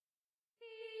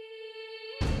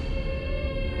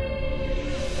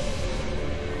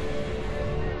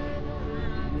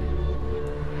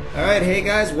All right, hey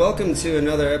guys, welcome to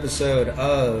another episode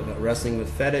of Wrestling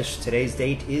with Fetish. Today's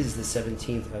date is the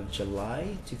 17th of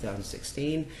July,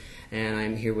 2016, and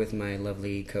I'm here with my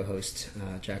lovely co-host,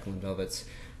 Jacqueline Velvets.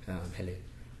 Hello.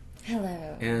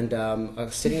 Hello.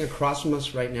 And sitting across from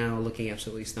us right now, looking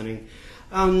absolutely stunning,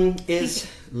 is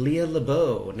Leah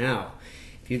LeBeau. Now,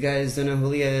 if you guys don't know who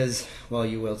Leah is, well,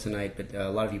 you will tonight, but a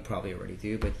lot of you probably already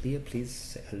do. But Leah, please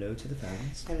say hello to the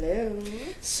fans. Hello.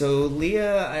 So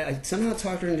Leah, I somehow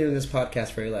talked her into doing this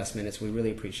podcast very last minute, so we really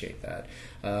appreciate that.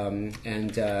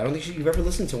 And I don't think you've ever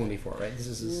listened to one before, right?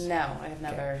 No, I have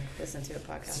never listened to a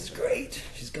podcast. This is great.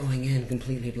 She's going in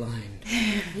completely blind.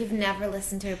 You've never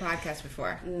listened to a podcast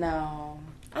before? No.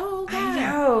 Oh, God. I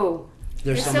know.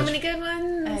 There's so much- many good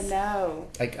ones. I know.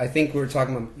 I think we were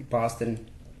talking about Boston.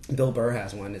 Bill Burr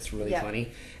has one. It's really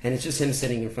funny. And it's just him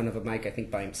sitting in front of a mic, I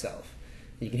think, by himself.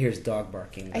 You can hear his dog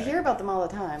barking. I hear about them all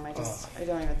the time. I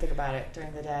don't even think about it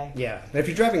during the day. Yeah. But if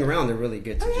you're driving around, they're really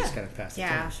good to just kind of pass the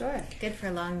Yeah. time. Sure. Good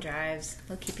for long drives.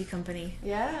 They'll keep you company.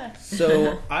 Yeah.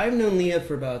 So I've known Leah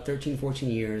for about 13,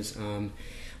 14 years.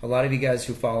 A lot of you guys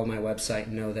who follow my website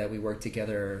know that we worked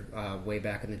together way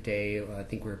back in the day. I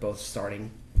think we were both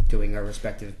starting, doing our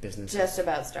respective businesses. Just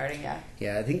about starting, yeah.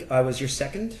 Yeah, I think I was your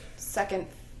second. Second,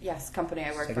 company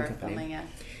I work Second for. company. Filming, yeah.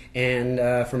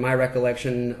 And from my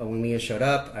recollection, when Leah showed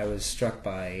up, I was struck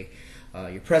by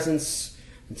your presence,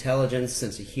 intelligence,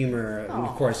 sense of humor. And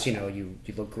of course, you know, you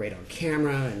look great on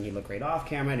camera and you look great off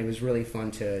camera, and it was really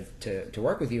fun to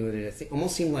work with you. And it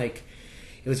almost seemed like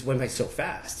it went by so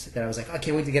fast that I was like, oh, I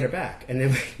can't wait to get her back. And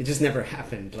then it just never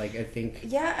happened. Like, I think...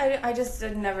 Yeah, I just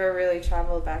had never really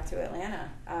traveled back to Atlanta.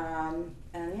 And,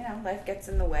 you know, life gets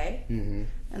in the way. Mm-hmm.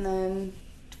 And then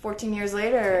 14 years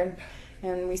later...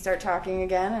 And we start talking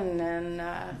again, and then...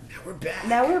 now we're back.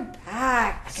 Now we're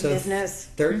back in So business.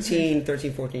 13,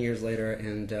 14 years later,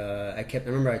 and I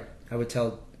remember I would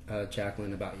tell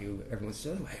Jacqueline about you. Everyone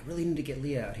said, oh, I really need to get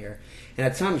Leah out here. And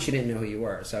at the time, she didn't know who you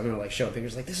were. So I'm going to like show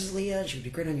pictures like, this is Leah. She would be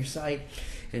great on your site.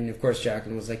 And of course,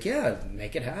 Jacqueline was like, yeah,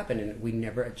 make it happen. And we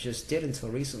never just did until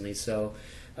recently. So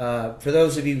for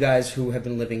those of you guys who have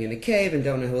been living in a cave and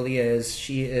don't know who Leah is,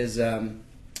 she is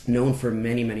known for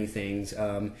many, many things.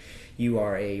 You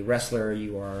are a wrestler.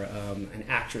 You are an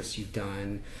actress. You've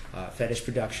done fetish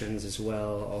productions as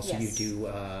well. Also, Yes. you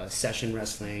do session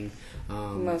wrestling.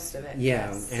 Most of it.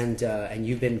 Yeah, Yes. and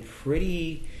you've been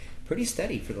pretty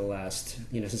steady for the last,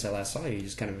 since I last saw you. You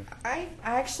just kind of... I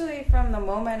actually, from the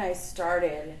moment I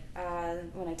started,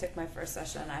 when I took my first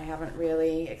session, I haven't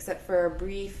really, except for a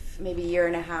brief, maybe year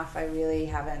and a half, I really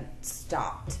haven't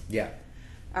stopped. Yeah.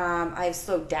 I've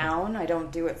slowed down. I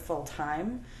don't do it full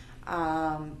time.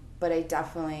 But I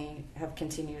definitely have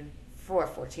continued for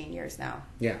 14 years now.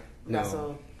 Yeah. No.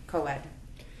 Wrestle co-ed.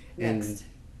 And Mixed.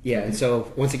 yeah, and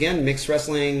so once again, mixed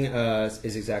wrestling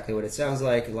is exactly what it sounds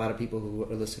like. A lot of people who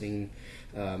are listening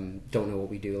don't know what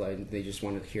we do. Like, they just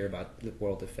want to hear about the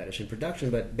world of fetish and production.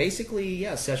 But basically,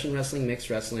 yeah, session wrestling, mixed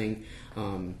wrestling.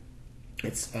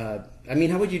 It's I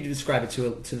mean, how would you describe it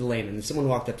to the layman? If someone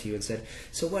walked up to you and said,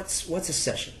 "So what's a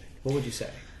session?" What would you say?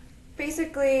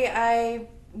 Basically, I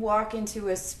walk into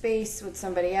a space with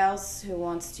somebody else who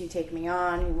wants to take me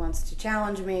on, who wants to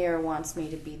challenge me, or wants me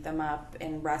to beat them up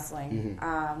in wrestling.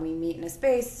 Mm-hmm. We meet in a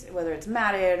space, whether it's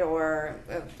matted or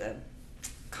a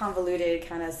convoluted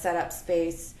kind of setup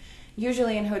space,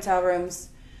 usually in hotel rooms.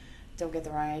 Don't get the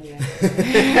wrong idea.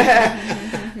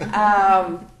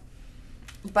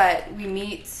 But we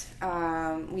meet,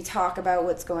 we talk about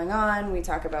what's going on, we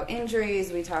talk about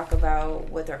injuries, we talk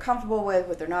about what they're comfortable with,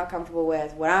 what they're not comfortable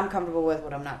with, what I'm comfortable with,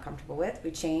 what I'm not comfortable with.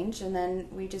 We change, and then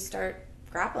we just start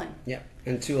grappling. Yeah,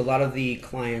 and to a lot of the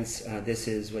clients, this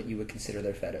is what you would consider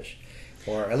their fetish.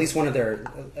 Or at least one of their,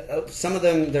 some of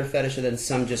them their fetish, and then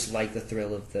some just like the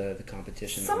thrill of the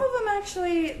competition. Some of them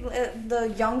actually,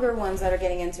 the younger ones that are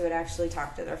getting into it actually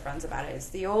talk to their friends about it. It's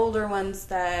the older ones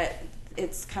that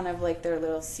it's kind of like their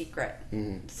little secret.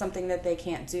 Mm-hmm. Something that they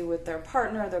can't do with their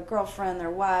partner, their girlfriend,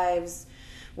 their wives,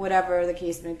 whatever the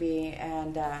case may be.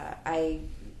 And I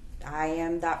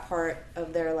am that part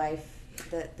of their life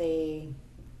that they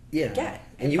get.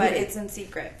 And but it's in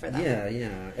secret for them.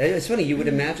 Yeah. It's funny, you would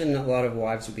imagine a lot of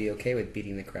wives would be okay with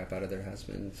beating the crap out of their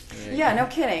husbands. Right? Yeah, no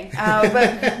kidding.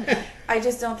 But I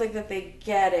just don't think that they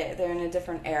get it. They're in a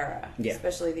different era,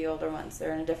 especially the older ones.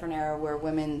 They're in a different era where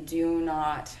women do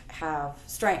not have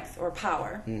strength or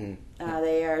power. Mm-hmm.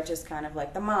 They are just kind of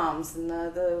like the moms and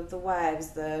the wives,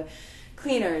 the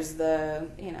cleaners, Yeah,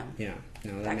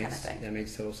 no, that kind of thing. That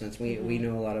makes total sense. We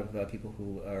know a lot of people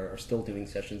who are still doing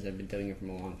sessions, have been doing it from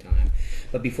a long time.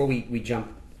 But before we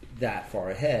jump that far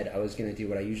ahead, I was going to do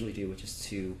what I usually do, which is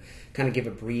to kind of give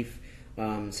a brief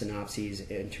synopses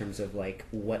in terms of like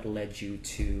what led you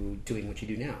to doing what you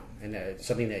do now, and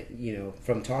something that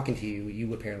from talking to you,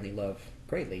 you apparently love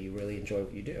greatly. You really enjoy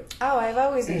what you do. Oh, I've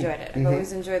always enjoyed it. I've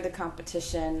always enjoyed the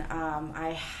competition.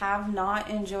 I have not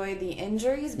enjoyed the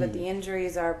injuries, but the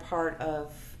injuries are part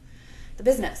of the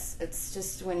business. It's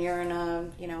just when you're in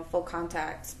a full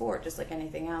contact sport, just like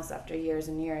anything else, after years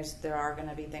and years, there are going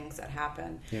to be things that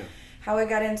happen. Yeah. How I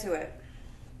got into it.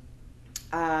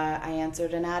 I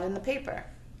answered an ad in the paper.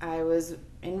 I was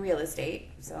in real estate,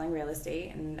 selling real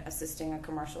estate and assisting a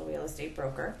commercial real estate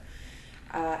broker.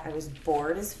 I was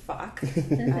bored as fuck.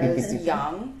 I was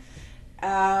young.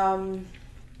 And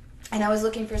I was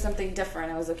looking for something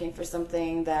different. I was looking for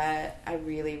something that I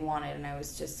really wanted. And I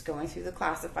was just going through the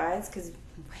classifieds because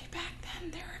way back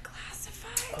then there were classifieds.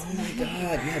 Oh my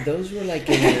god! Yeah, those were like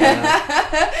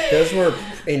those were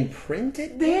in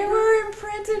printed. They were in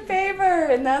printed paper,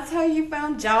 and that's how you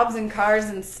found jobs and cars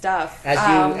and stuff.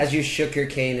 As you shook your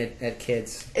cane at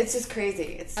kids. It's just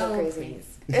crazy. It's so crazy.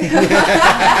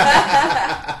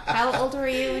 How old were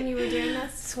you when you were doing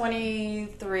this?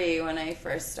 23 when I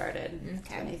first started.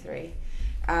 Okay. 23.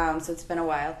 So it's been a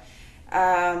while.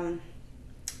 And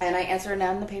I answered an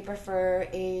ad in the paper for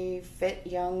a fit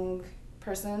young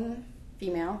person,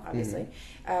 female, obviously,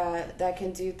 that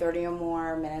can do 30 or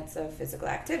more minutes of physical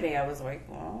activity. I was like,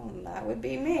 well, that would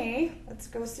be me. Let's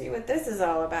go see what this is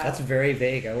all about. That's very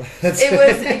vague. It was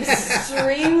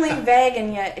extremely vague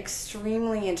and yet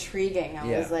extremely intriguing.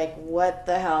 I was like, what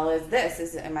the hell is this?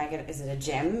 Is it a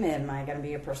gym? Am I going to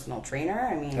be a personal trainer?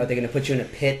 I mean, are they going to put you in a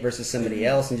pit versus somebody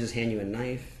else and just hand you a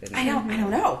knife? I don't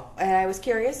know. And I was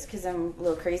curious because I'm a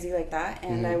little crazy like that.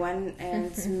 And I went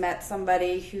and met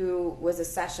somebody who was a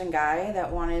session guy that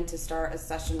wanted to start a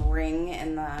session ring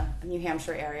in the New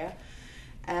Hampshire area.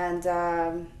 And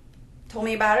told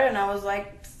me about it, and I was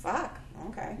like, fuck,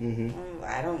 okay.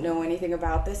 I don't know anything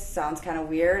about this. Sounds kind of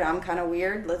weird. I'm kind of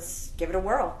weird. Let's give it a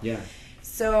whirl. Yeah.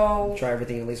 So try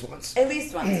everything at least once. At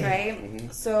least once,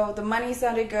 right? So the money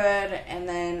sounded good, and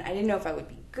then I didn't know if I would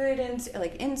be good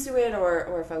into it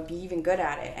or if I would be even good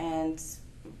at it. And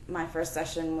my first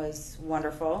session was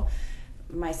wonderful.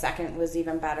 My second was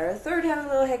even better. The third had a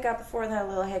little hiccup. The fourth had a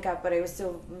little hiccup, but I was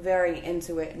still very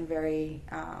into it and very,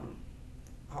 all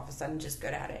of a sudden, just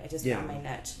good at it. I just found my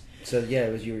niche. So yeah,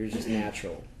 you were just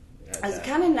natural. I was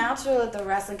kind of natural at the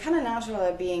wrestling, kind of natural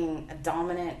at being a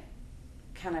dominant,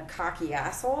 kind of cocky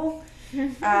asshole.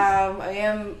 I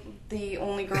am the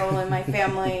only girl in my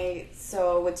family,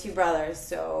 so with two brothers.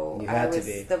 So I was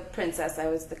the princess. I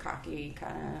was the cocky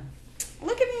kind of,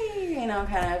 look at me,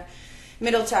 kind of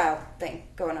middle child thing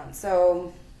going on.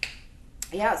 So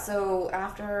yeah, so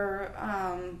after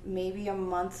maybe a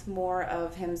month more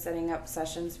of him setting up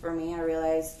sessions for me, I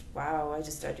realized, wow, I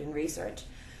just started doing research.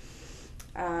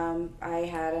 I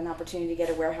had an opportunity to get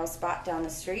a warehouse spot down the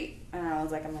street, and I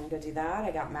was like, I'm going to go do that.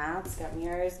 I got mats, got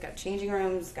mirrors, got changing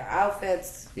rooms, got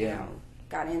outfits,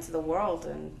 got into the world.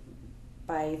 And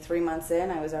by 3 months in,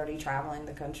 I was already traveling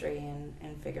the country and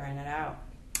figuring it out.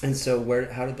 And so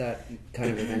how did that kind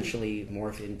of eventually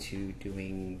morph into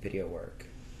doing video work?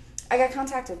 I got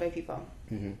contacted by people.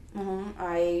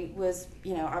 I was,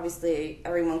 obviously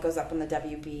everyone goes up on the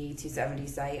WB 270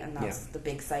 site, and that's the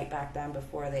big site back then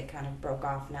before they kind of broke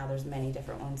off. Now there's many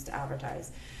different ones to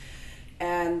advertise.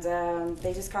 And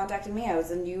they just contacted me. I was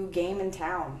a new game in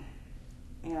town.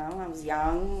 I was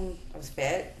young, I was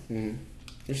fit.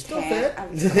 You're still fit. Well,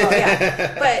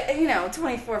 yeah. But,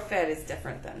 24 fit is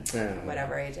different than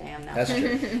whatever age I am now. That's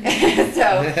true.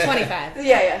 So 25.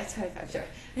 Yeah, 25, sure.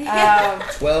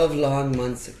 12 long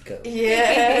months ago.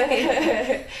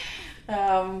 Yeah.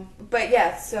 But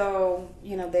yeah, so,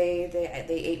 they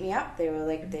ate me up. They were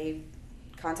like, they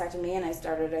contacted me, and I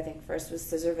started, I think, first with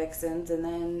Scissor Vixens, and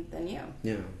then you.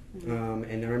 Yeah.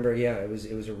 And I remember, it was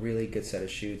a really good set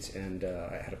of shoots, and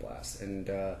I had a blast. And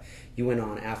you went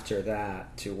on after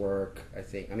that to work,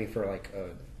 for like a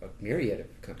myriad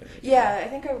of companies. Yeah, right? I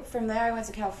think from there I went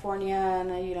to California,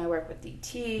 and I worked with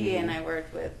DT, and I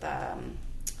worked with,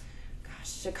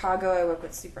 Chicago. I worked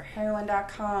with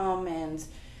superheroine.com, and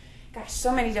gosh,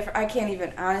 so many different. I can't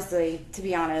even, honestly, to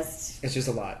be honest. It's just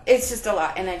a lot. It's just a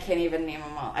lot, and I can't even name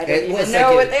them all. I don't even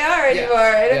know what they are anymore.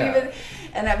 I don't even.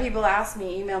 And that people ask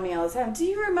me, email me all the time. Do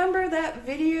you remember that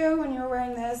video when you were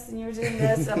wearing this and you were doing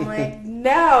this? I'm like,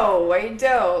 no, I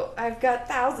don't. I've got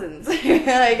thousands.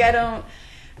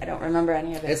 I don't remember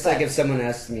any of it. It's like if someone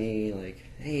asked me, like,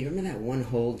 hey, remember that one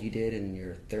hold you did in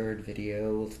your third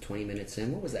video 20 minutes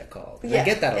in? What was that called? Yeah. I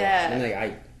get that a lot. And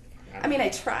I mean, I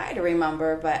try to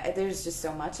remember, but there's just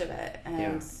so much of it.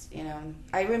 And, you know,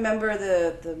 I remember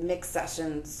the mixed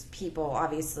sessions people,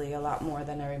 obviously, a lot more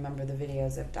than I remember the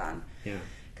videos I've done. Yeah.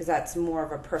 Because that's more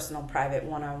of a personal, private,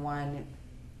 one-on-one,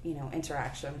 you know,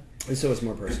 interaction. And so it's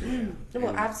more personal. Well,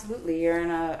 And- absolutely. You're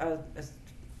in a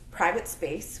private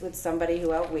space with somebody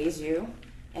who outweighs you,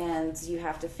 and you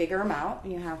have to figure them out.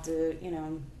 You have to, you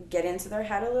know, get into their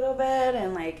head a little bit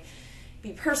and, like,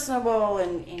 be personable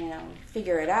and, you know,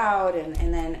 figure it out.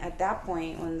 And then at that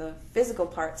point, when the physical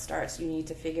part starts, you need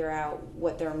to figure out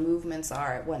what their movements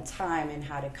are at one time and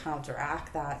how to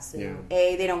counteract that. So,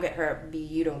 A, they don't get hurt. B,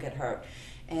 you don't get hurt.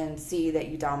 And C, that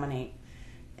you dominate.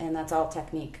 And that's all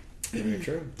technique. Very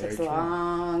true. Very Takes true. a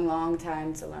long, long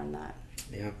time to learn that.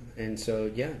 Yeah, and so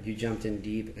you jumped in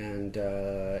deep and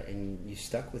you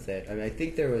stuck with it. I mean, I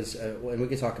think there was, and we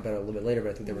could talk about it a little bit later,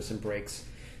 but I think there were some breaks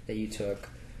that you took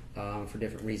for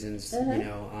different reasons, you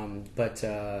know.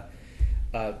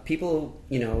 But people,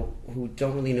 you know, who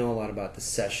don't really know a lot about the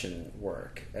session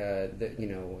work, you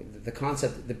know, the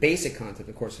concept, the basic concept,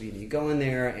 of course, you go in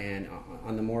there and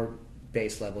on the more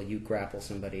base level, you grapple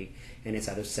somebody, and it's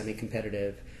either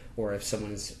semi-competitive, or if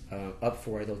someone's up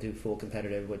for it, they'll do full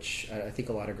competitive, which I think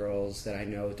a lot of girls that I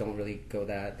know don't really go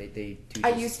that. They do.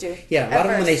 I used to. Yeah, a lot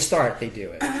of them when they start, they do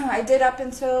it. I did up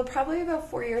until probably about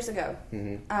 4 years ago,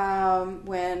 Mm-hmm.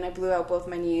 when I blew out both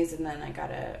my knees, and then I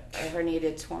got a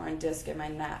herniated torn disc in my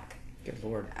neck. Good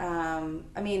Lord.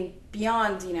 I mean,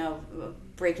 beyond, you know,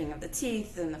 breaking of the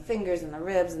teeth and the fingers and the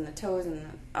ribs and the toes and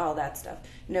all that stuff,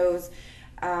 nose.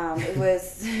 It was.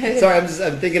 Sorry, I'm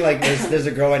thinking like there's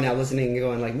a girl right now listening and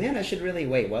going like, man, I should really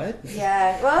wait. What?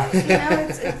 Yeah, well, you know,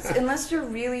 it's unless you're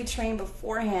really trained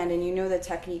beforehand and you know the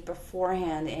technique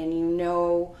beforehand and you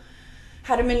know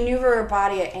how to maneuver a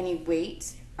body at any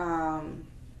weight.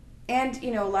 And,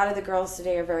 you know, a lot of the girls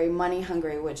today are very money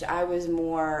hungry, which I was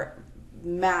more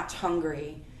match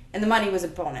hungry. And the money was a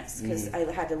bonus because I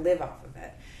had to live off of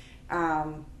it.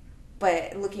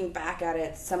 But looking back at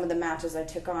it, some of the matches I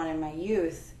took on in my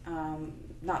youth,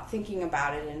 not thinking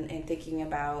about it and thinking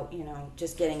about, you know,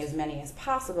 just getting as many as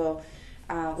possible,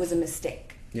 was a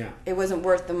mistake. Yeah. It wasn't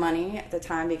worth the money at the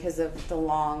time because of the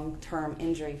long-term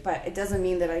injury. But it doesn't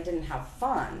mean that I didn't have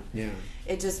fun. Yeah.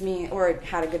 It just means, or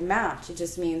had a good match. It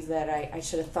just means that I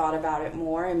should have thought about it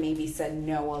more and maybe said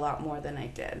no a lot more than I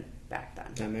did back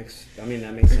then. That makes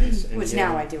sense. And Which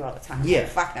now I do all the time. Yeah. Like,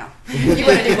 fuck no. You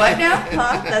want to do what now?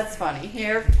 Huh? That's funny.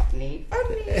 You're funny.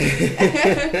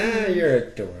 You're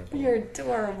adorable. You're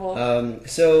adorable.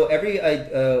 So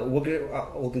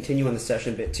we'll continue on the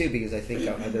session bit too, because I think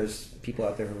there's people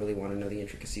out there who really want to know the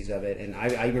intricacies of it, and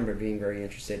I remember being very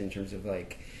interested in terms of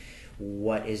like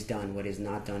what is done, what is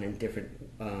not done, and different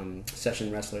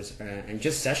session wrestlers and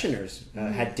just sessioners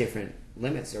had different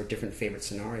limits or different favorite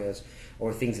scenarios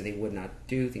or things that they would not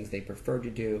do, things they preferred to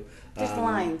do. There's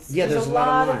lines. Yeah, there's a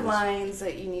lot of lines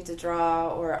that you need to draw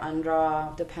or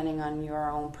undraw depending on your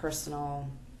own personal.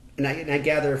 And I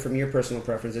gather from your personal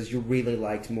preferences, you really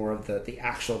liked more of the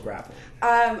actual grappling.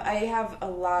 I have a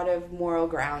lot of moral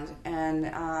ground, and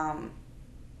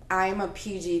I'm a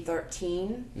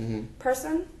PG-13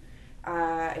 person.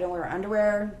 I don't wear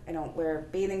underwear. I don't wear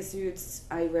bathing suits.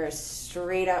 I wear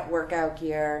straight up workout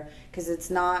gear because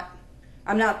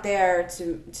I'm not there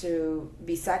to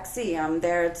be sexy. I'm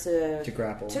there to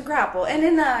grapple. To grapple, and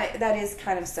in that is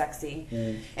kind of sexy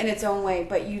in its own way.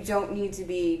 But you don't need to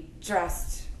be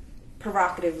dressed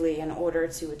provocatively in order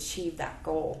to achieve that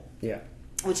goal. Yeah.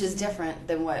 Which is different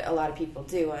than what a lot of people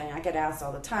do. I mean, I get asked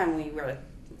all the time when you wear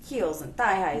heels and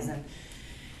thigh highs, and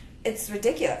it's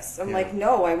ridiculous. I'm like,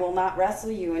 no, I will not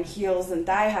wrestle you in heels and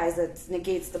thigh highs. That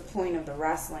negates the point of the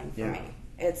wrestling for me.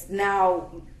 It's now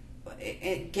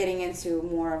getting into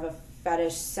more of a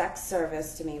fetish sex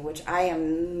service to me, which I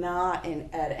am not in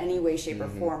at any way, shape, or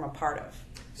form a part of.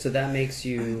 So that makes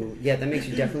you,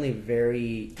 definitely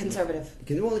very conservative.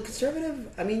 Well,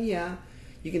 conservative. I mean, yeah,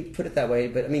 you can put it that way,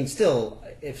 but I mean, still,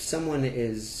 if someone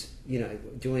is,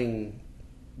 doing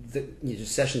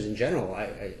just sessions in general,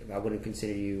 I wouldn't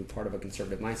consider you part of a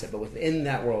conservative mindset. But within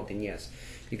that world, then yes,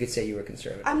 you could say you were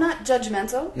conservative. I'm not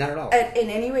judgmental. Not at all. In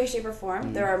any way, shape, or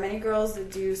form. There are many girls that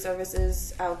do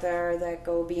services out there that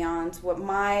go beyond what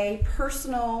my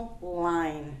personal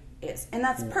line is. And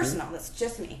that's personal. That's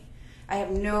just me. I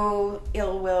have no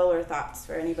ill will or thoughts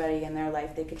for anybody in their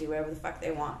life. They could do whatever the fuck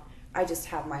they want. I just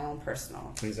have my own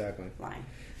personal line.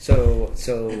 So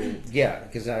yeah,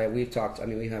 because we've talked. I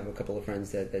mean, we have a couple of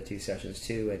friends that do sessions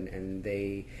too, and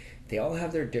they all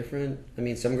have their different. I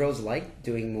mean, some girls like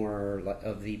doing more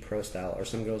of the pro style, or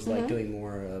some girls like doing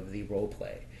more of the role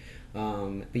play.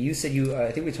 But you said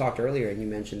I think we talked earlier, and you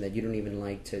mentioned that you don't even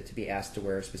like to be asked to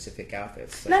wear specific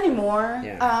outfits. Not anymore.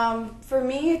 Yeah. For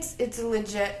me, it's a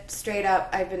legit, straight up.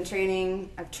 I've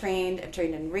trained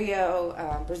in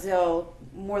Rio, Brazil,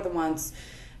 more than once.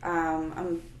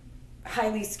 I'm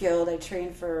highly skilled. I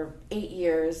trained for 8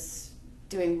 years,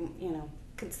 doing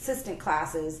consistent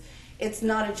classes. It's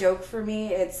not a joke for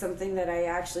me. It's something that I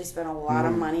actually spent a lot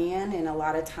of money in, and a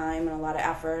lot of time, and a lot of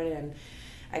effort, and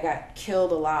I got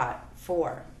killed a lot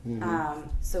for.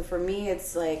 So for me,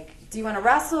 it's like, do you want to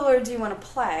wrestle or do you want to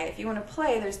play? If you want to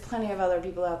play, there's plenty of other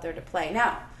people out there to play.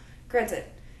 Now, granted,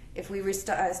 if we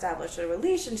establish a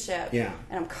relationship and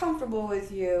I'm comfortable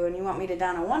with you and you want me to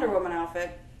don a Wonder Woman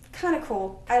outfit, kind of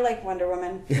cool. I like Wonder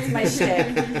Woman. It's my shtick.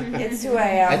 It's who I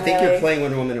am. I think really. You're playing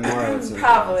Wonder Woman tomorrow.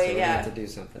 Probably, so yeah. We have to do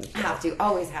something. So.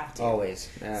 Always have to. Always.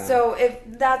 Yeah. So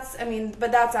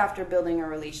but that's after building a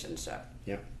relationship.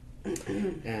 Yeah.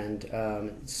 And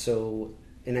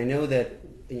and I know that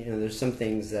there's some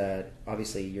things that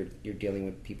obviously you're dealing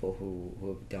with people who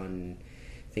have done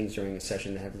things during a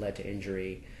session that have led to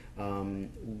injury.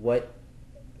 What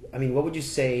would you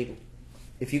say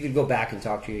if you could go back and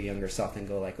talk to your younger self and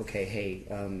go like, okay, hey,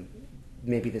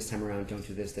 maybe this time around don't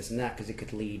do this, and that, because it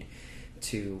could lead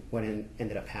to what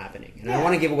ended up happening. And I don't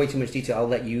want to give away too much detail. I'll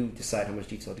let you decide how much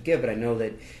detail to give, but I know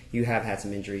that you have had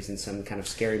some injuries and some kind of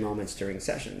scary moments during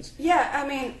sessions. Yeah,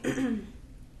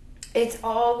 it's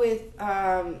all with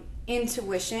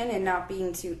intuition and not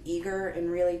being too eager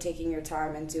and really taking your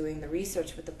time and doing the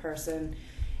research with the person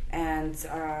and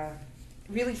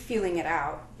really feeling it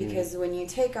out. Because when you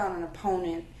take on an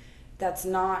opponent that's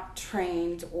not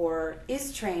trained or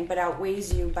is trained but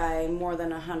outweighs you by more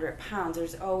than 100 pounds,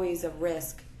 there's always a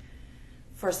risk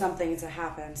for something to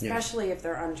happen, especially if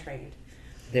they're untrained.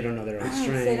 They don't know their own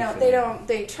strength. I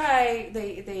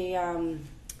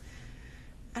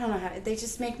don't know they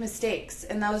just make mistakes,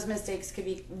 and those mistakes could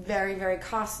be very, very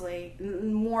costly,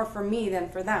 more for me than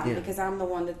for them, because I'm the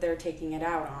one that they're taking it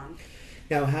out on.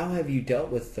 Now, how have you dealt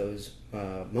with those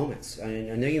moments? I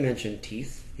know you mentioned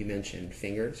teeth, you mentioned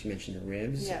fingers, you mentioned the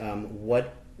ribs. Yeah.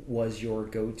 What was your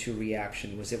go-to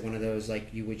reaction? Was it one of those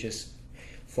like you would just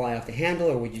fly off the handle,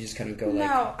 or would you just kind of go like...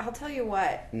 No, I'll tell you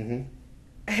what.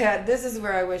 This is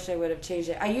where I wish I would have changed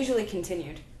it. I usually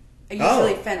continued. I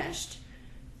usually finished,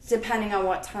 depending on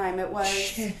what time it was.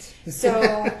 Shit.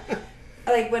 So,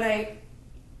 like when I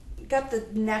got the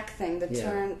neck thing, the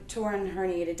torn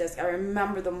herniated disc, I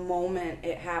remember the moment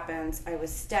it happened. I was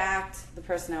stacked. The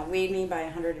person outweighed me by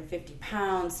 150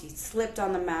 pounds. He slipped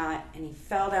on the mat and he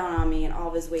fell down on me, and all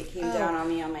of his weight came down on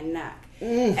me on my neck.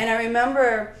 And I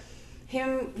remember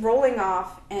him rolling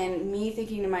off and me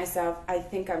thinking to myself, I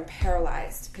think I'm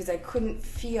paralyzed, because I couldn't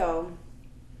feel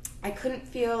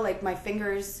like my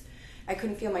fingers, I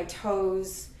couldn't feel my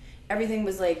toes. Everything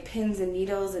was like pins and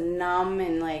needles and numb,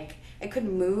 and like I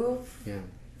couldn't move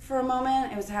for a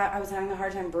moment. I was having a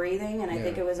hard time breathing, and I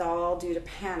think it was all due to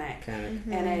panic.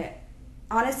 And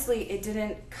honestly, it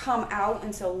didn't come out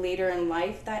until later in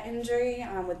life, that injury,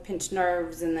 with pinched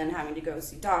nerves and then having to go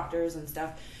see doctors and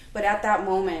stuff. But at that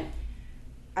moment,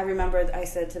 I remember I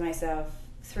said to myself,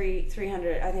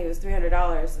 $300, I think it was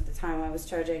 $300 at the time I was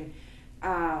charging.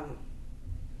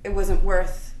 It wasn't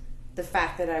worth the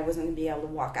fact that I wasn't going to be able to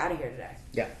walk out of here today.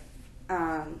 Yeah.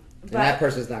 But and that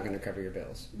person's not going to cover your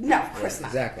bills. No, of course not.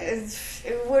 Exactly.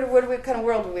 What kind of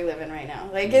world do we live in right now?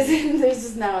 Like,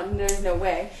 there's no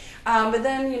way. But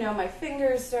then, my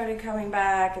fingers started coming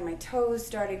back, and my toes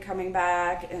started coming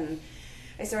back, and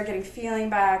I started getting feeling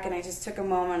back, and I just took a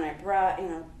moment,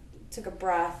 took a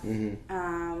breath.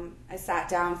 I sat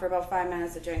down for about 5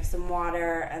 minutes, I drank some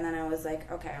water, and then I was like,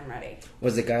 okay, I'm ready.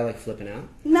 Was the guy like flipping out?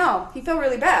 No, he felt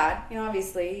really bad.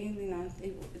 Obviously,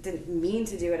 he didn't mean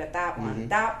to do it at that one.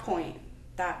 That point,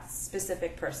 that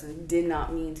specific person did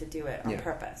not mean to do it on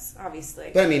purpose,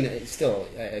 obviously. But I mean, still,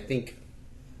 I think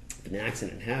if an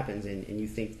accident happens and you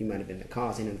think you might have been the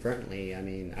cause inadvertently, I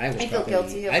mean, I feel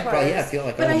guilty, of I'd course. probably feel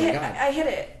like, but oh my God. I hit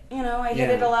it. I hit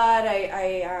it a lot.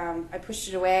 I pushed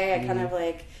it away. I kind of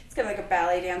like, it's kind of like a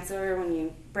ballet dancer when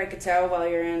you break a toe while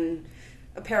you're in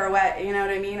a pirouette, you know what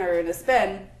I mean, or in a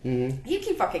spin. You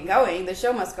keep fucking going. The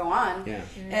show must go on. Yeah.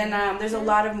 And there's a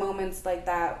lot of moments like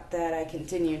that I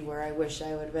continued, where I wish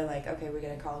I would have been like, okay, we're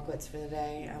gonna call it quits for the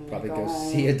day. I'm probably gonna go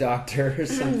home. See a doctor or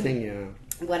something.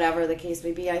 Whatever the case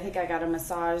may be. I think I got a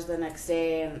massage the next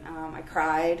day, and I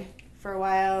cried for a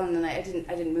while, and then I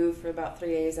didn't move for about 3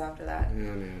 days after that. Oh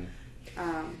man.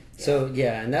 So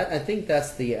yeah, and that I think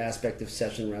that's the aspect of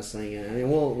session wrestling, and I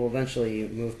mean we'll eventually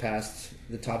move past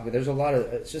the topic. But there's a lot of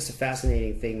it's just a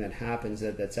fascinating thing that happens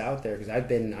that's out there because I've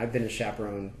been a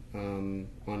chaperone on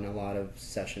a lot of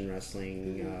session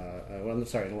wrestling. Well, I'm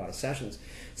sorry, in a lot of sessions.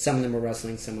 Some of them were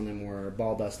wrestling, some of them were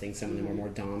ball busting, some of them were more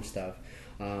dom stuff.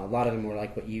 A lot of them were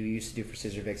like what you used to do for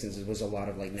Scissor Vixens. It was a lot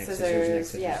of like neck scissors, neck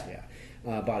scissors, yeah.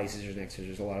 Body scissors, neck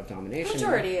scissors, a lot of domination.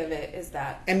 Majority of it is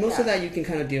that. And most of that you can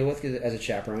kind of deal with as a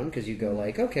chaperone because you go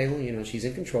like, okay, well, you know, she's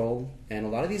in control. And a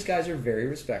lot of these guys are very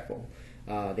respectful.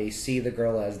 They see the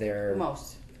girl as their...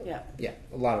 Most, yeah. Yeah,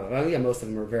 a lot of them. Well, yeah, most of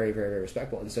them are very, very, very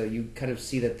respectful. And so you kind of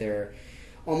see that they're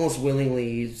almost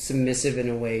willingly submissive in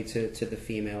a way to the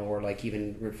female, or like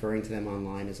even referring to them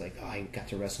online as like, oh, I got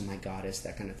to wrestle my goddess,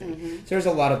 that kind of thing. So there's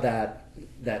a lot of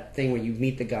that thing where you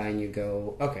meet the guy and you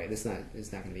go, okay, it's not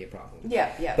going to be a problem.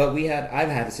 Yeah, yeah. But I've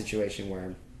had a situation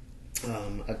where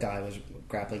a guy was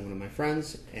grappling one of my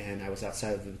friends, and I was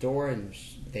outside of the door, and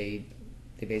they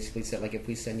basically said like, if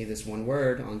we send you this one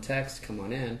word on text, come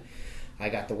on in. I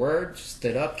got the word,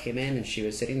 stood up, came in, and she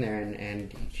was sitting there,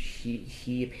 and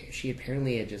she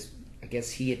apparently had just, I guess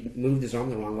he had moved his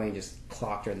arm the wrong way and just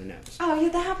clocked her in the nose. Oh, yeah,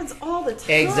 that happens all the time.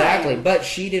 Exactly, but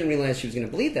she didn't realize she was going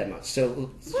to bleed that much.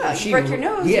 So well, she you break your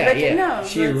nose, yeah, you break your nose.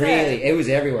 She really, it was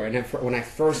everywhere. And when I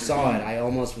first saw it, I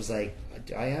almost was like,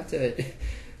 do I have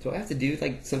to do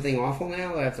like something awful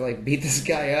now? Do I have to like beat this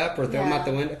guy up or throw him out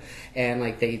the window? And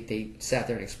like they sat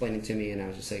there and explained it to me, and I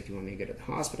was just like, do you want me to go to the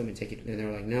hospital and take it? And they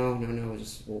were like, no,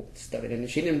 we'll stuff it in. And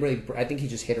she didn't really. I think he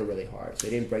just hit her really hard, so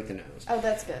he didn't break the nose. Oh,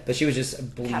 that's good. But she was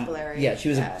just capillary. Yeah, she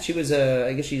was.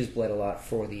 I guess she just bled a lot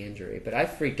for the injury. But I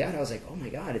freaked out. I was like, oh my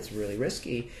god, it's really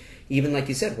risky. Even like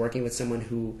you said, working with someone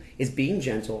who is being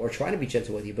gentle or trying to be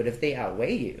gentle with you, but if they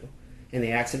outweigh you and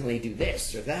they accidentally do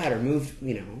this or that or move,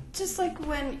 you know. Just like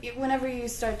whenever you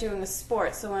start doing a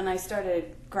sport. So when I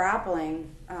started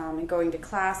grappling and going to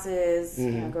classes,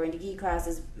 going to gi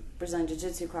classes, Brazilian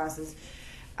Jiu-Jitsu classes,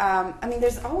 I mean,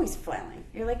 there's always flailing.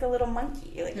 You're like a little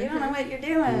monkey. You're like, you don't know what you're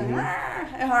doing.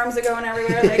 Arms are going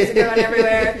everywhere, legs are going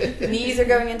everywhere, knees are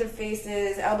going into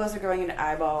faces, elbows are going into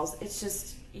eyeballs. It's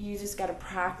just... You just got to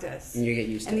practice. And you get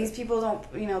used to it. And these people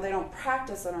don't, they don't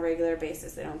practice on a regular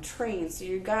basis. They don't train. So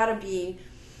you got to be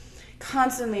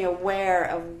constantly aware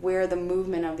of where the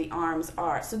movement of the arms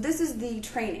are. So this is the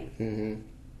training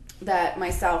that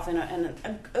myself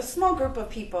and a small group of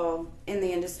people in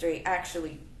the industry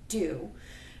actually do.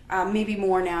 Maybe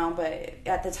more now, but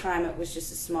at the time it was just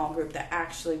a small group that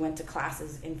actually went to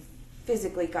classes and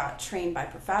physically got trained by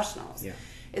professionals. Yeah.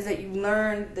 Is that you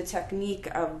learn the technique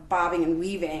of bobbing and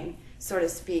weaving, so to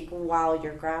speak, while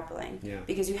you're grappling. Yeah.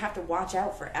 Because you have to watch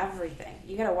out for everything.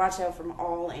 You got to watch out from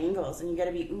all angles, and you got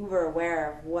to be uber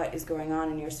aware of what is going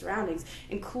on in your surroundings,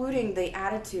 including the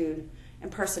attitude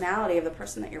and personality of the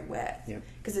person that you're with.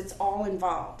 Because it's all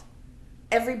involved.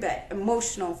 Every bit,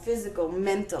 emotional, physical,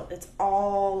 mental, it's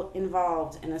all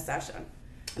involved in a session.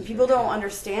 And people don't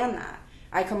understand that.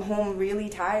 I come home really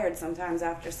tired sometimes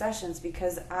after sessions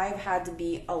because I've had to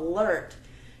be alert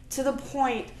to the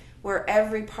point where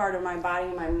every part of my body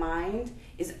and my mind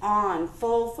is on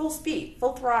full speed,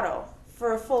 full throttle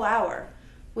for a full hour.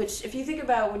 Which, if you think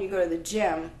about when you go to the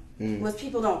gym, most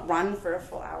people don't run for a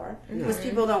full hour. Most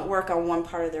people don't work on one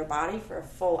part of their body for a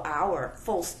full hour,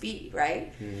 full speed,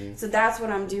 right? So that's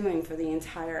what I'm doing for the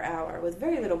entire hour with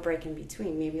very little break in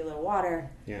between, maybe a little water,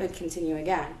 but continue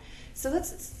again. So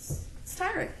it's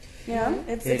tiring,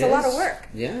 It's a lot of work.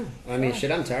 Yeah, I mean,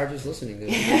 shit, I'm tired just listening to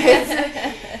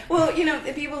it. Well,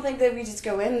 people think that we just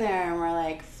go in there and we're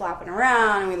like flopping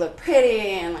around and we look pretty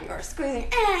and like we're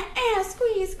squeezing,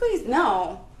 squeeze.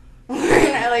 No,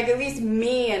 like at least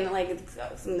me and like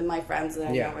some of my friends that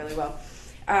I know really well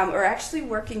are actually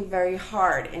working very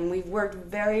hard, and we've worked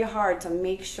very hard to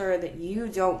make sure that you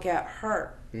don't get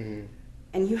hurt and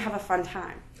you have a fun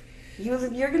time. You're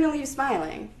going to leave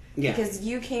smiling. Yeah. Because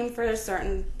you came for a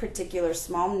certain particular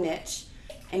small niche,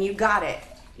 and you got it.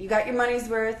 You got your money's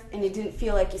worth, and you didn't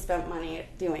feel like you spent money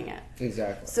doing it.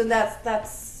 Exactly. So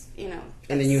that's And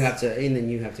then you have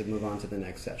to move on to the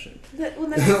next session. The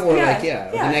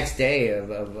next day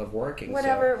of working.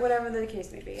 Whatever the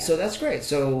case may be. Yeah. So that's great.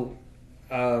 So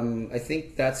I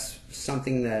think that's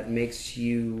something that makes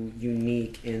you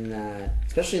unique in that,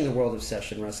 especially in the world of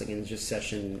session wrestling and just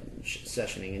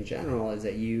sessioning in general, is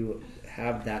that you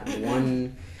have that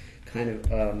one kind of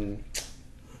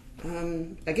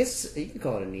I guess you could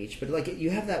call it a niche, but like you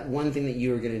have that one thing that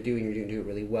you are going to do and you're going to do it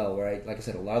really well, right? Like I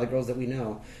said, a lot of the girls that we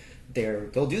know,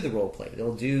 they'll do the role play.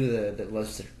 They'll do the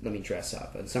let me dress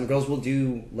up. And some girls will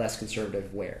do less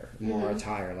conservative wear, more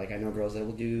attire. Like I know girls that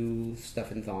will do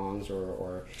stuff in thongs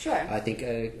or Sure. I think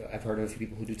I've heard of a few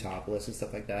people who do topless and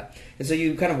stuff like that. And so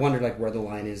you kind of wonder like where the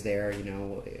line is there. You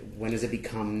know, when does it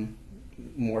become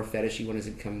more fetishy? When does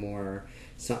it become more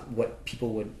what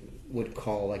people would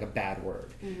call like a bad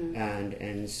word?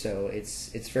 And so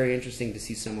it's very interesting to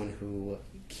see someone who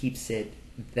keeps it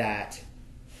that.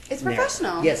 It's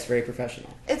professional. Yes, very professional.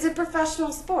 It's a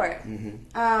professional sport.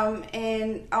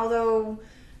 And although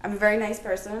I'm a very nice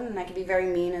person and I can be very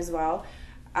mean as well,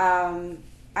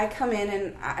 I come in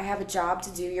and I have a job to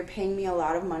do. You're paying me a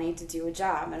lot of money to do a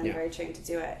job, and I'm very trained to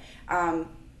do it.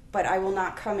 But I will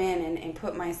not come in and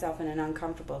put myself in an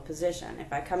uncomfortable position.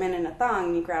 If I come in a thong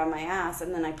and you grab my ass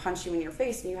and then I punch you in your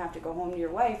face and you have to go home to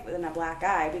your wife with a black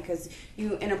eye because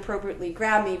you inappropriately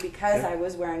grabbed me because I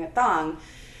was wearing a thong,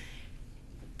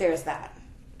 there's that.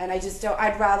 And I just don't,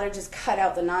 I'd rather just cut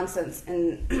out the nonsense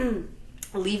and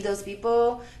leave those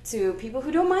people to people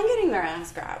who don't mind getting their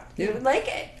ass grabbed. They would like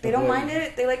it. They don't mind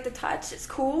it. They like the touch. It's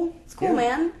cool. It's cool,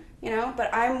 man. You know,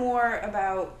 but I'm more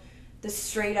about the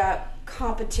straight up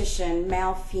competition,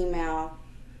 male, female,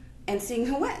 and seeing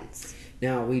who wins.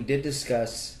 Now, we did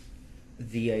discuss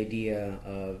the idea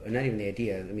of, not even the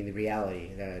idea, I mean the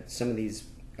reality that some of these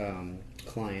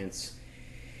clients,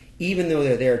 even though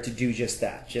they're there to do just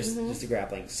that, just the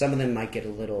grappling, some of them might get a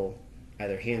little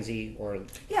either handsy or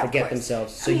forget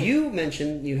themselves. So you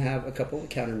mentioned you have a couple of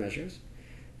countermeasures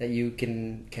that you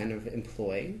can kind of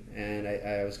employ, and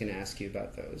I was going to ask you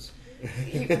about those.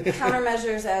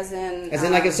 Countermeasures as in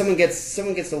like if someone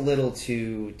gets a little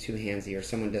too handsy, or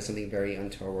someone does something very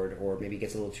untoward, or maybe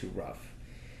gets a little too rough.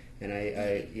 And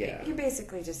you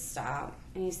basically just stop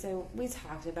and you say, we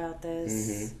talked about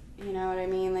this. You know what I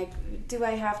mean? Like, do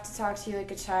I have to talk to you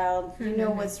like a child? You know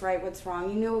what's right, what's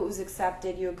wrong. You know it was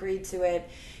accepted. You agreed to it.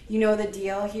 You know the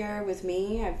deal here with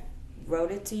me. I've wrote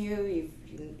it to you.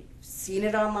 You've seen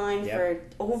it online for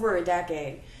over a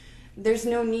decade. There's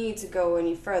no need to go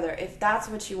any further. If that's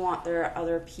what you want, there are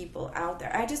other people out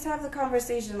there. I just have the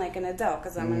conversation like an adult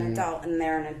because I'm an adult and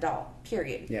they're an adult,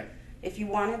 period. Yeah. If you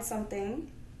wanted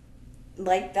something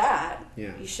like that,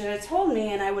 you should have told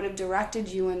me and I would have directed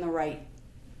you in the right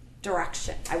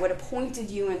direction. I would have pointed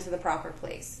you into the proper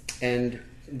place. And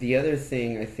the other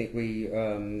thing I think we,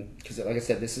 because like I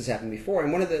said, this has happened before,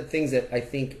 and one of the things that I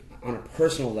think on a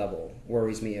personal level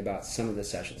worries me about some of the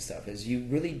session stuff is you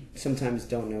really sometimes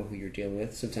don't know who you're dealing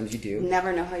with. Sometimes you do.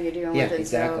 Never know who you're dealing with. Yeah,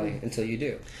 exactly. Until you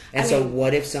do. And so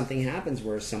what if something happens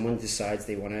where someone decides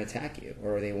they want to attack you,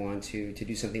 or they want to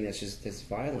do something that's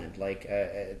violent? Like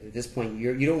at this point,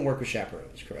 you don't work with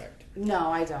chaperones, correct? No,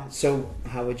 I don't. So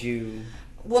how would you...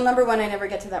 Well, number one, I never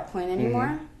get to that point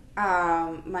anymore.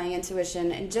 My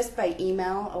intuition, and just by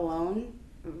email alone,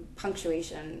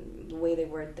 punctuation, the way they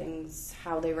word things,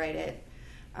 how they write it.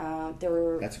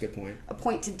 That's a good point. A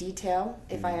point to detail.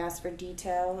 If I ask for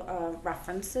detail,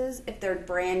 references. If they're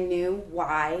brand new,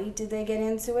 why did they get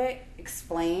into it?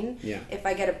 Explain. Yeah. If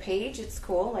I get a page, it's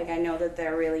cool. Like I know that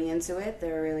they're really into it.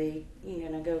 They're really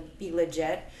gonna go be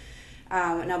legit,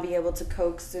 and I'll be able to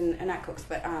coax and not coax,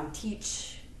 but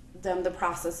teach them the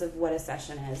process of what a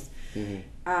session is.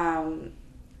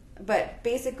 But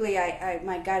basically,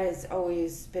 my gut has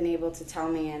always been able to tell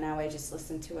me, and now I just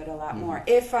listen to it a lot more.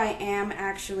 If I am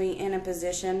actually in a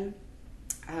position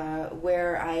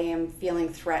where I am feeling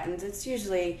threatened, it's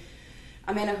usually,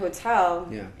 I'm in a hotel,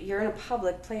 you're in a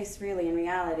public place really in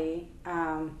reality.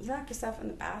 You lock yourself in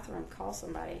the bathroom, call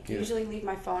somebody. I usually leave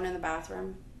my phone in the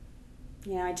bathroom.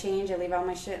 You know, I change, I leave all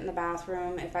my shit in the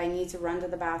bathroom. If I need to run to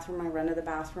the bathroom, I run to the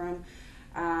bathroom.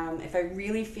 If I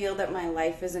really feel that my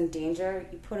life is in danger,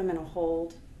 you put them in a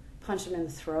hold, punch them in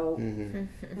the throat.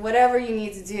 Whatever you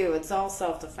need to do, it's all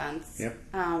self-defense. Yep.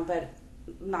 But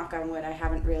knock on wood, I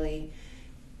haven't really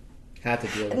had to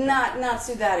deal with not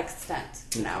to that extent.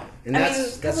 Okay. No. And I mean,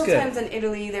 a couple good. times in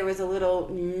Italy there was a little,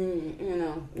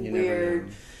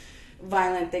 weird,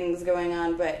 violent things going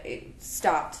on, but it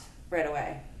stopped right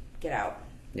away. Get out.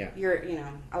 Yeah.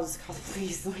 I'll just call the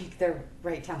police. Like, they're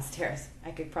right downstairs. I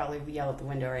could probably yell out the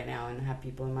window right now and have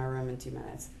people in my room in 2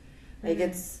 minutes. Like,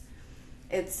 it's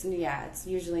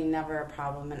usually never a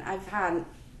problem. And I've had,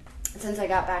 since I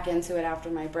got back into it after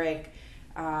my break,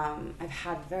 I've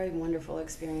had very wonderful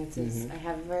experiences. I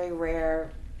have very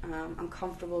rare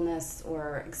uncomfortableness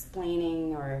or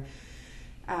explaining or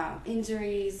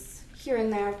injuries. Here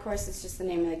and there, of course, it's just the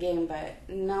name of the game, but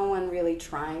no one really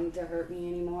trying to hurt me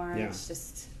anymore. Yeah. It's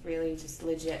just really just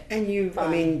legit. And fun. I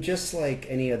mean, just like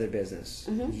any other business,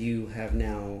 you have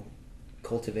now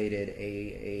cultivated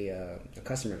a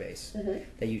customer base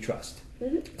that you trust,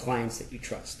 clients that you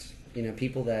trust. You know,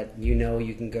 people that you know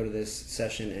you can go to this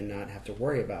session and not have to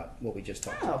worry about what we just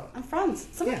talked about. I'm friends.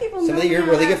 Some Yeah. people Some know of your me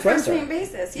really on good a friends first name are.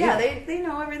 basis. Yeah. Yeah, they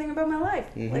know everything about my life.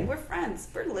 Like, we're friends.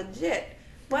 We're legit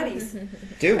buddies.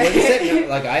 Dude, what is it? No,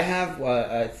 like I have,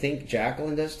 I think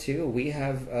Jacqueline does too. We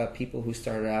have people who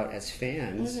started out as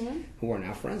fans who are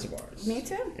now friends of ours. Me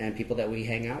too. And people that we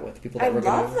hang out with. People I that we're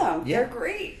love gonna, them. Yeah. They're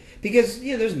great. Because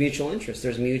there's mutual interest.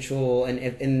 There's mutual, and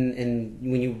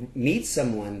when you meet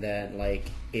someone that like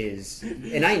is,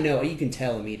 and I know you can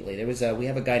tell immediately. There was we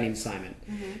have a guy named Simon,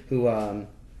 who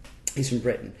he's from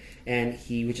Britain, and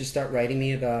he would just start writing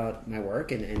me about my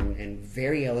work, and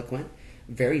very eloquent,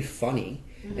 very funny.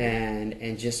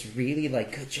 And just really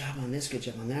like, good job on this, good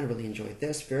job on that. I really enjoyed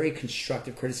this. Very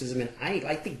constructive criticism, and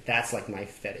I think that's like my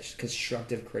fetish,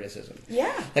 constructive criticism.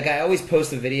 Yeah. Like I always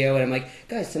post a video, and I'm like,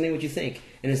 guys, tell me what you think.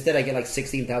 And instead, I get like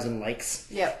 16,000 likes.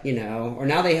 Yep. You know, or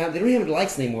now they don't even have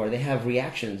likes anymore. They have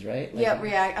reactions, right? Like, Yep,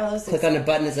 react. I love click on a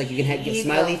button. It's like you can have a Hate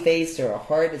smiley those. face or a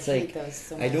heart. It's Hate like those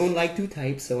so I much. don't like to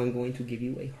type, so I'm going to give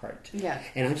you a heart. Yeah.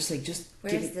 And I'm just like, just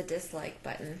give Where's it. the dislike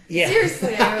button? Yeah.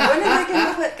 Seriously, when are they going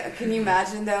to put... Can you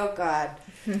imagine, though? God.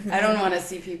 I don't want to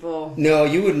see people... No,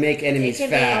 you would make It enemies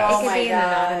could fast. Oh be, it could my be an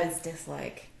God. anonymous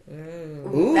dislike.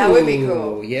 Ooh. Ooh, That would be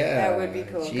cool. Yeah, That would be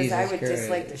cool. Because Jesus I would Christ.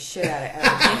 dislike the shit out of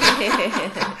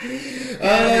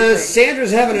everything.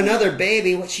 Sandra's having another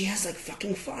baby. What? She has like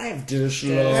fucking 5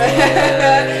 dislikes.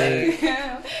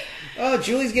 Oh,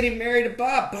 Julie's getting married to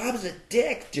Bob. Bob's a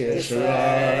dick. Dislike.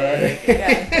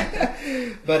 Yeah.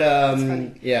 But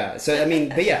funny. yeah. So I mean,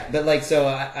 but like, so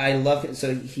I love it.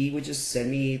 So he would just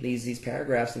send me these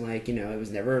paragraphs, and like, you know, it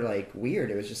was never like weird.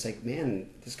 It was just like, man,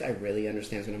 this guy really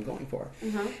understands what I'm going for.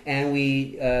 And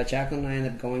we, Jacqueline and I,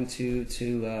 ended up going to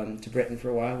Britain for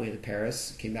a while. We went to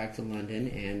Paris, came back to London,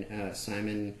 and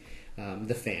Simon,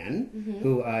 the fan,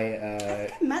 who I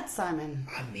think I met Simon.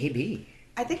 maybe.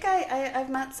 I think I've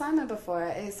met Simon before.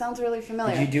 It sounds really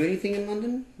familiar. Did you do anything in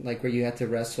London, like where you had to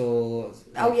wrestle?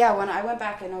 Oh yeah, when I went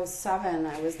back in 2007,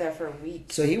 I was there for a week.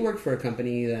 So he worked for a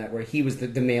company where he was the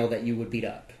male that you would beat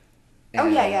up. Oh,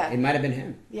 And yeah. It might have been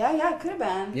him. Yeah, it could have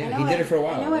been. Yeah, I know he did it for a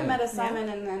while, I know I yeah. met a Simon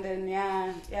in London.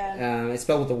 Yeah. It's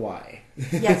spelled with a Y.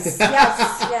 Yes.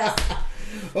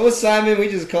 Oh, Simon, we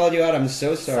just called you out. I'm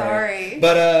so sorry. Sorry.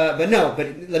 But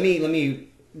let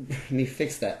me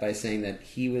fix that by saying that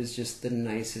he was just the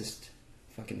nicest,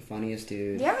 fucking funniest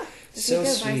dude. Yeah. Did So he go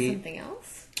by sweet. something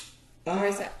else? Or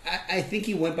is it- I think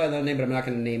he went by that name, but I'm not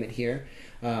going to name it here.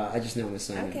 I just know him as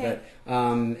Simon. Okay. But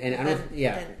and I don't.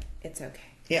 Then it's okay.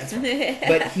 Yeah, it's fine.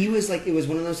 But he was like, it was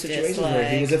one of those situations where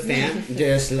he was a fan,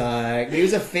 he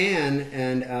was a fan,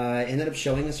 and ended up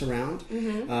showing us around,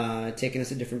 taking us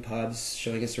to different pubs,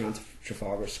 showing us around to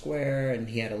Trafalgar Square, and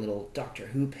he had a little Doctor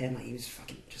Who pen. Like, he was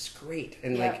fucking just great,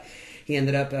 and like he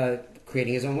ended up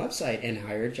creating his own website and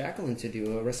hired Jacqueline to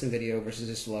do a wrestling video versus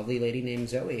this lovely lady named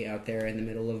Zoe out there in the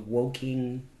middle of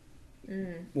Woking.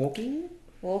 Walking.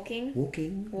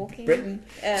 Britain.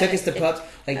 Took us to pubs.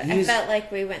 Like he I was, felt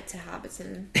like we went to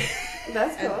Hobbiton.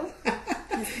 That's cool.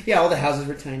 yeah, all the houses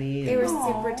were tiny. They and- were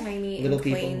super tiny Little and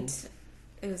people. quaint.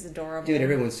 It was adorable. Dude,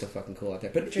 everyone's so fucking cool out there.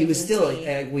 But Drinking it was still,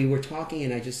 tea. we were talking,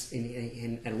 and I just,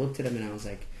 and I looked at him, and I was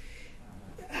like,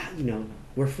 you know,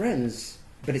 we're friends,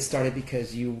 but it started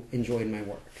because you enjoyed my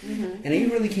work. And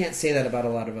you really can't say that about a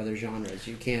lot of other genres.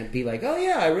 You can't be like, oh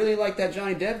yeah, I really like that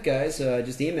Johnny Depp guy, so I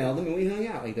just emailed him and we hung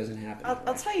out. Like, it doesn't happen.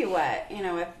 I'll tell you what, you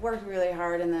know, I've worked really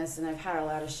hard in this and I've had a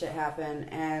lot of shit happen,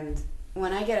 and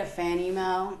when I get a fan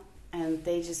email and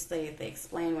they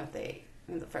explain what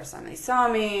the first time they saw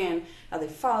me and how they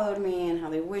followed me and how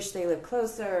they wish they lived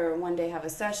closer or one day have a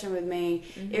session with me,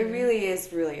 it really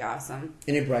is really awesome.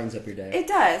 And it brightens up your day. It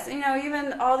does. You know,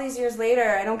 even all these years later,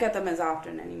 I don't get them as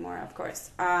often anymore, of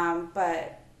course.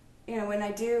 But, you know, when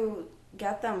I do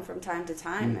get them from time to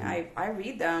time, I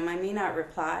read them. I may not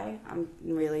reply. I'm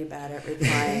really bad at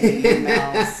replying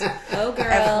emails. Oh, girl.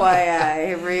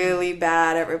 FYI, really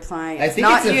bad at replying. I It's think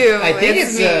not it's you. I think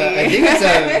it's it's me. I think it's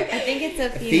I think it's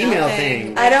a female thing.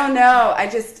 thing. I don't know. I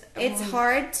just... It's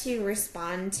hard to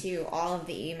respond to all of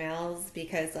the emails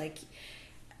because, like,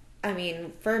 I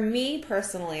mean, for me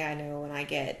personally, I know when I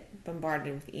get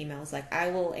bombarded with emails, like, I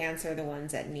will answer the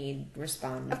ones that need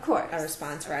Of course. a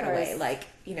response Of right course. away. Like,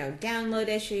 you know, download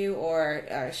issue or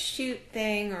a shoot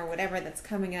thing or whatever that's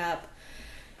coming up.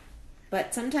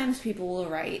 But sometimes people will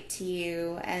write to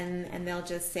you and they'll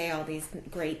just say all these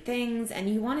great things and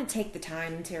you want to take the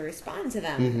time to respond to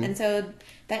them. And so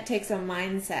that takes a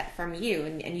mindset from you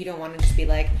and you don't want to just be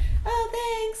like,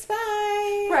 oh, thanks,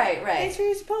 bye. Right, right. Thanks for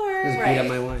your support. Just beat up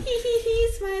my wine. Hee hee hee,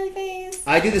 smiley face.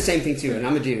 I do the same thing too, and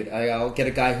I'm a dude. I'll get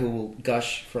a guy who will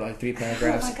gush for like 3 Oh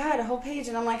paragraphs. my god, a whole page,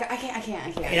 and I'm like, I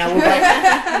can't. And I will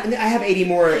write, and I have 80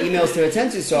 more emails to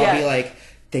attend to, so I'll be Yeah. like,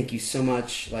 thank you so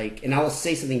much. Like, and I will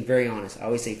say something very honest. I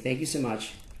always say, thank you so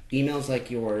much. Emails like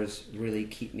yours really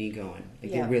keep me going.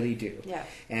 Like, Yeah. they really do. Yeah.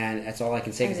 And that's all I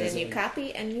can say. And 'cause then you that's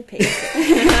copy and you paste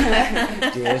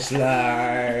it. just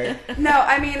like... No,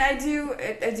 I mean, I do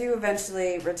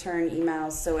eventually return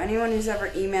emails. So anyone who's ever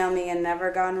emailed me and never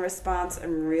gotten a response,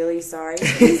 I'm really sorry.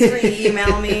 Please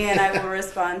re-email me and I will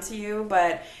respond to you.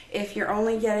 But if you're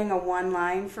only getting a one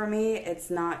line from me, it's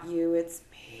not you, it's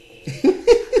me.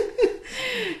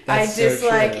 I That's so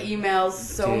dislike true. emails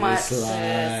so much. Just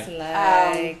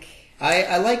like.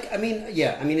 I like. I mean,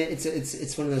 yeah. I mean,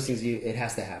 it's one of those things. It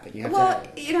has to happen. You have Well,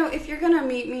 to. you know, if you're gonna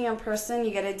meet me in person,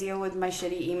 you got to deal with my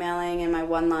shitty emailing and my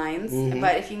one lines. Mm-hmm.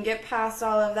 But if you can get past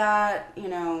all of that, you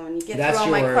know, and you get That's through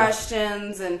all my your-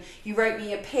 questions, and you write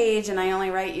me a page, and I only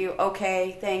write you,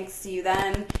 okay, thanks, see you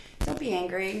then. Don't be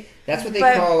angry. That's what they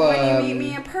But call. when you meet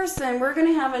me in person, we're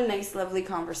gonna have a nice, lovely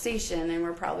conversation, and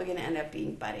we're probably gonna end up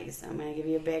being buddies. I'm gonna give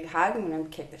you a big hug. I'm gonna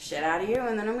kick the shit out of you,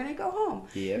 and then I'm gonna go home.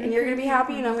 Yep. And you're gonna be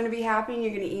happy, and I'm gonna be happy, and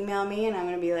you're gonna email me, and I'm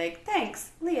gonna be like, thanks,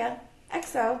 Leah,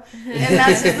 XO, and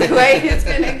that's just the way it's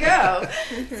gonna go.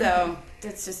 So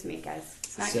it's just me, guys.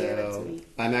 It's not you, it's me.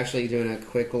 I'm actually doing a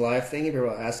quick live thing. People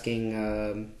are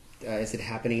asking, is it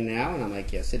happening now? And I'm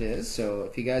like, yes, it is. So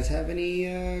if you guys have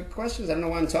any questions, I don't know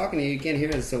why I'm talking to you. You can't hear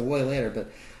this until way later, but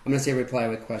I'm going to say reply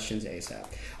with questions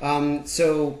ASAP.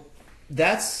 So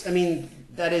that's, I mean,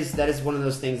 that is one of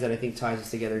those things that I think ties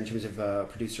us together in terms of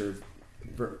producer,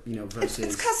 versus.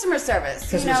 It's customer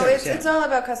service. Customer service, yeah. It's all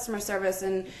about customer service.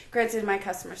 And granted, my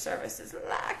customer service is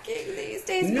lacking these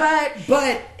days. No,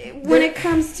 but when it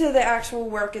comes to the actual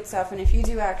work itself, and if you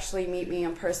do actually meet me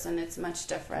in person, it's much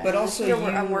different. But And also if you-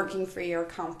 I'm working for your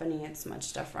company, it's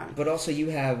much different. But also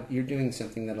you're doing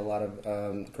something that a lot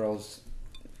of girls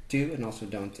do and also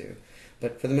don't do.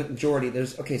 But for the majority,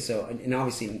 and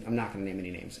obviously I'm not going to name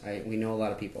any names. We know a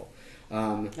lot of people.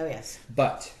 Oh yes.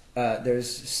 But there's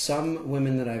some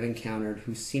women that I've encountered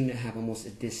who seem to have almost a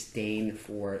disdain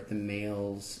for the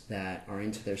males that are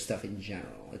into their stuff in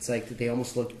general. It's like they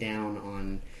almost look down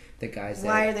on the guys.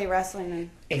 Why are they wrestling then?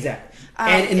 Exactly.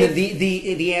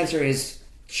 If- the answer is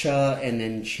cha and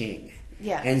then ching.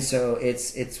 Yeah. And so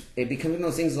it becomes one of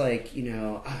those things like, I don't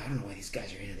know why these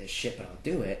guys are into this shit, but I'll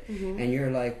do it. Mm-hmm. And you're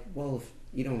like, well,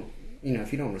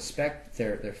 if you don't respect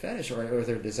their fetish or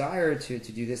their desire to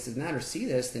do this and that or see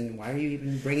this, then why are you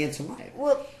even bringing it to life?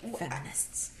 Well,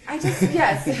 Feminists. I just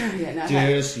yes. Yeah,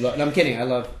 no, No, I'm kidding. I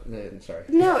love. Sorry.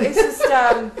 No, it's just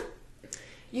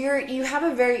you're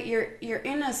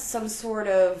in some sort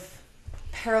of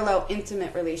parallel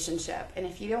intimate relationship, and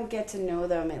if you don't get to know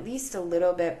them at least a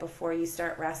little bit before you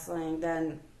start wrestling,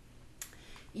 then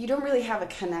you don't really have a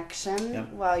connection Yeah.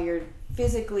 while you're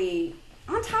physically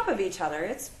on top of each other.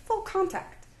 It's full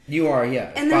contact. You are,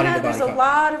 yeah. And body then to there's body a contact.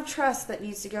 lot of trust that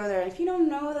needs to go there. And if you don't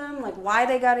know them, like why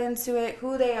they got into it,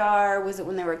 who they are, was it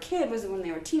when they were a kid, was it when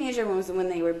they were a teenager, was it when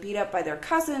they were beat up by their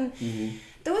cousin? Mm-hmm.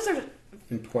 Those are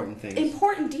Important things.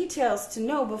 important details to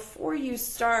know before you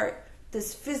start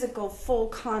this physical full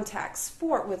contact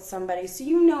sport with somebody, so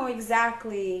you know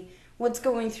exactly what's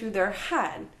going through their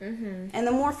head. Mm-hmm. And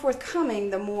the more forthcoming,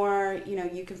 the more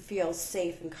you can feel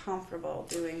safe and comfortable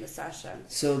doing the session.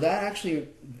 So that actually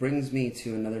brings me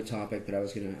to another topic that I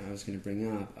was gonna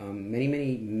bring up.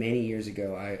 Many years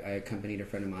ago, I accompanied a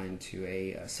friend of mine to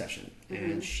a session,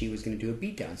 and she was gonna do a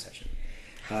beatdown session.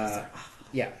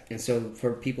 Yeah, and so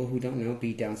for people who don't know,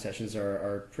 beatdown sessions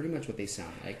are pretty much what they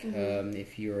sound like.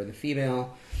 If you're the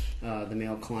female, the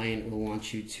male client will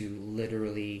want you to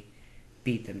literally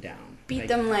beat them down. Beat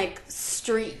them like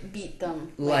street beat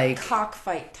them. Like-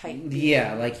 cockfight type.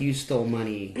 Yeah, like you stole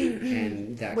money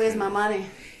and that. Where's kind my of- money?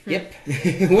 Yep.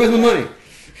 Where's my money?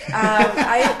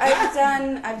 I've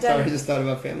done Sorry, I just thought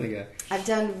about Family Guy. I've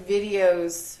done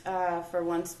videos for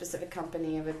one specific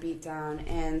company of a beatdown,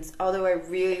 and although I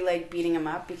really like beating him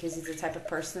up because he's the type of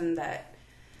person that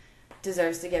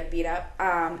deserves to get beat up,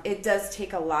 it does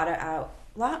take a lot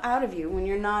out of you when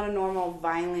you're not a normal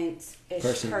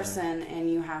violent-ish person and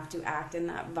you have to act in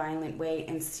that violent way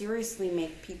and seriously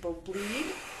make people bleed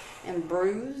and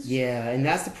bruise. Yeah, and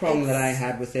that's the problem that I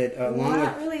had with it.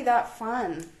 Not really that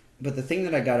fun. But the thing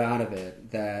that I got out of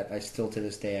it that I still to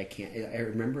this day I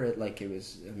remember it like it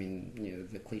was,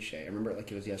 the cliche. I remember it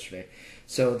like it was yesterday.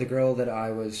 So the girl that I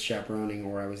was chaperoning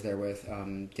or I was there with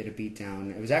did a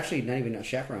beatdown. It was actually not even a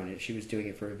chaperone. She was doing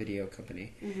it for a video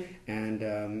company. Mm-hmm.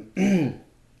 And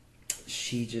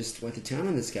she just went to town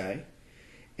on this guy.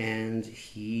 and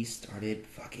he started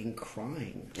fucking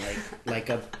crying like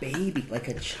a baby, like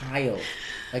a child,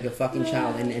 like a fucking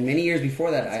child. And many years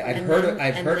before that, I've heard.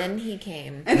 And then he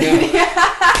came.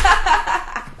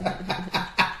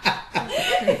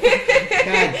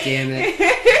 God damn it!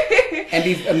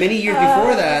 And many years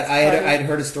before that, I'd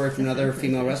heard a story from another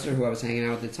female wrestler who I was hanging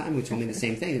out with at the time, who told me the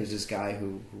same thing. There was this guy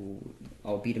who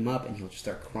I'll beat him up and he'll just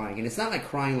start crying, and it's not like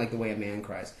crying like the way a man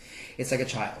cries. It's like a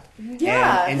child.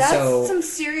 Yeah, and that's so, some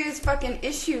serious fucking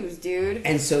issues, dude.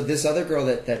 And so this other girl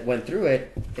that went through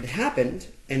it happened,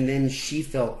 and then she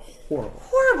felt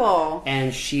horrible.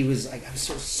 And she was like, "I'm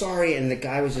so sorry," and the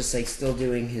guy was just like still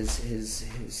doing his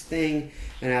thing.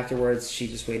 And afterwards, she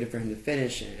just waited for him to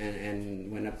finish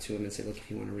and went up to him and said, "Look, if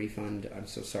you want a refund, I'm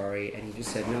so sorry." And he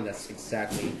just said, "No, that's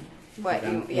exactly what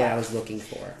I was looking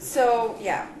for." So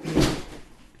yeah.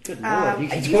 Good Lord, you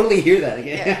can totally hear that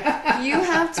again. Yeah. You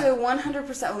have to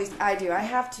 100%, at least I do, I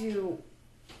have to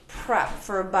prep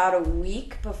for about a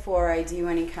week before I do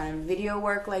any kind of video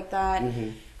work like that.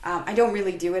 Mm-hmm. I don't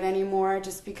really do it anymore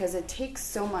just because it takes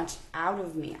so much out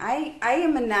of me. I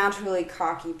am a naturally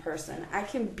cocky person. I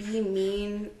can be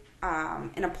mean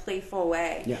in a playful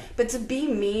way. Yeah. But to be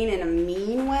mean in a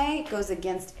mean way goes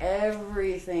against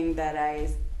everything that I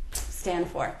stand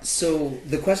for. So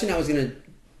the question I was going to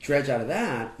dredge out of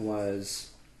that was,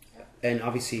 and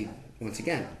obviously, once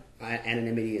again,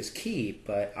 anonymity is key,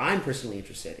 but I'm personally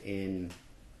interested in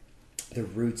the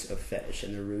roots of fetish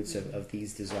and the roots of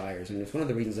these desires. And it's one of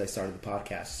the reasons I started the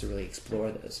podcast, to really explore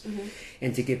this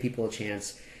and to give people a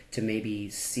chance to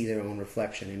maybe see their own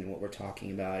reflection in what we're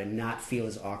talking about and not feel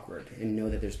as awkward and know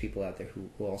that there's people out there who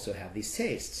also have these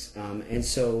tastes. And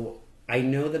so I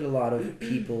know that a lot of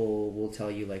people will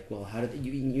tell you, like, well, how did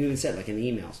you even said, like in the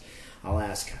emails, I'll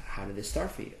ask, how did this start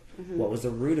for you? What was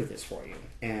the root of this for you?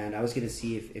 And I was going to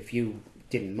see if you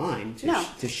didn't mind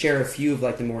to share a few of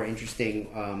like the more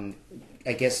interesting,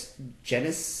 I guess,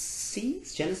 Genesis?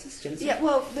 Yeah,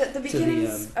 well, the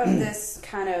beginnings of this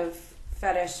kind of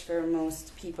fetish for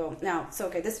most people. Now, so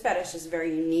okay, this fetish is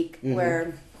very unique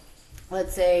where,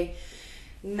 let's say,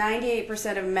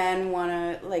 98% of men want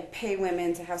to like pay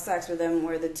women to have sex with them,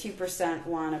 where the 2%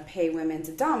 want to pay women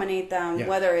to dominate them,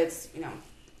 whether it's,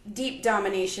 deep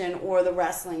domination or the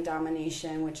wrestling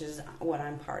domination, which is what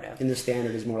I'm part of. And the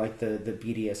standard is more like the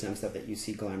BDSM stuff that you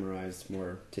see glamorized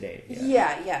more today.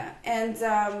 Yeah. And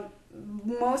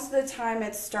most of the time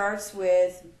it starts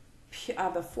with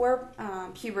before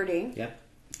puberty. Yep.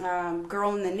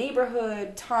 Girl in the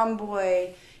neighborhood,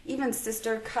 tomboy, even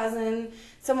sister, cousin,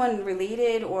 someone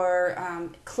related or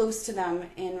close to them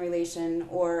in relation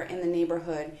or in the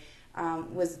neighborhood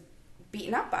was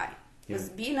beaten up by. Was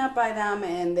beaten up by them,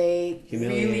 and they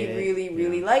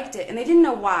really liked it, and they didn't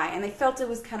know why, and they felt it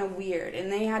was kind of weird, and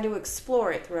they had to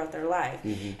explore it throughout their life.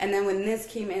 And then when this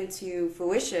came into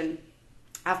fruition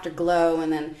after Glow,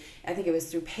 and then I think it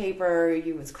was through paper,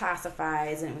 it was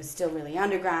classifieds, and it was still really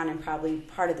underground and probably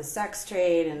part of the sex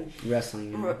trade and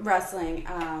wrestling.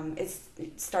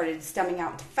 It started stemming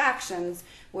out into factions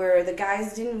where the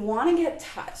guys didn't want to get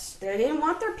touched. They didn't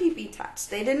want their pee-pee touched.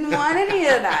 They didn't want any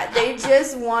of that. They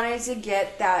just wanted to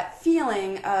get that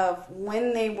feeling of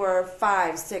when they were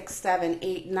 5, 6, 7,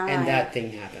 8, 9. And that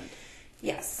thing happened.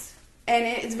 Yes. And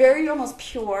it's very almost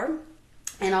pure.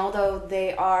 And although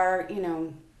they are,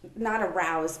 not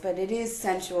aroused, but it is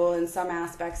sensual in some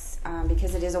aspects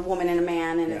because it is a woman and a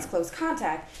man and it's close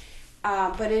contact.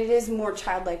 But it is more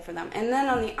childlike for them. And then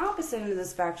on the opposite end of the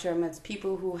spectrum, it's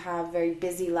people who have very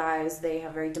busy lives. They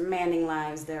have very demanding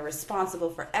lives. They're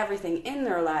responsible for everything in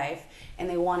their life, and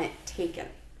they want it taken.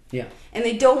 Yeah. And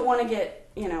they don't want to get,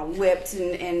 whipped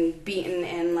and beaten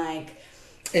and like...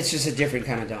 It's just a different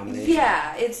kind of domination.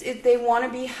 Yeah, they want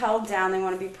to be held down, they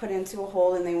want to be put into a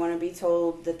hold, and they want to be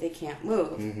told that they can't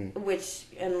move, which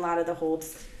in a lot of the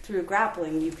holds through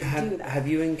grappling, you can do that. Have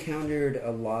you encountered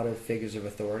a lot of figures of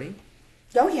authority?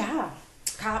 Oh, yeah.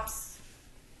 Cops,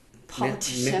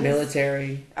 politicians.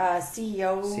 Military.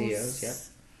 CEOs. Yep.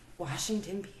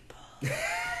 Washington people.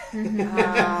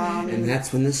 And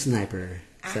that's when the sniper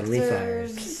suddenly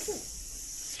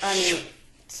fires. I mean,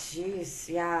 jeez,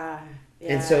 yeah.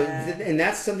 And so, and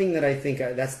that's something that I think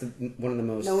that's one of the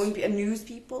most... news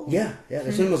people? Yeah.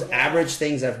 That's one of the most average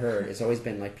things I've heard. It's always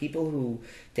been like people who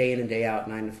day in and day out,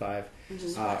 9 to 5,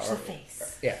 Watch the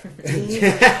face. Yeah.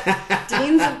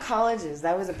 Deans of colleges.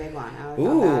 That was a big one.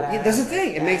 Ooh, yeah, that's the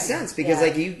thing. It makes yeah, sense because yeah.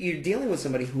 like you're dealing with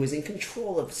somebody who is in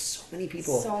control of so many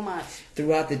people So much.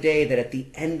 throughout the day that at the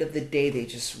end of the day they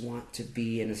just want to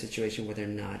be in a situation where they're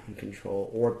not in control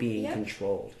or being Yep.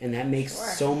 controlled, and that makes Sure.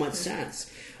 so much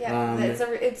sense. Yeah,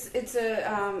 it's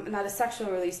a not a sexual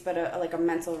release, but like a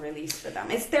mental release for them.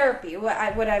 It's therapy. What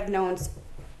I've known,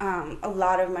 a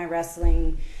lot of my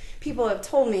wrestling people have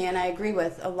told me, and I agree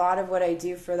with, a lot of what I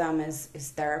do for them is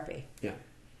therapy. Yeah.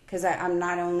 Because I'm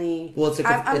not only it's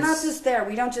I'm not just there.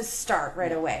 We don't just start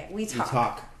right away. We You talk.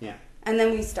 talk. Yeah. And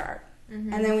then we start,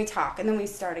 and then we talk, and then we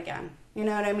start again. You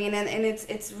know what I mean? And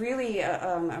it's really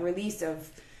a release of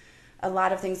a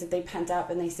lot of things that they pent up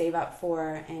and they save up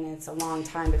for, and it's a long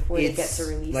time before they get to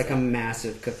release like it. a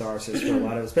massive catharsis for a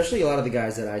lot of, especially a lot of the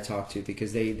guys that I talk to,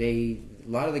 because they a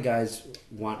lot of the guys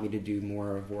want me to do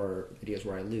more of videos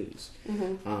where I lose,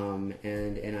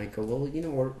 and I go, well, you know,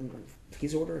 or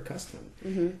please order a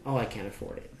custom. Oh, I can't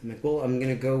afford it. I'm like, well, I'm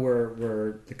gonna go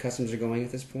where the customs are going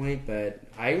at this point. But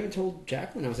I even told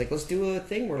Jacqueline, I was like, let's do a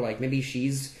thing where like maybe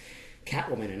she's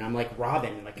Catwoman and I'm like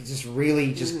Robin, like it's just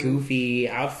really just goofy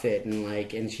outfit,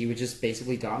 and she would just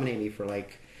basically dominate me for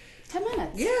like 10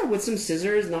 minutes. yeah, with some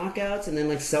scissors, knockouts, and then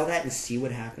like sell that and see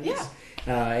what happens. Yeah.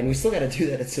 And we still got to do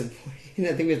that at some point.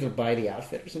 I think we have to buy the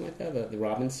outfit or something like that, the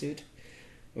Robin suit,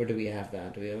 or do we have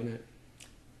that? Do we own it?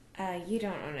 You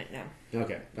don't own it, no.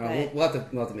 Okay, But- we'll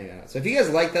have to make that out. So if you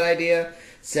guys like that idea,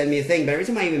 send me a thing. But every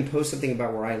time I even post something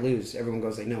about where I lose, everyone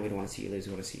goes like, "No, we don't want to see you lose.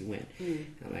 We want to see you win."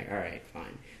 I'm like, "All right,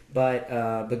 fine." But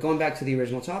going back to the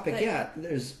original topic, But- yeah,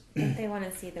 there's They want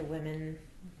to see the women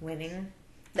winning.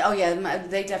 Oh yeah,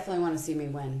 they definitely want to see me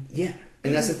win. yeah,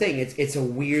 and that's the thing. It's a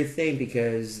weird thing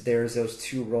because there's those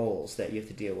two roles that you have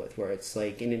to deal with. Where it's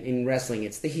like in wrestling,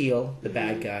 it's the heel, the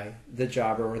bad guy, the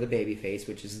jobber or the baby face,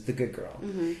 which is the good girl,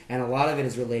 and a lot of it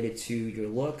is related to your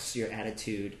looks, your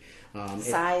attitude.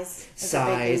 Size. is a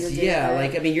big thing to do Yeah. with it.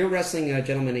 Like, I mean, you're wrestling a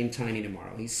gentleman named Tiny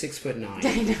tomorrow. He's 6'9".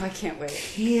 I know, I can't wait.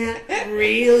 Can't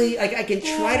really, like, I can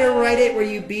try to write it where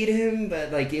you beat him,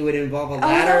 but like it would involve a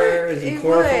ladder and some it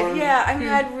chloroform. would, yeah. I mean,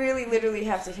 I'd really literally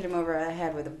have to hit him over the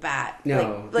head with a bat.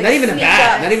 No, Like not even a sneak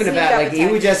bat. up- Not even a sneak bat. up Like, you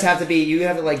would attack. just have to be. You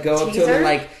have to like go up to him and Teaser?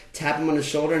 like tap him on the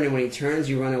shoulder, and then when he turns,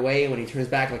 you run away, and when he turns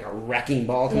back, like a wrecking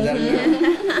ball comes out of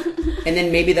him. And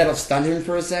then maybe that'll stun him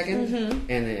for a second, and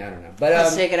then I don't know. But I'll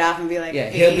shake it off and be like, yeah,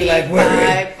 he'll be like,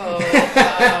 "Where?"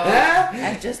 5-0.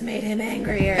 I've just made him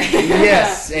angrier.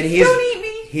 Yes, and he's Don't eat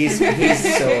me.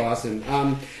 he's so awesome.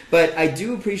 But I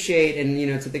do appreciate, and you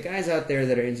know, to the guys out there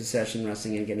that are into session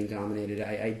wrestling and getting dominated,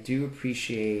 I do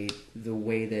appreciate the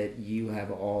way that you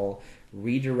have all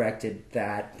redirected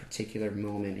that particular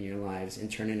moment in your lives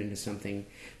and turned it into something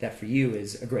that for you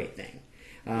is a great thing.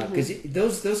 Because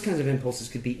those kinds of impulses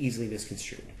could be easily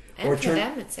misconstrued. And for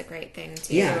them, it's a great thing,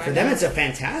 too. Yeah, I for them know. it's a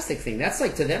fantastic thing. That's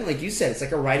like, to them, like you said, it's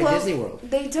like a ride Well, at Disney World.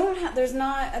 They don't have.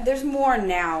 There's more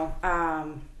now,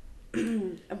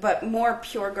 but more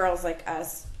pure girls like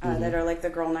us that are like the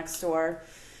girl next door,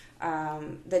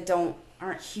 that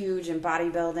aren't huge in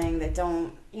bodybuilding, that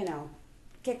don't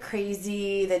get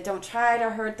crazy, that don't try to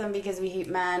hurt them because we hate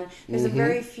men. There's a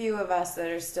very few of us that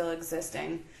are still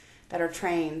existing, that are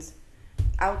trained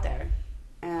out there,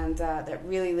 and that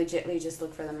really legitly just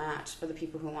look for the match, for the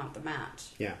people who want the match.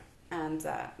 Yeah. And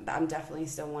I'm definitely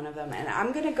still one of them. And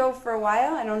I'm going to go for a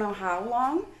while. I don't know how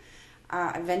long.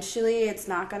 Eventually, it's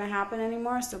not going to happen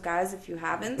anymore. So, guys, if you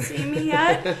haven't seen me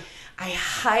yet, I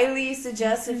highly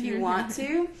suggest, if you want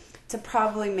to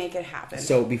probably make it happen.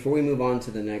 So before we move on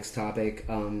to the next topic,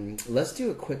 let's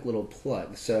do a quick little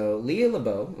plug. So Leah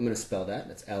LeBeau, I'm going to spell that.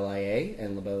 That's L-I-A,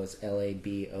 and LeBeau is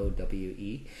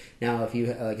L-A-B-O-W-E. Now, if you,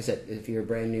 like I said, if you're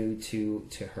brand new to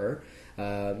her,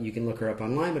 you can look her up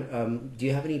online. But do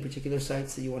you have any particular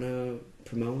sites that you want to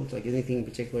promote? Like anything in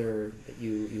particular that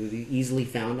you would be easily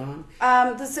found on?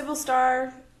 The Civil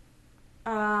Star's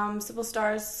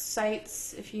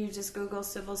sites. If you just Google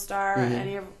Civil Star,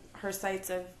 any of her sites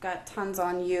have got tons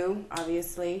on you,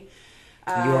 obviously.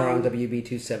 You are on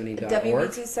WB270.org.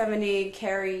 WB270,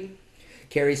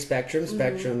 Carrie Spectrum.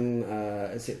 Spectrum,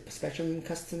 is it Spectrum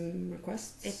Custom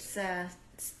Requests? It's,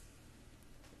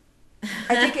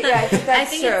 I think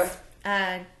that's true. It's,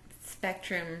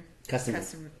 Spectrum Custom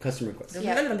requests.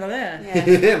 Yeah. Yeah.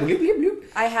 Yeah. Bloop, bloop, bloop.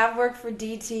 I have worked for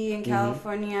DT in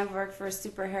California. I've worked for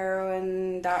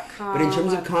superheroine.com. But in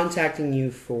terms of contacting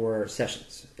you for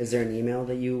sessions, is there an email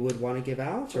that you would want to give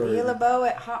out? Or?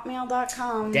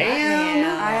 LeahLebeau@hotmail.com.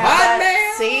 Damn! I have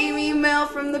that same email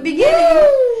from the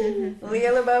beginning.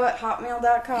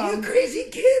 LeahLebeau@hotmail.com. You crazy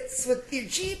kids with your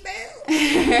Gmail.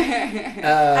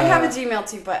 I have a Gmail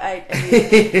too, but I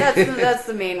mean, that's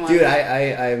the main one. Dude,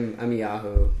 I'm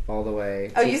Yahoo all the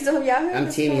way. Oh, you still have Yahoo? I'm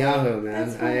That's Team funny. Yahoo,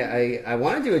 That's man. funny. I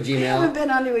want to do a Gmail. I haven't been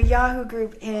onto a Yahoo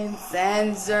group in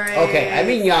centuries. Okay, I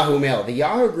mean Yahoo Mail. The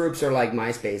Yahoo groups are like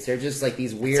MySpace. They're just like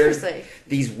these weird, Seriously.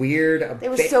 They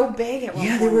were so big at one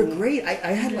Yeah, point. they were great. I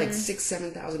had like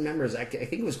 6,000-7,000 members. I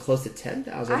think it was close to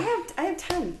 10,000. I have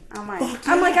 10 on mine. Fuck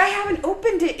I'm yeah. like, I haven't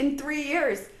opened it in 3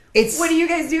 years. It's What are you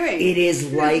guys doing? It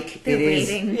is like They're it is.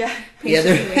 waiting. Yeah. Yeah,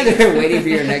 they're waiting for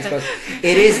your next post.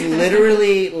 It is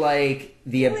literally like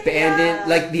the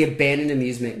abandoned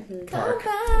amusement park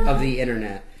of the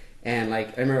internet. And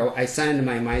like I remember, I signed into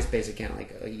my MySpace account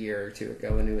like a year or two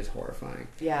ago, and it was horrifying.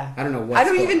 Yeah. I don't know what. I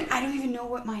don't even know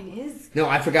what mine is. No,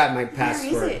 I forgot my Where is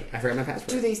password. it? I forgot my password.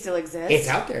 Do they still exist? It's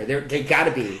out there. They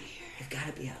gotta be. They've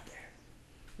gotta be out there.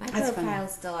 My That's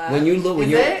profile's still up. When you look, when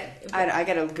Is you're it? I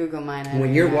gotta Google mine. I when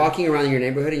don't you're know. walking around in your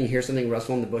neighborhood and you hear something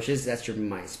rustle in the bushes, that's your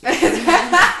MySpace.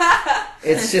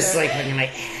 It's just like fucking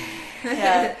like.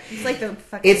 Yeah. It's like the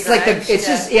fucking It's like the. garage. It's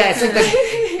just yeah. It's like the.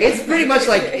 It's pretty much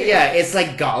like yeah. It's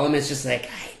like Gollum. It's just like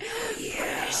I know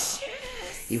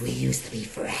you. We used to be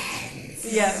friends.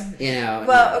 Yeah. You know.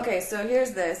 Well, okay, so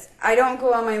here's this. I don't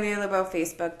go on my Leah LeBeau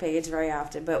Facebook page very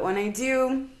often, but when I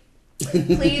do,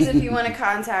 please, if you want to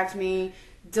contact me,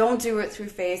 don't do it through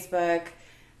Facebook.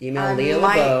 Email Leah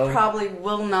I LeBeau. probably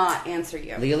will not answer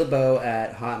you. Leah LeBeau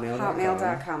at hotmail.com.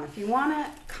 Hotmail.com. If you want to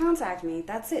contact me,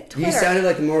 that's it. Twitter. You sounded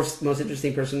like the most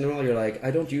interesting person in the world. You're like, I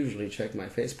don't usually check my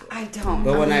Facebook. I don't.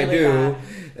 But I'm when I really do,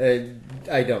 bad.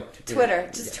 I don't. Twitter.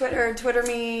 Just Twitter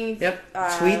me. Yep.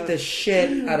 Tweet the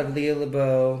shit out of Leah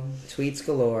LeBeau. Tweets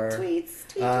galore. Tweets.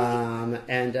 Tweet.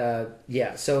 And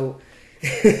yeah, so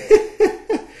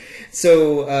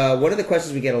so one of the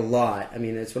questions we get a lot. I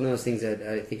mean, it's one of those things that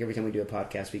I think every time we do a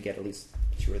podcast, we get at least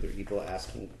 2 or 3 people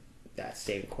asking that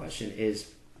same question.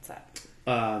 Is What's that?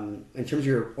 in terms of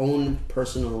your own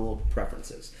personal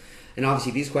preferences, and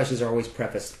obviously these questions are always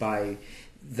prefaced by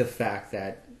the fact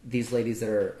that these ladies that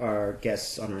are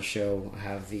guests on our show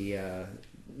have the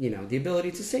the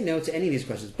ability to say no to any of these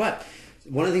questions. But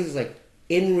one of the things is like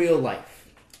in real life.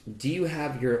 Do you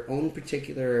have your own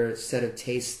particular set of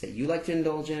tastes that you like to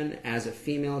indulge in as a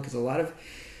female? Because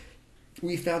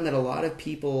we found that a lot of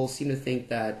people seem to think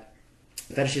that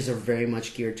fetishes are very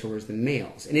much geared towards the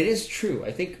males. And it is true.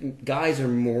 I think guys are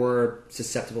more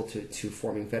susceptible to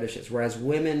forming fetishes, whereas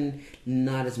women,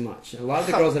 not as much. A lot of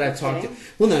the girls that I've talked to... Okay.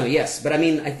 Well, no, yes. But I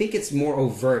mean, I think it's more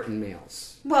overt in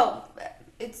males. Well,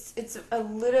 it's a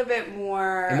little bit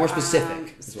more... And more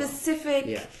specific as well. Specific.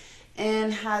 Yeah.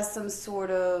 And has some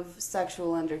sort of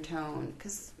sexual undertone.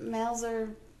 Because males are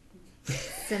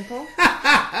Simple.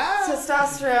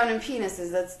 testosterone and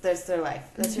penises. That's their life.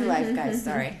 That's your life, guys.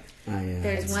 Sorry.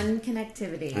 There's one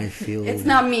connectivity. I feel... It's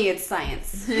not me. It's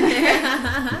science.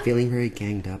 I'm feeling very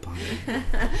ganged up on it.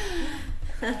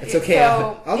 It's okay.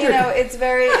 So I'll you drink. know, it's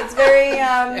very.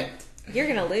 You're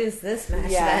gonna lose this match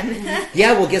Yeah. then.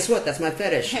 Yeah, well, guess what? That's my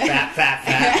fetish. Fat.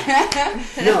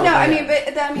 No, No, I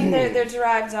mean, they're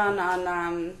derived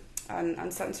on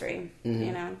sensory, Mm-hmm.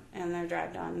 you know, and they're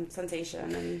derived on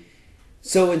sensation. And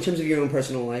So, in terms of your own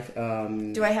personal life,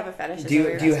 do I have a fetish? Is do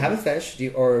that what you you're have a asking? fetish?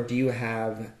 Do you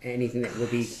have anything that would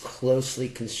be closely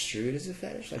construed as a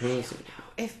fetish? Like one of those things?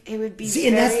 If it would be See,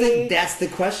 and very, that's the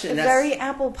question. That's, very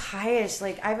apple pie-ish.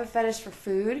 Like I have a fetish for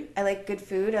food. I like good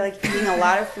food. I like eating a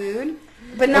lot of food,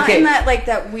 but not Okay. in that like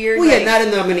that weird. well, yeah, like, not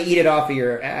in the I'm going to eat it off of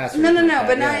your ass. Or No, anything no, like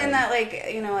but not yeah. in that like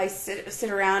you know I sit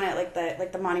around at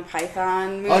like the Monty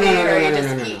Python movie Oh, no, where you no,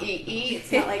 just no. eat.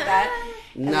 It's not like that.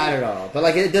 Not at all. But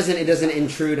like it doesn't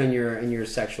intrude on your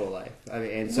sexual life. I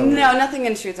mean, and so No, nothing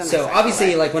intrudes on my So sexual obviously,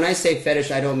 life. like when I say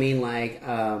fetish, I don't mean like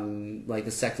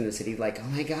the Sex in the City, like oh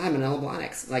my god, I'm an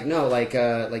Blahniks. Like no, like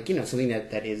you know something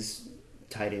that is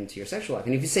tied into your sexual life.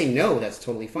 And if you say no, that's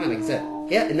totally fine. Like I said,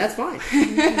 yeah, and that's fine.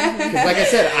 Because like I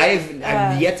said,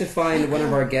 I've yet to find one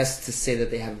of our guests to say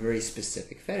that they have a very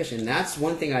specific fetish, and that's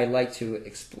one thing I like to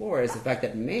explore is the fact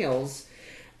that males,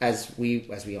 as we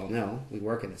all know, we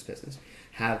work in this business,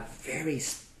 have very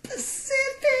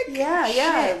specific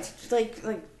yeah, shit.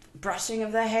 like brushing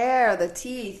of the hair, the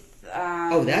teeth.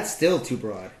 Oh, that's still too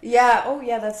broad. Yeah. Oh,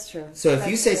 yeah. That's true. So if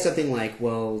That's you say true. something like,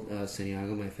 well,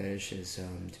 Santiago, my fetish is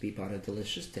to be bought a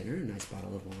delicious dinner, a nice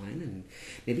bottle of wine, and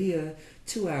maybe a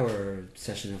 2-hour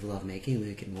session of lovemaking where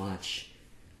we can watch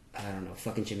I don't know,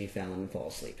 fucking Jimmy Fallon and fall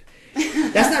asleep.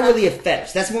 That's not really a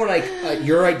fetish. That's more like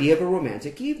your idea of a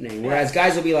romantic evening. Whereas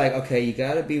guys will be like, okay, you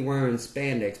gotta be wearing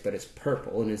spandex, but it's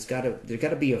purple, and there's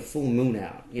gotta be a full moon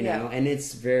out, you know, and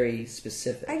it's very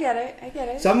specific. I get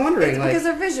it. So I'm wondering, it's like, because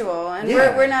they're visual, and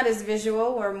Yeah. we're not as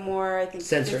visual. We're more, I think,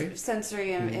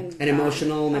 sensory and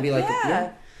emotional, maybe like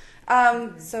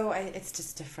So it's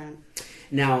just different.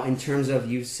 Now, in terms of,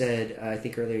 you said, I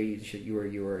think earlier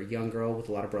you were a young girl with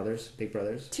a lot of brothers, big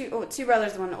brothers. Two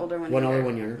brothers, one older, one One younger. older,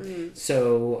 one younger. Mm-hmm.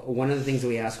 So one of the things that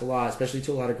we ask a lot, especially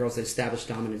to a lot of girls that establish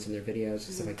dominance in their videos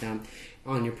and stuff like that,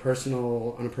 on a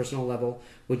personal level,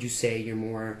 would you say you're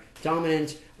more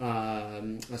dominant,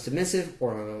 submissive,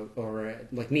 or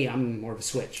like me, I'm more of a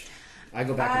switch? I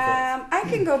go back and forth. I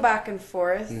can go back and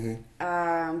forth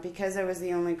Mm-hmm. because I was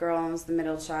the only girl and was the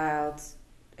middle child.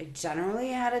 I generally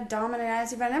had a dominant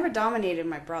attitude, but I never dominated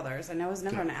my brothers, and I was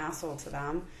never an asshole to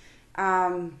them.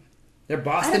 They're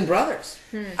Boston brothers.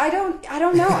 I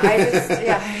don't know. I just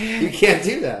You can't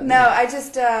do that. No, I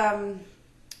just I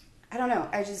don't know.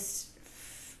 I just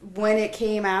when it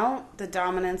came out, the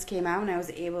dominance came out, and I was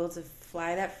able to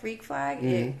fly that freak flag.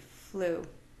 It flew.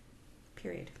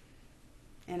 Period.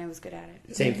 And I was good at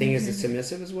it. Same thing as the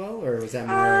submissive as well, or was that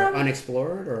more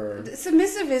unexplored? Or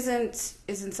Submissive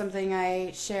isn't something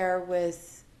I share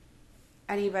with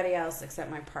anybody else except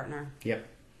my partner. Yep,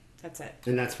 That's it.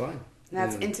 and that's fine. And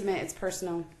that's intimate. It's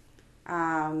personal,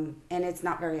 and it's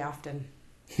not very often.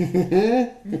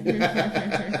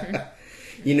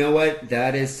 You know what?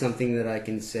 That is something that I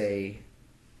can say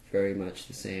very much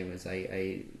the same as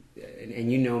and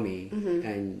you know me,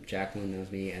 and Jacqueline knows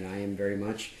me, and I am very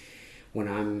much, when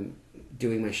I'm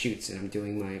doing my shoots and I'm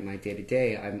doing my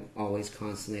day-to-day, I'm always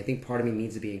constantly, I think part of me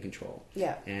needs to be in control.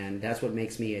 Yeah. And that's what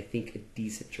makes me, I think, a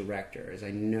decent director, is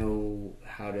I know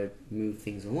how to move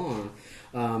things along.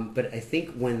 But I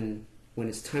think when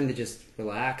it's time to just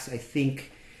relax, I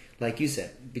think, like you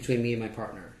said, between me and my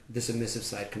partner, the submissive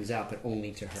side comes out, but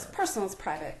only to her. It's personal. It's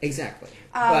private. Exactly.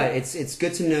 But it's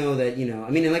good to know that, you know, I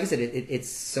mean, and like I said, it's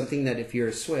something that if you're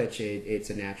a switch, it's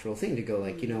a natural thing to go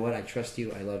like, you know what, I trust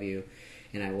you, I love you,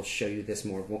 and I will show you this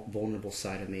more vulnerable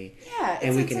side of me. Yeah,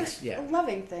 and it's a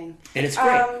loving thing. And it's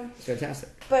great. It's fantastic.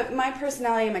 But my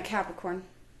personality, I'm a Capricorn.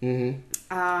 Mm-hmm.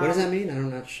 What does that mean? I'm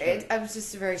not sure. I was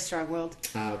just very strong-willed.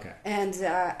 Okay. And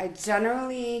I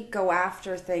generally go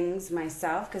after things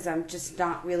myself because I'm just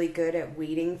not really good at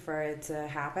waiting for it to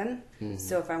happen. Mm-hmm.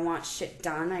 So if I want shit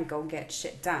done, I go get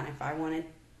shit done. If I want to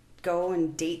go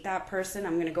and date that person,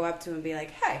 I'm going to go up to him and be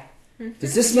like, hey.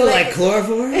 Does this smell like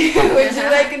chloroform? Would you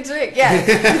like a drink? Yes.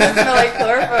 Does it smell like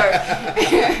chloroform?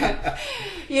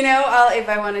 You know, if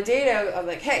I want to date, I'll be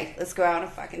like, hey, let's go out on a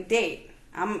fucking date.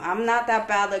 I'm not that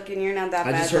bad looking. You're not that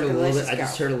bad looking. I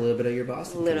just heard a little bit of your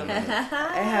Boston. A little bit.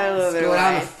 I had a little bit of Go out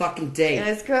on a life. fucking date.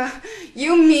 Let's go.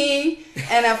 You, me,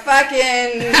 and a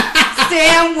fucking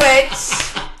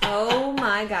sandwich. Oh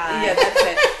my god. Yeah, that's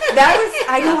it. That was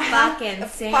I don't have fucking a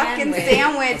fucking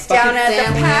sandwich. sandwich down at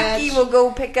the Packy. We'll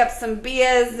go pick up some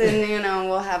beers and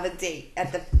we'll have a date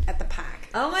at the Pack.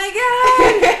 Oh my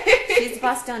god. She's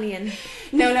Bostonian.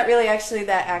 No, not really. Actually,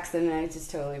 that accent I just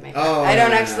totally make up. Oh, I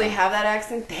don't no, actually no. have that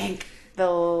accent. Thank the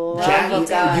love Jack, of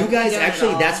God. you guys don't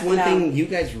actually, know. that's one No. thing, you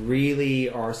guys really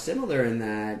are similar in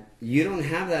that you don't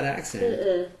have that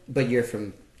accent, but you're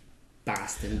from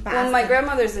Boston. Well, my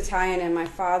grandmother's Italian and my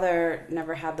father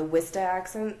never had the Worcester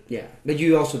accent. Yeah, but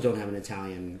you also don't have an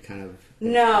Italian kind of...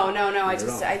 No. Not at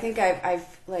all. I think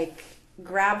I've like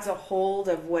grabbed a hold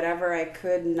of whatever I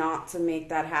could not to make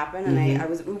that happen, and I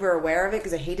was uber aware of it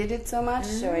because I hated it so much.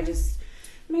 So I just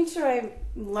made sure I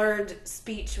learned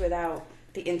speech without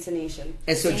the intonation.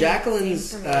 And so Same Jacqueline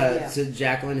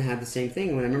yeah. had the same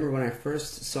thing. I remember when I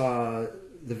first saw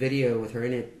the video with her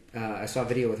in it, I saw a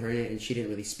video with her in it, and she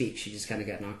didn't really speak. She just kind of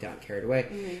got knocked out and carried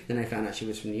away. Then I found out she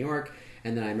was from New York,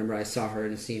 and then I remember I saw her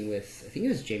in a scene with, I think it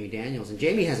was Jamie Daniels, and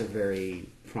Jamie has a very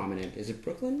prominent, is it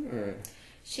Brooklyn? Or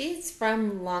She's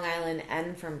from Long Island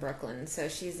and from Brooklyn, so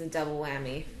she's a double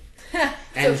whammy.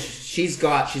 and she's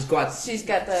got She's got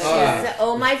the.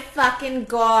 Oh my fucking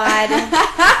god.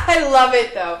 I love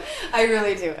it though. I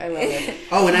really do. I love it.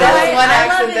 Oh, and That's one I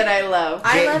love accent it. that I love.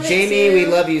 I love it Jamie, too. we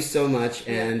love you so much,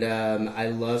 and I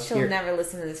love She'll your... never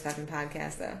listen to this fucking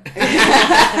podcast though.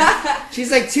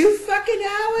 She's like, 2 fucking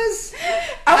hours?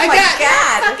 Oh my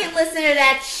god! Fucking listen to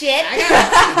that shit. I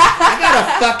got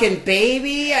a fucking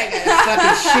baby. I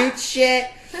gotta fucking shoot shit.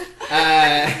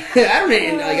 I don't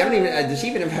even. Does she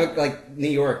even have like New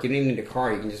York? You don't even need a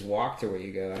car. You can just walk to where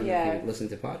you go. I don't know if you listen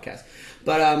to podcasts,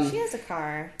 but She has a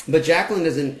car. but Jacqueline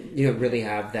doesn't, really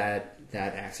have that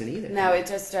that accent either. No, it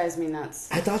just drives me nuts.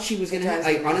 I thought she was gonna. drives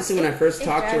Like me honestly, nuts. when I first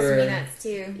talked to It her, drives me nuts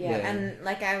too. Yeah. And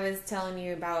like I was telling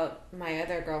you about my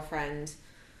other girlfriend,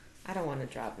 I don't want to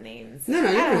drop names. no, you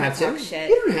I don't have to. talk shit.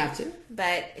 You don't have to.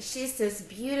 But she's this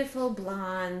beautiful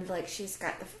blonde, like she's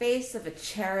got the face of a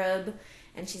cherub,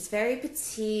 and she's very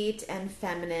petite and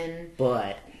feminine.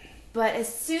 But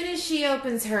As soon as she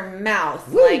opens her mouth,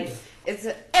 Woo. like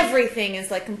everything is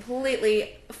like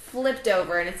completely flipped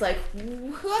over, and it's like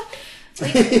what?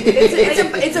 Like,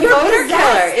 It's a boner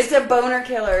killer. It's a boner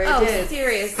killer. It is.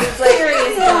 Serious. It's like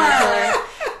serious boner killer.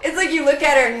 It's like you look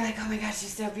at her and you're like, oh my gosh,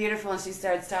 she's so beautiful, and she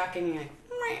starts talking, and you're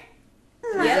like,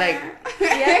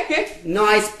 yeah.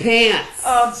 Nice pants.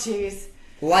 oh jeez.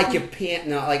 Like your pants.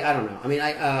 No, like I don't know. I mean,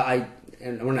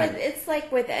 and we're not. But it's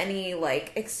like with any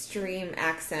like extreme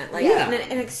accent, like Yeah.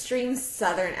 an extreme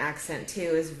Southern accent too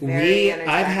is very unattractive.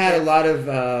 I've had a lot of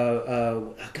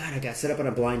God. I got set up on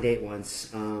a blind date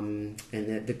once, and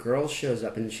the girl shows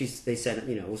up, and they said,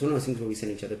 it was one of those things where we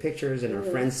sent each other pictures, and our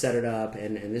friends set it up,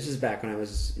 and this is back when I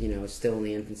was still in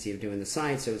the infancy of doing the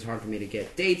site, so it was hard for me to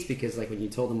get dates because like when you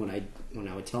told them when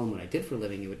I would tell them what I did for a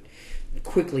living, it would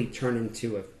quickly turn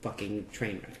into a fucking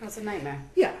train wreck. That's a nightmare.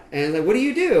 Yeah, and like, what do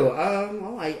you do?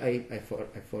 Well, I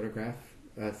photograph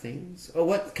things. Oh,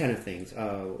 what kind of things?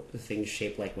 Things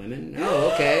shaped like women.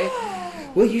 Oh, okay.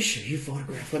 Well, you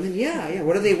photograph women? Yeah.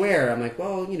 What do they wear? I'm like,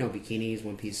 well, bikinis,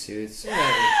 one-piece suits.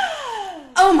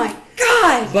 Oh my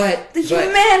god! But the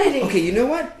humanity. Okay, you know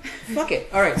what? Fuck it.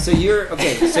 All right, so you're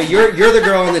you're the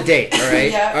girl on the date. All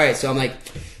right. Yeah. All right. So I'm like,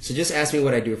 so just ask me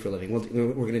what I do for a living.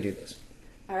 We're gonna do this.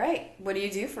 All right. What do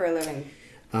you do for a living?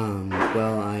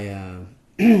 Well,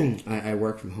 I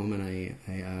work from home, and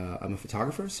I'm a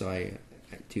photographer, so I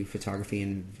do photography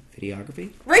and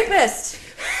videography. Rapist.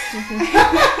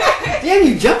 Damn,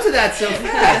 you jumped to that so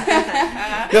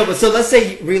fast. No, but so let's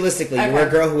say realistically, Okay. you're a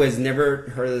girl who has never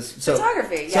heard of this. So,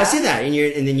 Photography, So I yeah. see that,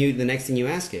 and then the next thing you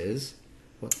ask is,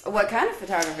 What kind of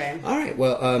photography? all right.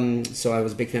 Well, so I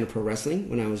was a big fan of pro wrestling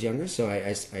when I was younger, so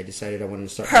I decided I wanted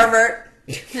to start. Pervert.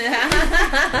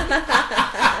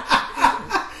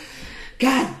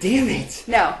 God damn it.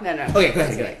 No. Okay, go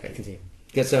ahead. Continue.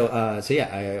 Yeah, so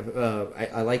yeah,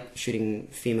 I like shooting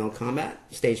female combat,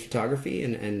 stage photography,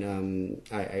 and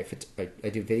I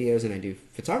do videos and I do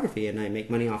photography, and I make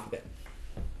money off of it.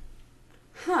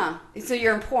 Huh. So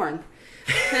you're in porn.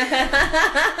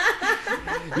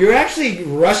 You're actually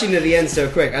rushing to the end so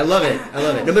quick. I love it.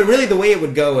 No, but really, the way it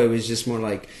would go, it was just more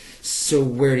like, so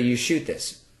where do you shoot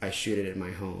this? I shoot it in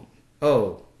my home.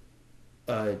 Oh,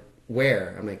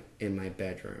 where? I'm like, in my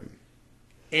bedroom.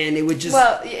 And it would just...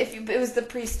 Well, if it was the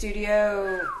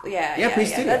pre-studio, yeah,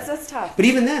 pre-studio. That's tough. But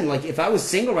even then, like, if I was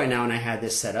single right now and I had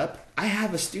this set up, I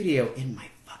have a studio in my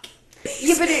fucking basement.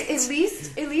 Yeah,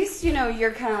 but at least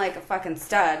you're kind of like a fucking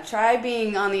stud. Try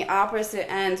being on the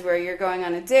opposite ends where you're going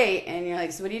on a date and you're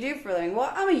like, so what do you do for a living?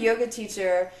 Well, I'm a yoga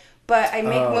teacher, but I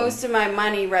make most of my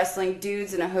money wrestling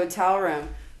dudes in a hotel room.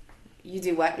 You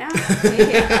do what now?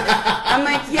 I'm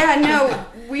like, yeah, no,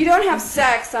 we don't have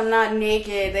sex. I'm not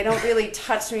naked. They don't really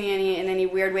touch me in any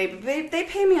weird way. But they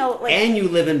pay me like. And you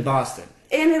live in Boston.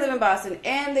 And they live in Boston,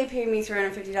 and they pay me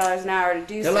 $350 an hour to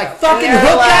do so. They're like, fucking And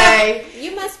they're hook like,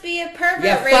 You must be a pervert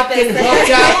Yeah, rapist. fucking that hook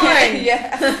has up. porn.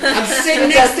 yeah, I'm sitting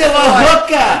next to a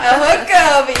hookah. a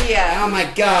hookah over here. Oh my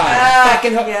god. Oh,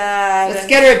 Fucking hook. God. Let's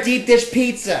get her a deep dish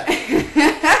pizza.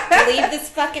 Leave this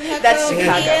fucking hook That's over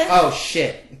Chicago. here. Oh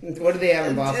shit. What do they have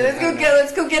in Boston?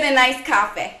 Let's go get a nice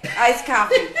coffee, iced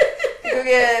coffee. Go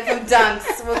get it from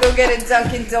Dunks. We'll go get a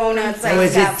Dunkin' Donuts. Oh,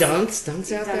 is it iced coffee. Dunks?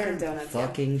 Dunks out there? Dunkin' Donuts.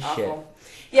 Fucking yeah. shit. Awful.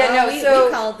 Yeah, no. we So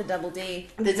call it the double D.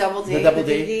 the double D. The Double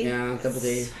D. D. Yeah, Double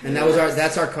D. And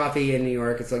that's our coffee in New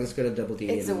York. It's like, let's go to Double D.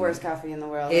 It's the and- worst coffee in the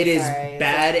world. It I'm is sorry. It's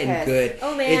bad like and piss. good.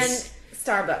 Oh man, It's-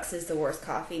 Starbucks is the worst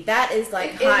coffee. That is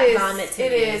like It hot is- vomit to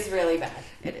It me. is really bad.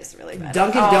 It is really bad.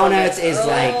 Dunkin' All of Donuts it. is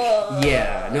like, Oh.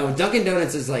 yeah. No, Dunkin'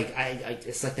 Donuts is like,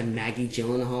 it's like the Maggie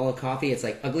Gyllenhaal of coffee. It's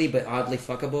like ugly but oddly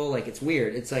fuckable. Like, it's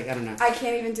weird. It's like, I don't know. I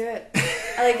can't even do it.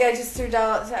 I just threw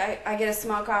dollars. I get a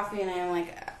small coffee and I'm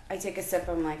like, I take a sip.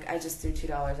 I'm like, I just threw $2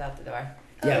 out the door.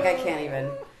 Yeah. Like I can't even.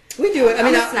 We do it. I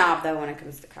mean, I'm a snob though when it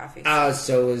comes to coffee.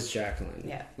 so is Jacqueline.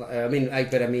 Yeah. I mean, I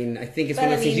think it's But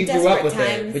one of I those things mean, you grew up desperate with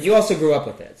it, times. but you also grew up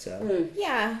with it. So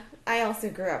Yeah, I also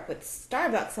grew up with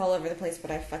Starbucks all over the place,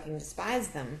 but I fucking despise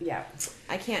them. Yeah.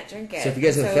 I can't drink it. So if you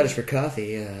guys have a fetish for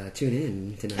coffee, tune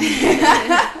in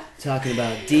tonight. Talking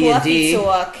about D&D. Coffee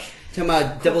talk. Talking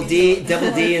about double D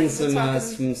and some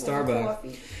Starbucks.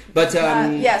 Coffee. But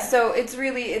Yeah, so it's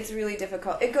really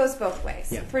difficult. It goes both ways.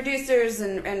 Yeah. Producers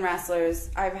and wrestlers.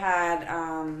 I've had.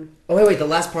 oh wait, the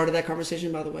last part of that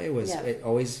conversation, by the way, was Yeah. it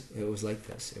was like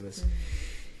this. It was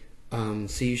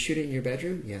So you shoot it in your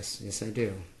bedroom? Yes, I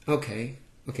do. Okay,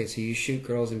 so you shoot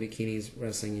girls in bikinis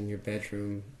wrestling in your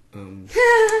bedroom.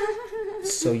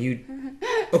 So you...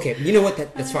 Okay, you know what?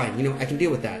 That's fine. You know, I can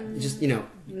deal with that. Just, you know...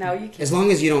 No, you can't. As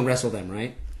long as you don't wrestle them,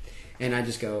 right? And I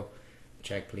just go,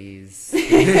 check, please.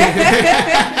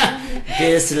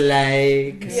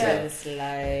 Dislike. Yeah.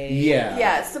 Yeah.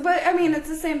 Yeah, so, but, I mean, it's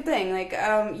the same thing. Like,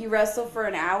 you wrestle for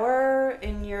an hour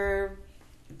in your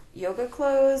yoga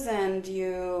clothes, and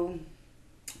you...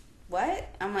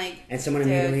 What? I'm like... And someone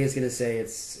dude, immediately is going to say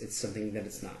it's something that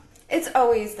it's not. It's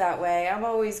always that way. I'm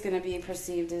always going to be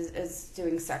perceived as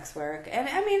doing sex work. And,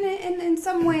 I mean, in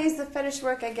some ways, the fetish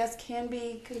work, I guess, can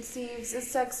be conceived as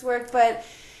sex work, but...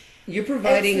 You're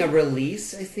providing a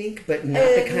release, I think, but not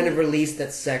the kind of release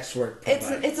that sex work provides.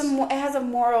 It has a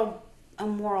moral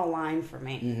line for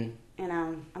me. Mm-hmm. You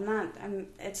know,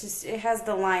 it has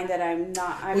the line that I'm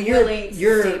Well, willing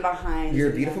to stay behind. You're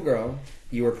a beautiful girl.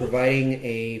 You are providing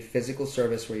a physical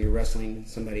service where you're wrestling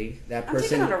somebody. That I'm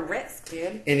person... taking on a risk,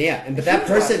 dude. But that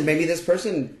person, maybe this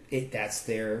person, that's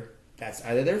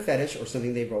either their fetish or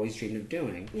something they've always dreamed of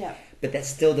doing. Yeah. But that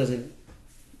still doesn't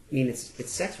mean it's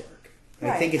sex work.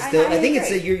 Right. I think it's still. I think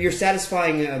agree. you're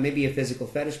sasatisfying maybe a physical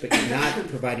fetish, but you're not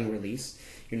providing release.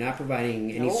 You're not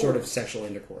providing any sort of sexual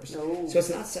intercourse. No. So it's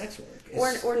not sex work.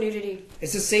 Or nudity.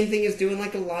 It's the same thing as doing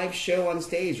like a live show on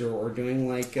stage or doing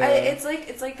like. It's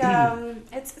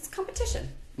competition.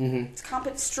 Mm-hmm.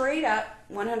 It's straight up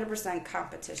 100%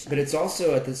 competition. But it's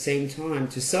also at the same time,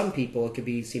 to some people, it could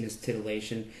be seen as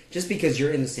titillation just because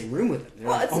you're in the same room with them. They're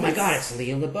like, oh my god, it's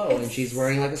Leah LeBeau, and she's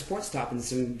wearing like a sports top and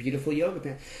some beautiful yoga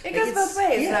pants. It goes both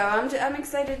ways, yeah. though. I'm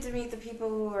excited to meet the people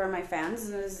who are my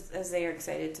fans as they are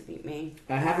excited to meet me.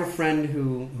 I have a friend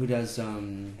who does.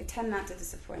 I tend not to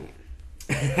disappoint.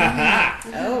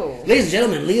 Oh. Ladies and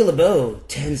gentlemen, Leah LeBeau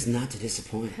tends not to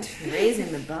disappoint. Raising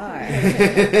the bar.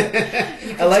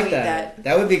 I like that.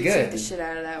 That would be good. Tweet the shit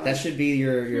out of that one. That should be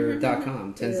your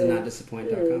 .com. Tends to not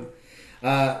disappoint.com.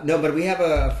 No, but we have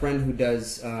a friend who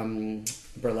does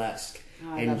burlesque.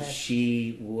 Oh, I and love it.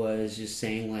 she was just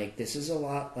saying, like, this is a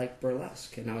lot like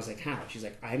burlesque. And I was like, how? She's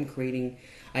like, I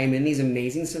am in these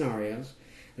amazing scenarios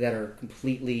that are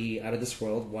completely out of this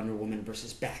world. Wonder Woman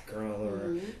versus Batgirl,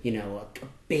 or a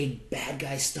big bad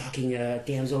guy stalking a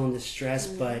damsel in distress,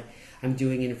 but I'm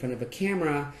doing it in front of a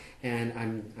camera, and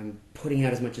I'm putting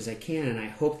out as much as I can, and I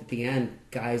hope at the end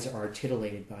guys are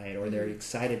titillated by it, or they're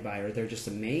excited by it, or they're just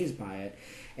amazed by it.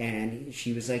 And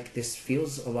she was like, this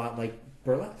feels a lot like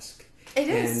burlesque. It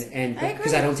is. And I agree.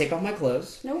 because I don't take off my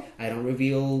clothes. Nope. I don't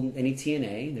reveal any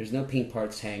TNA. There's no pink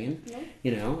parts hanging.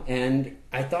 Nope. And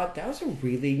I thought that was a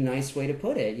really nice way to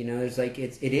put it. There's like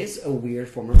it is a weird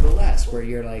form of burlesque where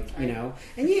you're like, and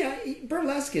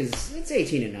burlesque it's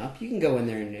 18 and up. You can go in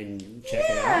there and check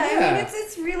it out. Yeah, I mean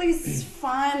it's really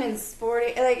fun and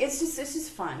sporty. Like it's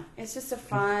just fun. It's just a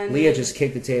fun. Leah just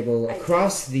kicked the table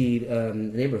across the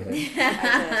neighborhood.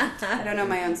 I don't know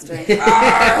my own strength.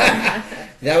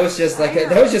 That was just like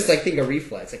I think a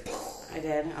reflex. Like, I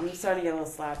did. I'm starting to get a little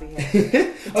sloppy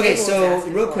here. Okay, so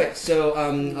real quick. So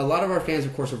a lot of our fans,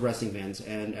 of course, are wrestling fans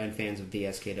and fans of the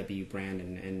SKW brand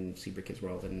and Zebra Kids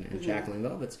World and Jacqueline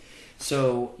Velvets.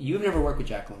 So you've never worked with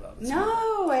Jacqueline Velvets?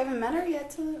 No, I haven't met her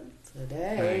yet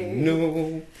today.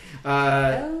 No.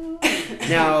 Now,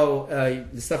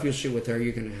 the stuff you'll shoot with her,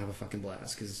 you're going to have a fucking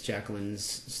blast because Jacqueline's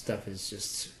stuff is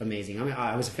just amazing. I mean,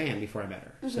 I was a fan before I met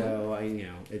her, so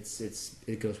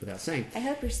it goes without saying. I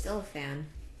hope you're still a fan.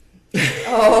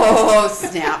 Oh,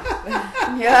 snap.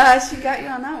 Yeah, she got you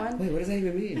on that one. Wait, what does that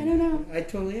even mean? I don't know. I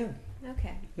totally am.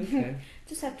 Okay.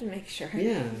 Just have to make sure.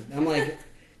 Yeah. I'm like,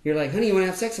 you're like, honey, you want to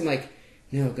have sex? I'm like,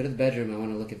 no, go to the bedroom. I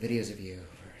want to look at videos of you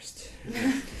first.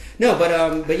 No,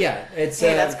 but yeah, it's...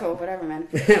 Hey, that's cool. Whatever, man.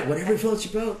 Whatever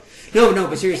floats your boat. No,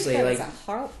 but seriously, I think like... that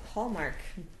was a Hallmark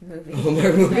movie.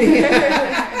 Hallmark movie.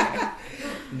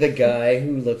 The guy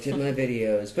who looked at my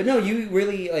videos. But no, you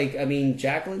really,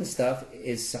 Jacqueline's stuff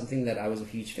is something that I was a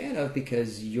huge fan of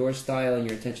because your style and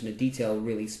your attention to detail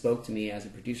really spoke to me as a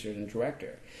producer and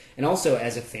director. And also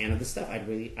as a fan of the stuff.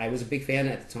 I was a big fan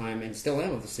at the time and still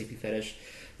am of the sleepy fetish,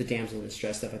 the damsel in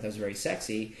distress stuff. I thought was very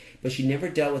sexy. But she never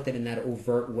dealt with it in that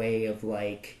overt way of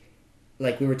like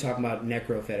we were talking about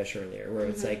necro fetish earlier, where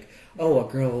it's like, oh,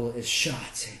 a girl is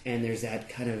shot and there's that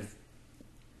kind of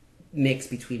mix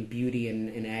between beauty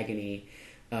and agony,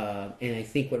 and I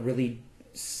think what really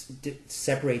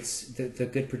separates the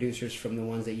good producers from the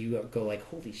ones that you go like,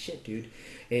 holy shit, dude,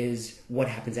 is what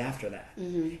happens after that.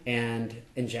 And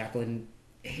Jacqueline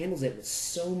handles it with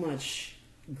so much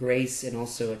grace and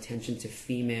also attention to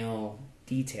female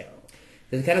detail.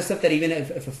 The kind of stuff that even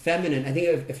if a feminine, I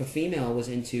think if a female was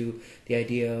into the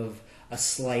idea of a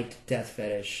slight death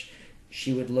fetish,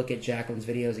 she would look at Jacqueline's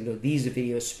videos and go, these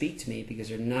videos speak to me because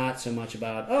they're not so much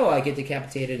about, oh, I get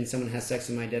decapitated and someone has sex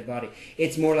in my dead body.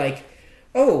 It's more like,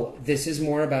 oh, this is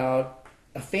more about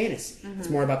a fantasy. It's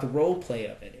more about the role play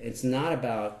of it. It's not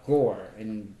about gore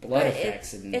and blood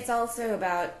effects. It's also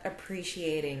about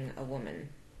appreciating a woman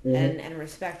and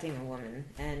respecting a woman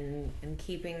and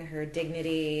keeping her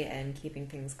dignity and keeping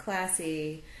things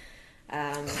classy.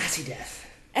 Classy death.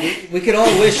 We could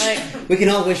all wish. We can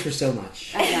all wish for so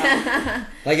much. I know.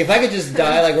 Like if I could just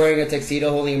die like wearing a tuxedo,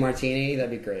 holding a martini,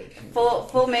 that'd be great.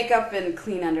 Full makeup and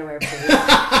clean underwear, please.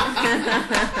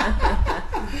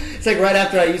 It's like right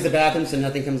after I use the bathroom, so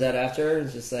nothing comes out after.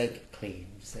 It's just like clean,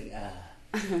 just like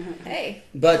Hey,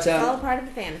 But it's all part of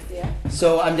the fantasy. Yeah.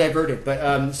 so I'm diverted.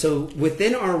 But so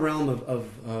within our realm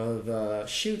of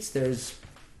shoots, there's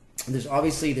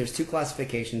obviously there's two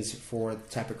classifications for the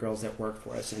type of girls that work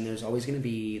for us, and there's always going to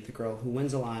be the girl who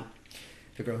wins a lot,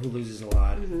 the girl who loses a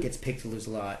lot, gets picked to lose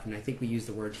a lot, and I think we use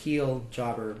the word heel,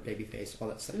 jobber, babyface, all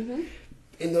that stuff.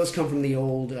 And those come from the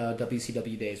old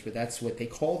WCW days, where that's what they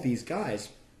called these guys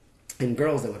and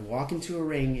girls that would walk into a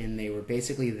ring and they were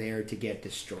basically there to get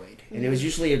destroyed. And it was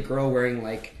usually a girl wearing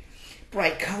like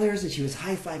bright colors, and she was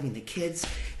high-fiving the kids,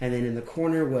 and then in the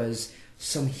corner was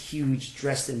some huge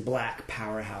dressed in black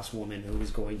powerhouse woman who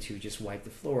was going to just wipe the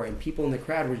floor, and people in the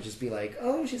crowd would just be like,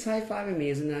 oh, she's high-fiving me,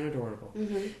 isn't that adorable?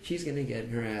 She's gonna get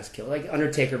her ass killed, like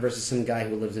Undertaker versus some guy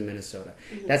who lives in Minnesota.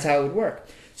 That's how it would work.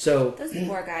 So Those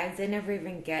poor guys, they never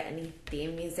even get any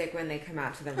theme music when they come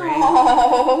out to the ring.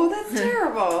 Oh, that's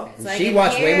terrible. It's like she in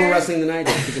watched way here- more wrestling than I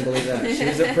did, if you can believe that. She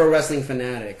was a pro wrestling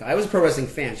fanatic. I was a pro wrestling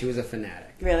fan, she was a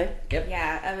fanatic. Really? Yep.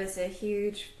 Yeah, I was a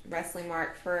huge wrestling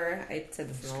mark for, I said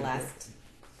this in the last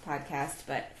podcast,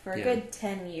 but for a Yeah. good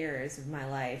 10 years of my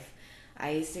life,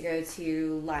 I used to go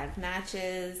to live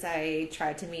matches. I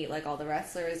tried to meet like all the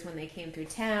wrestlers when they came through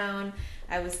town.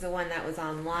 I was the one that was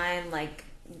online, like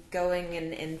going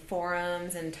in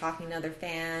forums and talking to other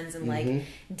fans and like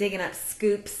digging up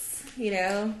scoops, you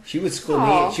know. She would school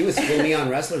Aw. me. She would school me on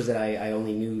wrestlers that I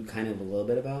only knew kind of a little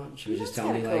bit about. She would just That's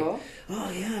tell me kinda like, cool.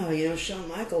 oh yeah, you know Shawn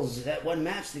Michaels, that one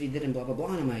match that he did in blah blah blah.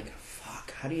 And I'm like,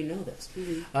 fuck, how do you know this?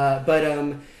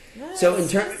 So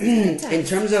in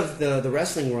terms of the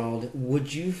wrestling world,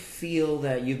 would you feel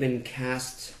that you've been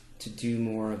cast to do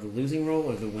more of the losing role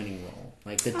or the winning role?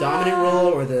 Like the dominant role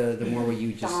or the more where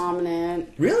you just...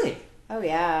 Dominant. Really? Oh,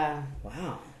 yeah.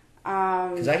 Wow.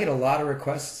 Because I get a lot of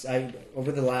requests.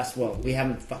 Over the last, we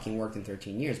haven't fucking worked in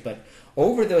 13 years, but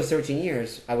over those 13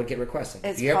 years, I would get requests. Like,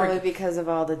 It's "Do you probably ever-" because of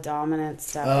all the dominant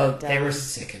stuff. Oh, I've they done. were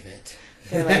sick of it.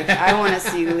 They're like, I want to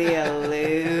see Leah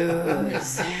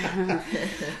lose.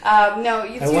 No,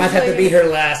 it's I want that to usually- be her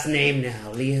last name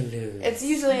now, Leah Lou. It's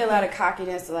usually a lot of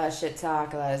cockiness, a lot of shit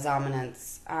talk, a lot of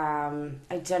dominance.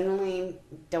 I generally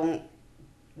don't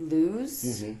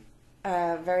lose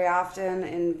very often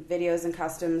in videos and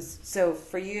customs. So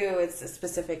for you, it's a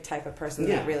specific type of person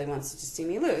Yeah. that really wants to just see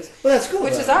me lose. Well, that's cool.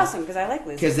 Which is awesome because I like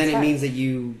losing. Because then It's it fun. means that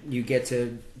you get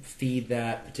to feed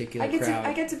that particular crowd.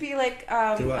 I get to be like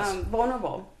To us.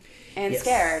 vulnerable and Yes.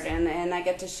 scared, and I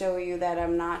get to show you that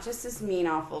I'm not just this mean,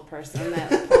 awful person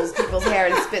that pulls people's hair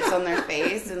and spits on their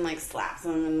face and like slaps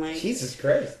them and like Jesus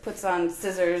Christ. puts on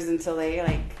scissors until they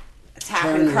like tap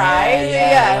Turn and cry. red,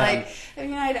 yeah. Like I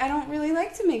mean, I don't really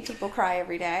like to make people cry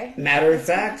every day. Matter of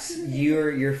fact,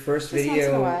 your first Just once in a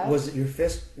video while.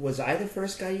 was I the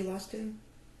first guy you lost to?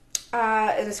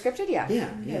 It is scripted, yeah.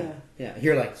 Yeah.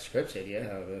 You're like scripted,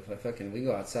 yeah. If I fucking we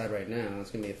go outside right now,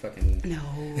 it's gonna be a fucking. No,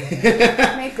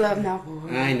 make love now.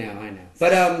 I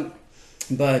know.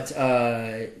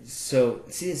 So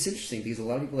see, it's interesting because a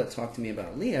lot of people that talk to me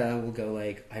about Leah will go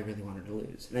like, I really want her to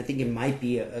lose, and I think it might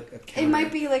be a It counter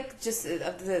might be like just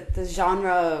the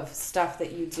genre of stuff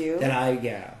that you do.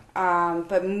 that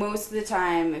But most of the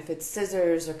time, if it's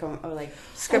scissors or like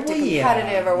scripted yeah,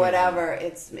 competitive or yeah. whatever,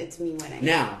 it's me winning.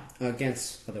 Now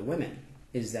against other women,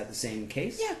 is that the same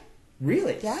case? Yeah.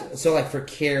 Really? Yeah. So like for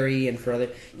Carrie and for other,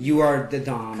 you are the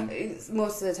dom. It's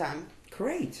most of the time.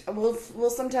 Great. We'll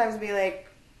sometimes be like,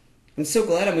 I'm so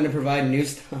glad I'm going to provide new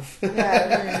stuff.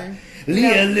 yeah,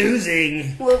 Leah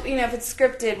losing. well, if it's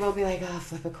scripted, we'll be like, oh,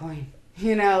 flip a coin. Like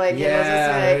it'll just be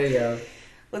there like, you go.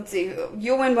 let's see,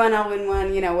 you'll win one, I'll win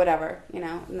one, whatever, and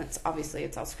that's obviously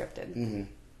it's all scripted. Mm-hmm.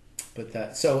 But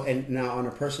that and now on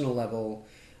a personal level,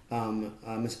 I'm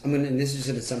gonna. And this is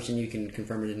an assumption you can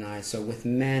confirm or deny. So with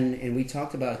men, and we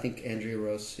talked about I think Andrea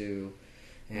Rosu,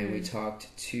 and we talked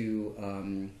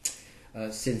to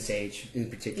Sin Sage in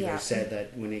particular Yeah. said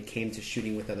that when it came to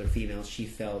shooting with other females, she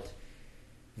felt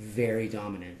very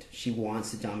dominant. She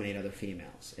wants to dominate other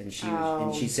females, and Oh.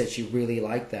 and she said she really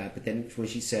liked that. But then when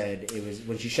she said it was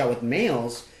when she shot with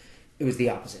males, it was the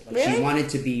opposite. Like Really? she wanted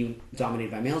to be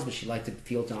dominated by males, but she liked to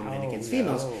feel dominant Oh, against no.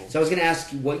 females. So I was going to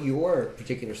ask you what your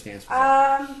particular stance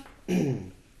was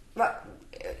But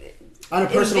on a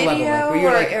personal level, like where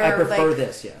you're like, I prefer like,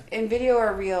 this. Yeah. in video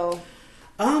or real.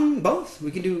 Both. We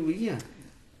can do. Yeah.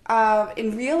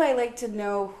 In real, I like to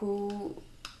know who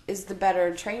is the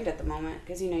better trained at the moment,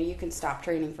 because you can stop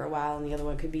training for a while and the other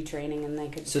one could be training and they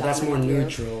could. So that's more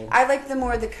dominate you. neutral. I like the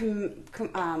more the true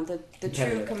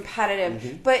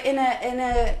competitive, but in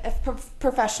a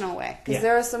professional way, because Yeah.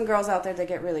 there are some girls out there that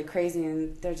get really crazy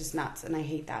and they're just nuts, and I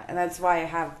hate that, and that's why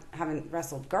I haven't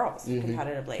wrestled girls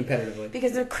competitively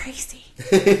because they're crazy.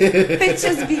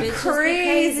 Bitches be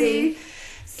crazy.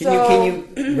 Can you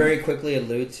very quickly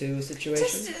allude to a situation?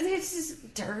 It's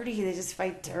just dirty. They just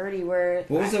fight dirty. Where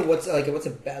What's a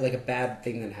bad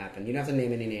thing that happened? You don't have to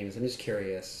name any names. I'm just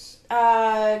curious.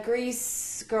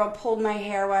 Grease girl pulled my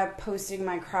hair while posting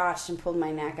my crotch and pulled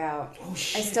my neck out. Oh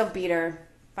shit! I still beat her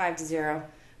 5-0,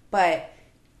 but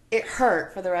it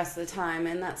hurt for the rest of the time,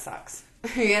 and that sucks.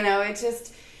 It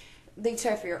just they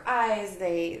try for your eyes.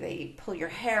 They pull your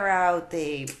hair out.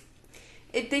 They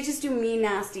just do mean,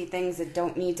 nasty things that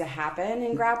don't need to happen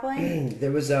in grappling.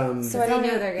 There was So I don't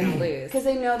know they're gonna lose because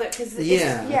they know that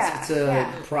it's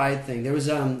a pride thing. There was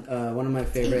one of my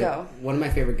favorite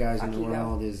guys in the Ego.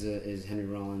 world is Henry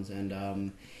Rollins,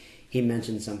 and he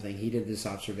mentioned something. He did this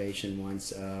observation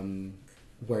once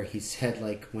where he said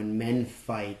like when men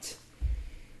fight,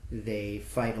 they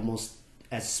fight almost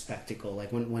as spectacle.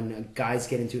 Like when guys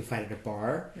get into a fight at a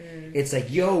bar, it's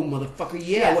like, yo, motherfucker,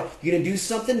 yeah. What, you gonna do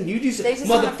something? You do something, They just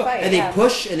wanna fight, and they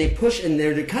push and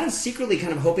they're kind of secretly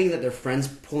kind of hoping that their friends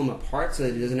pull them apart so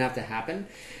that it doesn't have to happen.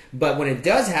 But when it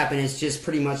does happen, it's just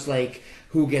pretty much like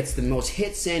who gets the most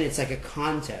hits in. It's like a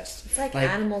contest. It's like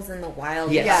animals in the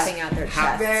wild Yes. puffing out their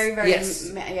chests. Very, very,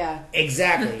 Yes. yeah.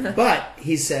 Exactly. But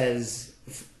he says,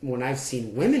 when I've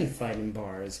seen women fight in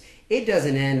bars, it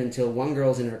doesn't end until one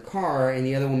girl's in her car and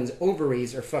the other woman's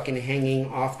ovaries are fucking hanging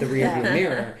off the rearview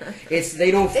mirror.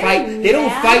 They don't fight. They don't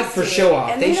fight for show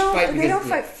off. And They they don't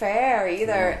fight fair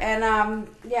either. And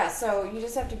so you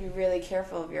just have to be really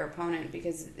careful of your opponent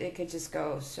because it could just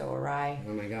go so awry.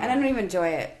 Oh my god. And I don't even enjoy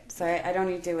it, so I don't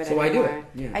even do it So anymore. I do it.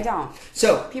 Yeah. I don't.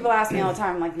 So People ask me all the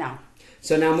time. I'm like, no.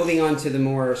 So now moving on to the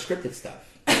more scripted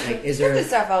stuff. Like, is there? Scripted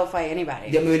stuff, I'll fight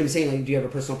anybody. I mean, I'm saying, like, do you have a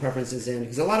personal preferences in?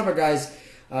 Because a lot of our guys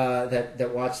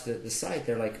that watch the site,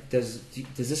 they're like, does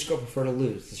this girl prefer to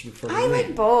lose? Does she prefer to I win?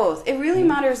 like both. It really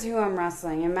matters who I'm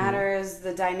wrestling. It matters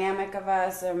the dynamic of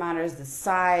us. It matters the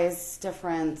size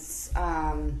difference. did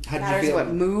you Matters feel? what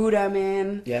mood I'm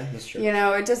in. Yeah, that's true.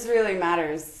 It just really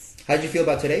matters. How did you feel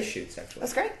about today's shoots? Actually,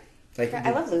 That's great. like,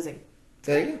 I love losing.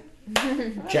 There you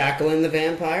go. Jacqueline the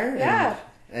vampire. Yeah.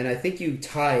 And I think you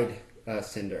tied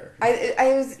Cinder.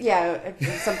 I was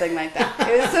something like that.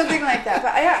 It was something like that.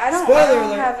 But I don't Spoiler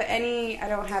alert. have any.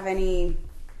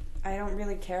 I don't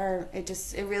really care. It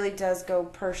really does go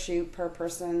per shoot, per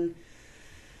person,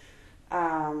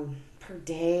 per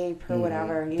day, per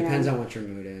whatever. Depends on what your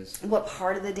mood is. What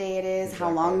part of the day it is, how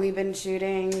Exactly. long we've been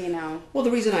shooting. Well,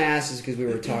 the reason I asked is because we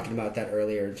were talking about that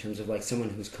earlier in terms of like someone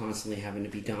who's constantly having to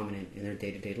be dominant in their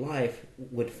day-to-day life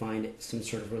would find some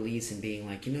sort of release in being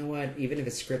like, you know what, even if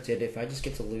it's scripted, if I just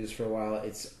get to lose for a while,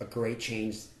 it's a great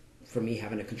change for me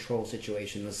having a control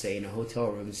situation, let's say in a hotel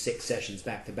room, 6 sessions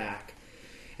back to back.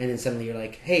 And then suddenly you're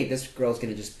like, hey, this girl's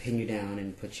going to just pin you down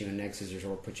and put you in neck scissors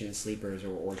or put you in sleepers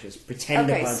or just pretend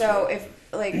to punch you. So if,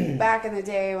 like, back in the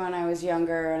day when I was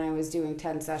younger and I was doing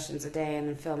 10 sessions a day and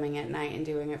then filming at night and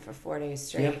doing it for 4 days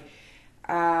straight,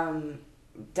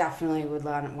 definitely would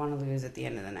want to lose at the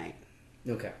end of the night.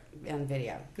 Okay. On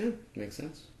video. Yeah, makes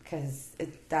sense. Because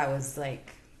that was,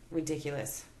 like,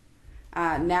 ridiculous.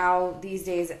 Now, these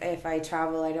days, if I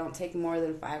travel, I don't take more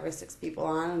than 5 or 6 people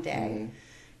on a day.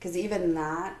 Because even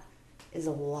that is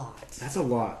a lot. That's a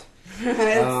lot.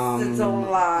 It's a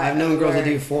lot. I've known girls that work.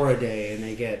 do 4 a day and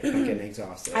they get fucking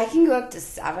exhausted. I can go up to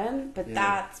 7, but Yeah.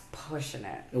 that's pushing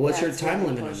it. What's your That's time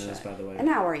really limit on pushing those, it. by the way? An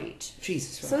hour each.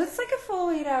 Jesus. So it's like a full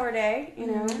 8-hour day,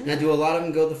 Now, do a lot of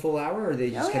them go the full hour, or are they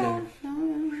Oh just yeah, kind of?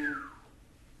 no.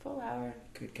 Full hour.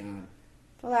 Good God.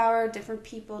 Full hour, different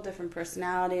people, different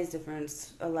personalities,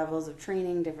 different levels of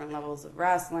training, different levels of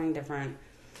wrestling, different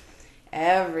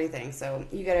everything. So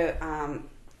you got to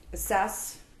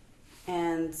assess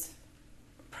and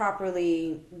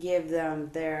properly give them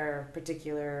their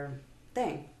particular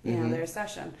thing, their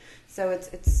session. So it's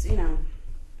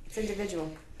It's individual.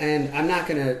 And I'm not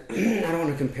gonna. I don't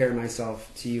want to compare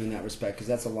myself to you in that respect because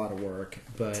that's a lot of work.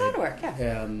 But It's a lot of work,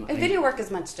 yeah. And video work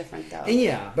is much different, though. And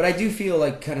yeah, but I do feel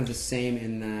like kind of the same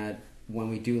in that when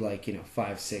we do like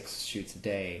 5-6 shoots a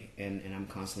day, and I'm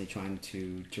constantly trying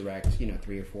to direct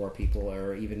 3 or 4 people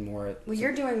or even more. Well,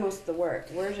 you're doing most of the work.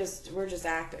 We're just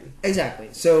acting. Exactly.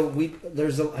 So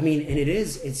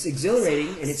it's exhilarating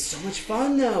and it's so much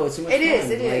fun though. It's so much fun.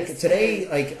 It like, is. Today,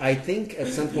 like I think at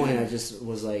some point I just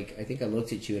was like, I think I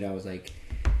looked at you and I was like,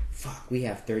 fuck, we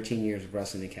have 13 years of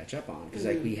wrestling to catch up on because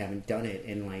like we haven't done it,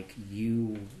 and like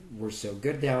you were so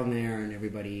good down there and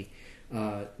everybody.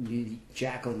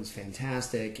 Jacqueline was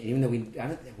fantastic, and even though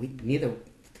neither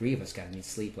 3 of us got any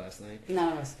sleep last night.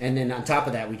 None of us. And then on top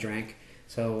of that, we drank.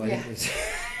 So it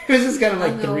was just kind of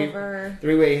like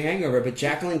three-way hangover. But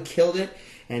Jacqueline killed it,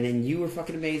 and then you were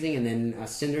fucking amazing, and then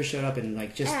Cinder showed up and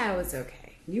like just. Yeah, it was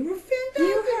okay. You were fantastic.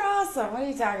 You were awesome. What are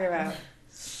you talking about? I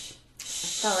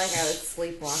felt like I was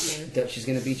sleepwalking. She's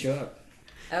gonna beat you up.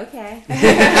 Okay.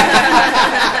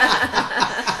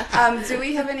 Do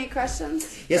we have any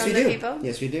questions? Yes, from we the do. People?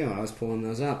 Yes, we do. I was pulling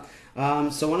those up.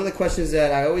 So one of the questions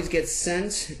that I always get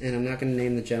sent, and I'm not going to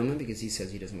name the gentleman because he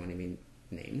says he doesn't want to be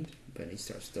named, but he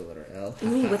starts with the letter L.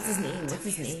 Ooh, what's his name? What's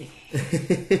his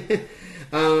name?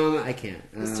 I can't.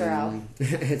 Mr. L.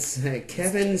 It's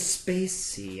Kevin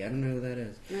Spacey. I don't know who that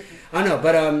is. Okay. Oh no,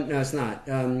 but no, it's not.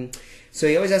 So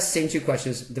he always asks the same 2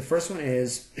 questions. The first one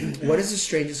is, what is the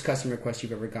strangest customer request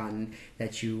you've ever gotten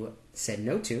that you said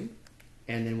no to?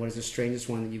 And then what is the strangest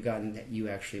one that you've gotten that you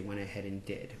actually went ahead and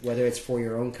did? Whether it's for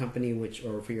your own company,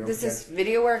 or for your own... This is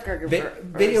video work or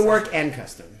video work and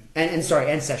custom. And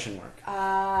session work.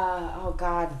 Oh,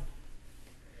 God.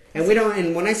 And we don't...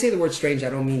 And when I say the word strange, I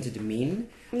don't mean to demean.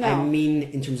 No. I mean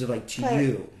in terms of like to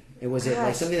you. It was it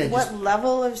like something that what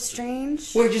level of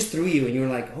strange? Well, it just threw you, and you were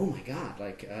like, "Oh my god!"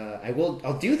 Like,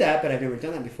 I'll do that, but I've never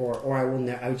done that before, or I will.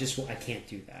 I can't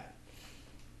do that.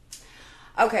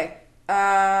 Okay.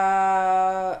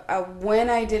 When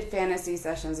I did fantasy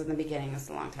sessions in the beginning, this is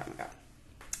a long time ago.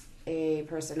 A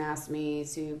person asked me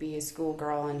to be a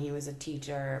schoolgirl, and he was a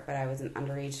teacher, but I was an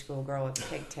underage schoolgirl with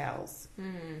pigtails.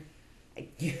 I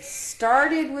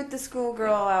started with the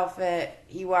schoolgirl outfit.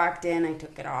 He walked in, I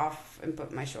took it off and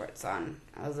put my shorts on.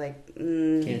 I was like,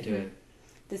 can't do it.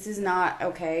 This is not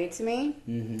okay to me.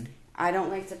 Mm-hmm. I don't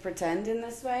like to pretend in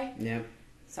this way. Yeah.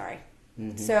 Sorry.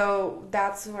 Mm-hmm. So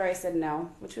that's where I said no,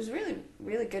 which was really,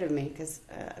 really good of me because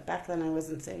back then I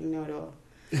wasn't saying no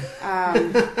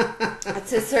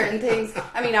to certain things.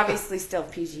 I mean, obviously still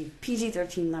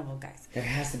PG-13 level, guys. There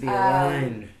has to be a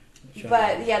line.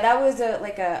 But yeah, that was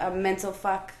a mental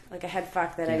fuck, like a head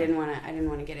fuck that I didn't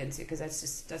want to get into because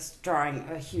that's drawing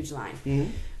a huge line.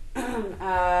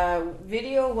 Mm-hmm.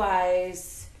 Video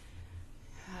wise,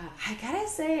 I gotta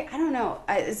say, I don't know.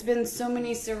 It's been so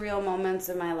many surreal moments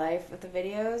in my life with the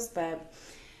videos, but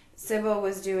Sybil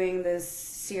was doing this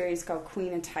series called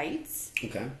Queen of Tights.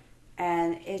 Okay.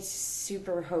 And it's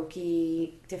super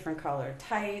hokey, different colored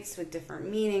tights with different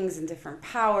meanings and different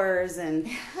powers, and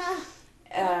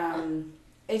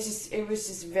it was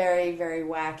just very, very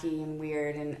wacky and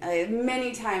weird. And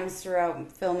many times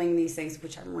throughout filming these things,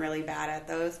 which I'm really bad at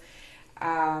those,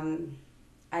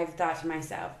 I've thought to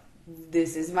myself,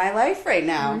 this is my life right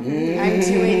now. I'm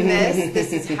doing this.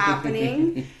 This is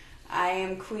happening. I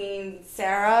am Queen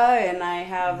Sarah, and I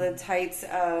have the tights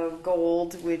of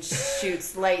gold, which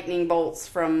shoots lightning bolts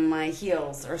from my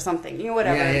heels or something.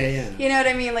 Whatever. Yeah. You know what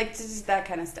I mean? Like, just that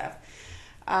kind of stuff.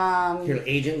 You're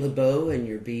Agent LeBeau, and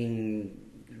you're being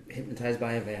hypnotized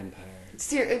by a vampire.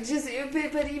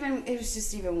 But even it was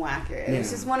just even wackier. It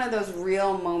was just one of those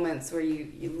real moments where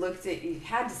you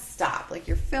had to stop. Like,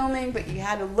 you're filming, but you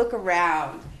had to look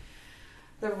around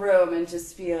the room and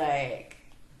just be like,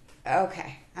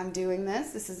 okay, I'm doing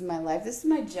this. This is my life. This is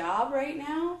my job right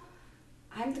now.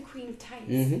 I'm the Queen of Tights.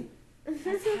 Mm-hmm.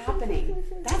 That's happening.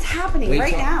 That's happening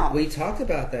now. We talked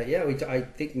about that. Yeah, I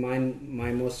think my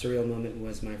most surreal moment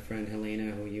was my friend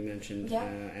Helena, who you mentioned,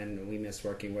 and we missed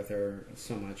working with her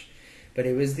so much. But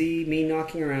it was me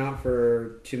knocking her out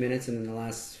for 2 minutes, and then the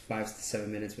last 5 to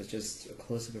 7 minutes was just a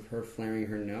close-up of her flaring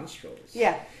her nostrils.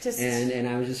 Yeah, and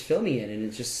I was just filming it, and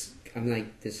it just, I'm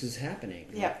like, this is happening.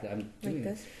 Yeah, I'm like doing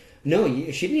this. No,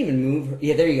 she didn't even move her.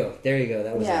 Yeah, there you go.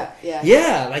 That was it.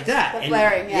 Yeah, like that. The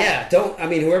flaring, don't. I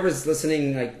mean, whoever's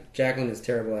listening, like Jacqueline is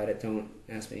terrible at it. Don't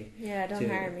ask me. Yeah, don't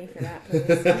hire me for that.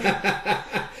 Please.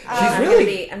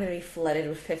 I'm gonna be flooded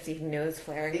with 50 nose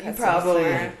flaring. Probably.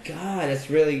 Oh my God, that's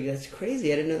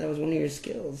crazy. I didn't know that was one of your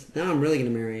skills. Now I'm really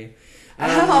gonna marry you.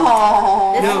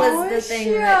 Oh, This No. was the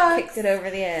thing that shucks. kicked it over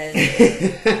the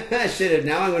edge. I should have.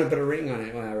 Now I'm going to put a ring on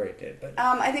it. Well, I already did, but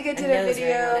I think I did a nose ring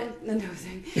video. on The nose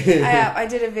ring. I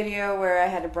did a video where I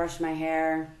had to brush my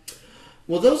hair.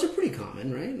 well, those are pretty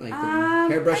common, right? Like the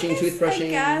hair brushing, I guess, toothbrushing. I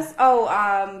guess.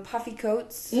 Oh, puffy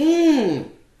coats.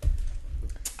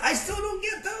 I still don't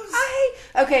get those.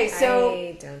 Okay, so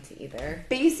I don't either.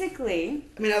 basically,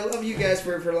 I mean, I love you guys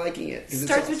for liking it. 'Cause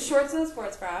it's starts with awesome. shorts and a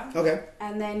sports bra, Okay,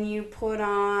 and then you put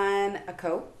on a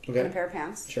coat Okay. and a pair of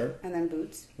pants, sure, and then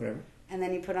boots, whatever. and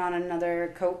then you put on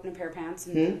another coat and a pair of pants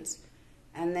and boots,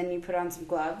 and then you put on some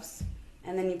gloves,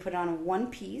 and then you put on a one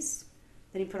piece,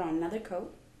 then you put on another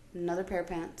coat, another pair of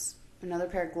pants, another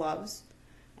pair of gloves,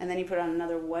 and then you put on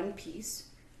another one piece.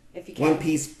 If you can. One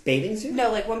piece bathing suit.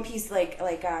 No, like one piece, like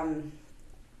Like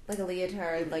a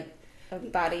leotard, like a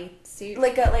body suit.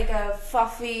 like a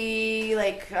fluffy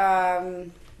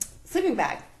sleeping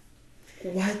bag.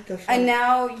 What the fuck? And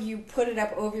now you put it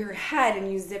up over your head and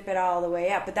you zip it all the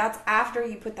way up. But that's after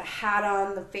you put the hat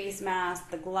on, the face mask,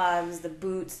 the gloves, the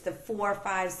boots, the 4,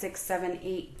 5, 6, 7,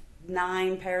 8,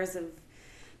 9 pairs of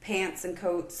pants and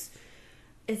coats.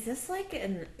 Is this like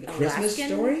an Christmas Alaskan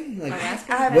story? Like,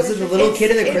 Alaskan was it the little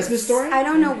kid in the It's- Christmas story? I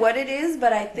don't know what it is,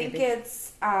 but I think Maybe.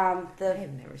 it's I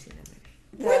have never seen that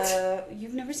movie.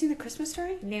 You've never seen the Christmas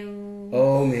Story? No.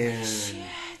 Oh man,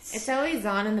 It's always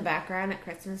on in the background at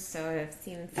Christmas, so I've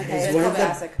seen. that Okay, is it's one a of the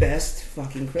classic. best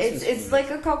fucking Christmas. It's movies.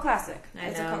 like a cult classic. I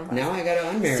It's a know. cult classic. Now I gotta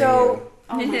unmarry So,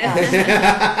 oh my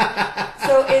god.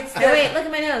 So it's Oh the, wait, look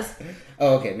at my nose. you.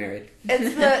 Oh, okay, married.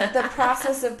 it's the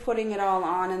process of putting it all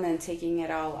on and then taking it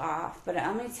all off. But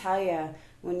let me tell you,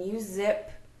 when you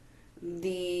zip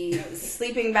the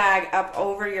sleeping bag up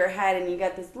over your head and you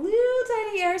got this little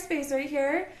tiny airspace right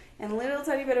here and a little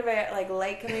tiny bit of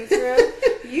light coming through,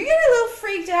 you get a little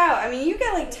freaked out. I mean, you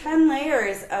got like 10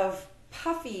 layers of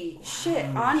puffy shit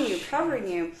on you, covering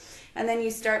you. And then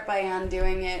you start by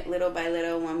undoing it little by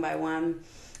little, one by one,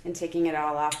 and taking it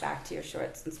all off back to your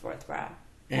shorts and sports bra.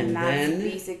 And that's then-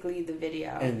 basically the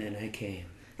video. And then I came.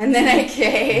 And then I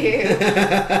came.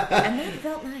 And that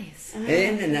felt nice.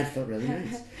 And that felt really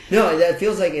nice. No, that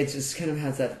feels like it just kind of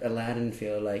has that Aladdin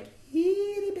feel, like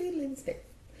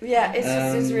Yeah,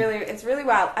 it's really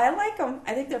wild. I like them.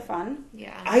 I think they're fun.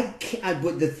 Yeah. I can't.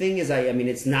 But the thing is, I mean,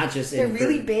 it's not just They're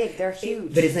really big. They're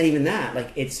huge. But it's not even that.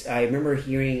 Like it's. I remember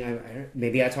hearing.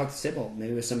 Maybe I talked to Sybil.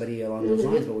 Maybe it was somebody along those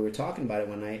lines. But we were talking about it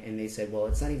one night, and they said, "Well,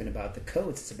 it's not even about the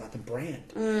coats. It's about the brand.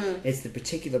 It's the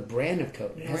particular brand of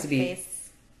coat. It has North to be." Face.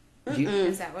 You-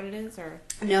 Is that what it is, or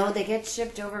No, they get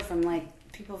shipped over from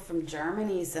people from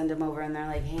Germany send them over, and they're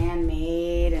like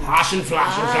handmade. And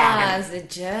it's the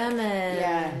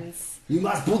Germans? You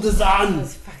must put this on.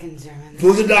 those fucking Germans.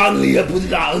 Put it on, Leah. Put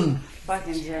it on.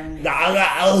 Fucking Germans.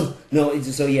 No,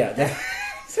 it's so yeah.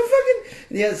 So fucking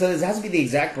yeah. So this has to be the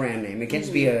exact brand name. It can't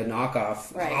just be a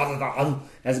knockoff. Right. It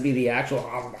has to be the actual.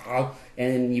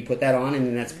 And you put that on, and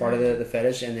then that's part of the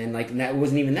fetish. And then that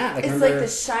wasn't even that. Like It's remember, like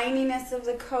the shininess of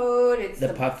the coat. It's The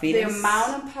the puffiness. The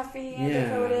amount of puffy Yeah. the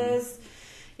coat is.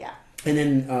 Yeah. and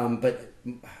then but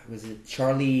was it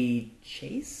Charlie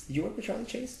Chase? Did you work with Charlie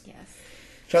Chase? Yes.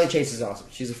 Charlie Chase is awesome.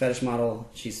 She's a fetish model.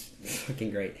 She's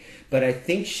fucking great. But I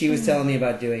think she was telling me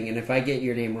about doing, and if I get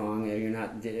your name wrong, or you're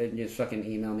not, just fucking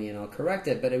email me and I'll correct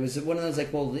it. But it was one of those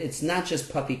like, well, it's not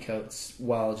just puffy coats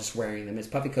while just wearing them. It's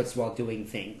puffy coats while doing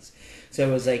things. So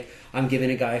it was like, I'm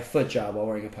giving a guy a foot job while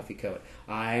wearing a puffy coat.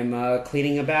 I'm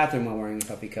cleaning a bathroom while wearing a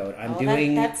puffy coat. I'm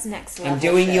doing. That's next level. I'm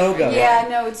doing shit, yoga. right? Yeah,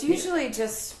 no, it's usually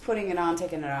just putting it on,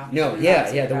 taking it off. No, putting it yeah,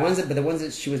 on, yeah. taking The it ones off.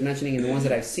 that she was mentioning, and the ones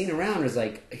that I've seen around is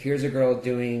like, here's a girl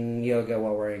doing yoga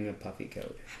while wearing a puffy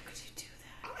coat. How could you do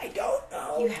that? I don't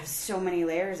know. You have so many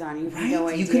layers on you. You have right? no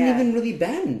idea. You couldn't even really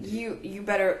bend. You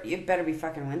better be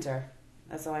fucking winter.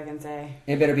 That's all I can say.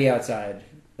 It better be outside.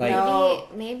 Like, No.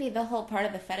 Maybe the whole part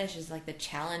of the fetish is like the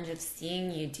challenge of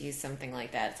seeing you do something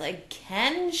like that. It's like,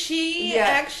 can she Yeah.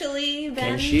 actually bend?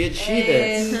 can she achieve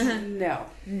it? And no.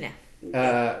 No.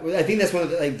 I think that's one of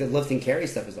the lift and carry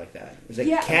stuff is like that. It's like,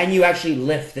 Yeah. can you actually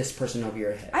lift this person over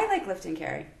your head? I like lift and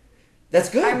carry. That's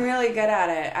good. I'm really good at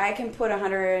it. I can put a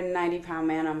 190-pound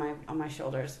man on my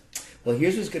shoulders. Well,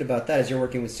 here's what's good about that is you're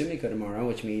working with Sumiko tomorrow,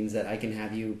 which means that I can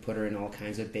have you put her in all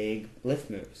kinds of big lift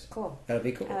moves. Cool. That'll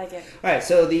be cool. I like it. All right,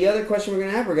 so the other question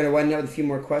we're going to wind up with a few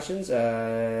more questions.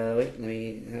 Wait, let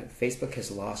me. Facebook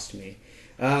has lost me.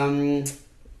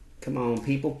 Come on,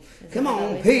 people. Come on,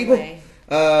 always people. the way?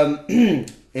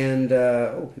 And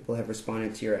people have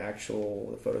responded to your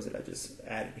actual photos that I just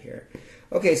added here.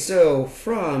 Okay, so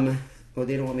from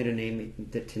they don't want me to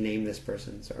name this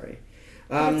person. Sorry.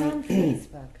 It's on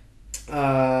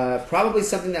Facebook. Probably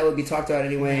something that would be talked about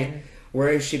anyway.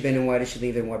 where has she been and why did she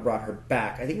leave and what brought her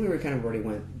back. I think we were kind of already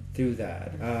went through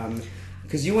that.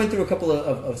 Because you went through a couple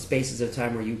of spaces of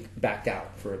time where you backed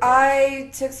out for a bit.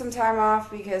 I took some time off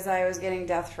because I was getting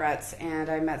death threats and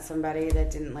I met somebody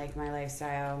that didn't like my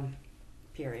lifestyle,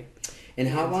 period. And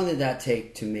how long did that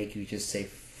take to make you just say,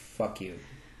 fuck you?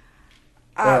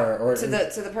 To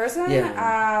the person?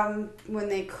 Yeah. When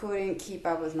they couldn't keep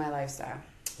up with my lifestyle.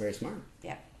 Very smart.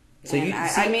 Yeah. So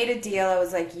I made a deal. I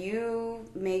was like, you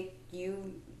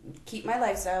keep my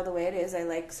lifestyle the way it is. I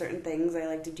like certain things. I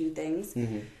like to do things.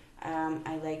 Mm-hmm.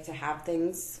 I like to have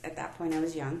things. At that point, I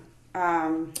was young.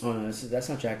 Oh no, that's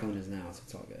how Jacqueline is now, so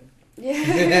it's all good.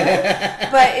 Yeah,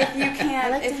 but if you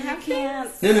can't,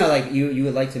 no, like you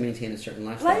would like to maintain a certain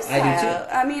lifestyle. I do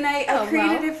too. I mean, I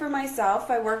created it for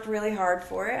myself. I worked really hard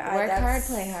for it. Work hard,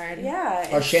 play hard. Yeah.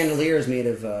 Our chandelier is made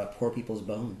of poor people's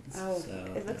bones. Oh,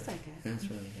 so it looks like it. That's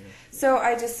really good. So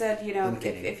I just said,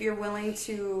 if you're willing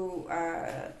to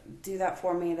do that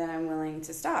for me, then I'm willing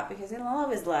to stop because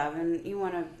love is love, and you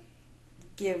want to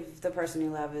give the person you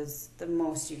love is the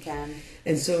most you can.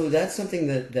 And so that's something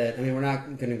that I mean, we're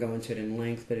not going to go into it in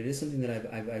length, but it is something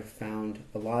that I've found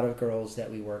a lot of girls that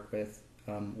we work with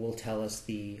will tell us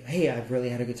hey, I've really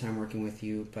had a good time working with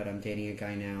you, but I'm dating a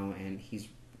guy now and he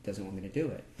doesn't want me to do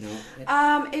it.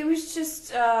 It was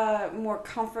just more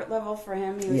comfort level for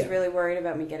him. He was really worried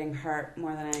about me getting hurt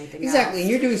more than anything else. And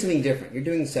you're doing something different. You're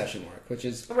doing session work, which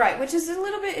is a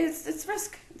little bit. It's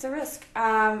risk. It's a risk.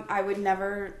 I would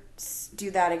never do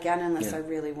that again unless I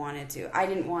really wanted to. I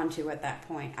didn't want to at that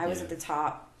point. I was at the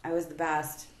top. I was the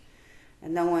best,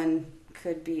 and no one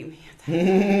could beat me at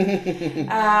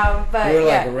that. But you were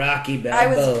like Rocky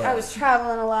Balboa. I was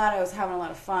traveling a lot. I was having a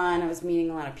lot of fun. I was meeting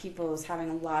a lot of people. I was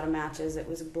having a lot of matches. It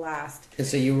was a blast. And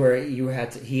so he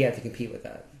had to compete with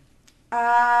that.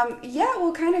 Yeah,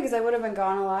 well, kind of, because I would have been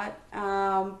gone a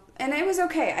lot. And it was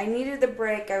okay. I needed the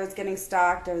break. I was getting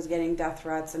stalked. I was getting death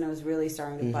threats, and it was really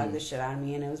starting to bug the shit out of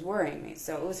me, and it was worrying me.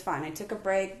 So it was fine. I took a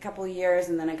break, a couple of years,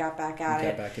 and then I got back at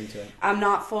it. Got back into it. I'm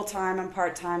not full-time. I'm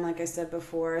part-time, like I said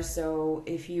before. So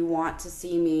if you want to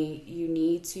see me, you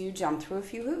need to jump through a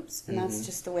few hoops, and that's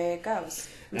just the way it goes.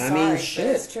 I'm sorry, shit.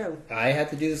 But it's true. I had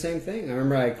to do the same thing. I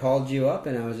remember I called you up,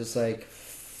 and I was just like,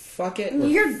 fuck it.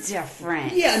 You're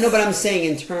different. Yeah, no, but I'm saying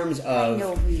in terms of... I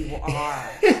know who you are.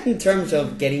 in terms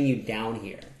of getting you down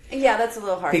here. Yeah, that's a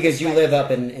little hard. Because you live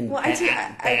up in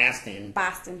Boston.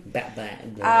 Boston.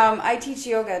 I teach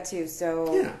yoga too,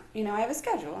 so yeah. I have a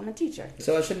schedule. I'm a teacher.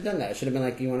 So I should have done that. I should have been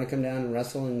like, "You want to come down and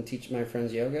wrestle and teach my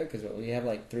friends yoga?" Because we have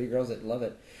like 3 girls that love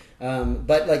it.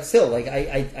 But like still, like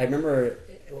I remember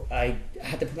I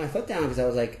had to put my foot down because I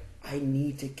was like, I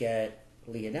need to get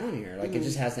Leah down here. Like it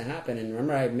just has to happen. And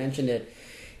remember, I mentioned it.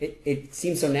 It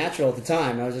seemed so natural at the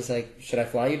time. I was just like, should I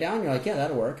fly you down? You're like, yeah,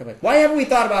 that'll work. I'm like, why haven't we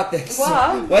thought about this?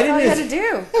 Well, why didn't all you had to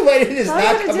do. Why did this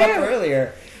not come up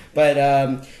earlier?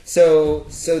 But so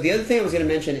the other thing I was going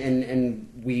to mention, and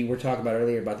we were talking about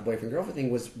earlier about the boyfriend girlfriend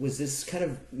thing, was this kind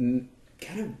of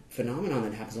phenomenon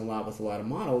that happens a lot with a lot of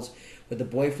models, where the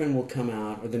boyfriend will come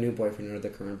out, or the new boyfriend, or the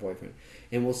current boyfriend,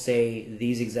 and will say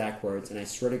these exact words. And I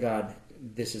swear to God,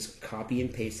 this is copy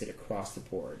and pasted across the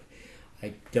board.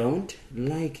 I don't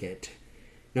like it.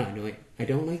 No, I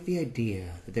don't like the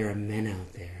idea that there are men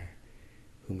out there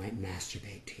who might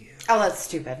masturbate to you. Oh, that's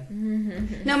stupid.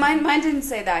 No, mine didn't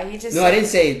say that. He just I didn't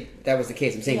say that was the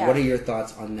case. I'm saying, Yeah. what are your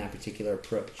thoughts on that particular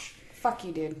approach? Fuck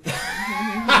you, dude.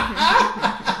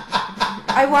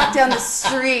 I walk down the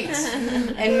street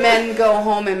and men go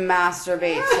home and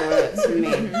masturbate to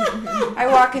me. I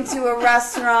walk into a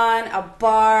restaurant, a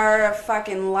bar, a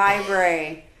fucking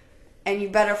library, and you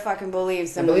better fucking believe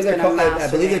someone's going to masturbate.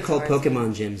 I believe they're called towards me.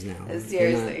 Pokemon gyms now.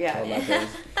 Seriously, They're not yeah.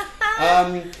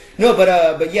 called like those. No,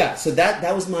 but yeah. So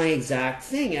that was my exact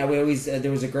thing. I always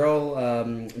there was a girl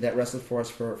that wrestled for us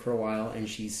for a while, and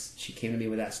she came to me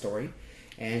with that story.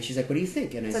 And she's like, what do you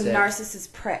think? And It's I a said...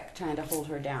 narcissist prick trying to hold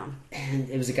her down. And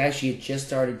it was a guy she had just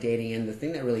started dating. And the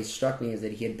thing that really struck me is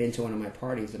that he had been to one of my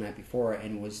parties the night before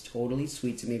and was totally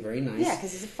sweet to me, very nice. Yeah,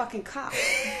 because he's a fucking cock.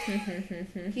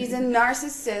 He's a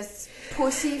narcissist,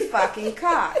 pussy fucking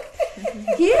cock.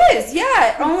 He is,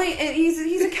 yeah. Only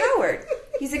he's a coward.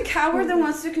 He's a coward that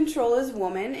wants to control his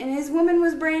woman, and his woman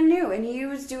was brand new, and he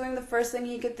was doing the first thing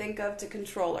he could think of to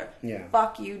control her. Yeah.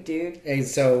 Fuck you, dude. And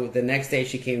so the next day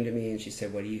she came to me and she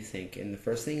said, what do you think? And the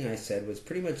first thing I said was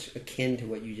pretty much akin to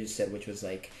what you just said, which was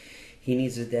like, he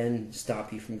needs to then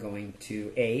stop you from going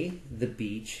to A, the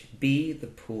beach, B, the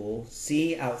pool,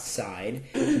 C, outside,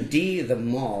 D, the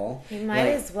mall. You might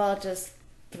Like, as well just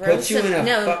throw put you in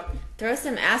a throw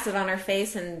some acid on her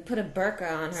face and put a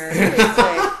burqa on her.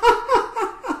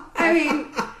 I mean,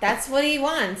 That's what he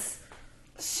wants.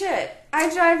 Shit.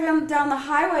 I drive down the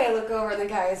highway, I look over, and the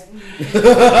guy's looking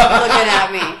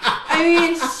at me. I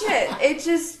mean, shit. It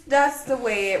just, that's the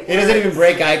way it works. He doesn't even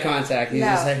break eye contact. He's No.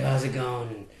 just like, how's it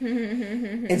going?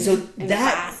 And so In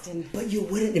that, Boston. but you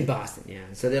wouldn't in Boston, yeah.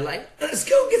 So they're like, let's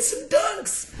go get some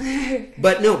dunks.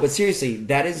 But seriously,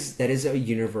 that is a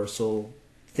universal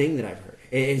thing that I've heard.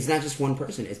 It's not just one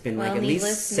person. It's been like at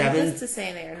least 7. Needless to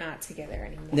say, they are not together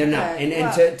anymore. They're not. Right. And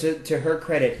Well- to her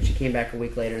credit, she came back a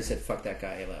week later and said, fuck that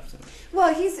guy, he left.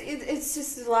 Well, it's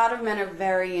just a lot of men are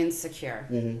very insecure.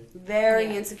 Very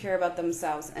insecure about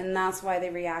themselves. And that's why they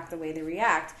react the way they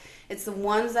react. It's the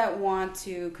ones that want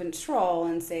to control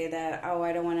and say that, oh,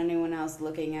 I don't want anyone else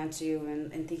looking at you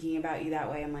and thinking about you that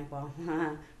way. I'm like, well,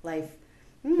 life.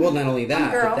 Well, not only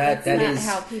that, girl. but that That's not is...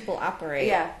 how people operate.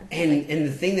 Yeah. And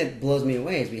the thing that blows me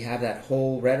away is we have that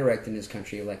whole rhetoric in this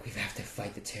country of like, we have to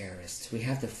fight the terrorists. We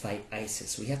have to fight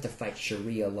ISIS. We have to fight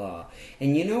Sharia law.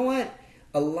 And you know what?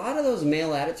 A lot of those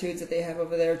male attitudes that they have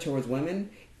over there towards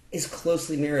women is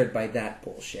closely mirrored by that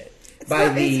bullshit.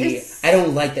 It's I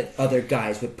don't like that other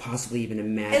guys would possibly even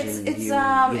imagine It's you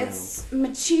know. it's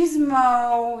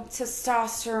machismo,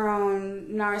 testosterone,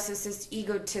 narcissist,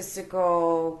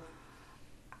 egotistical,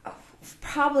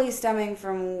 probably stemming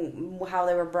from how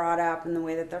they were brought up and the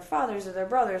way that their fathers or their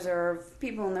brothers or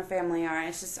people in their family are.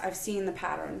 It's just, I've seen the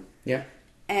pattern. Yeah.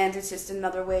 And it's just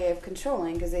another way of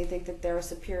controlling because they think that they're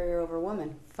superior over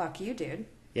women. Fuck you, dude.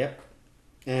 Yep.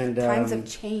 And Times have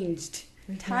changed.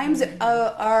 Times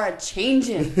are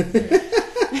a-changing.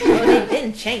 Oh, they've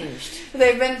been changed.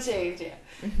 They've been changed,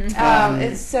 yeah.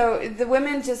 It's so the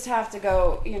women just have to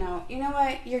go, you know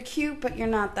what? You're cute, but you're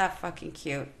not that fucking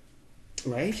cute.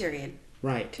 right? Period.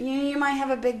 Right. You might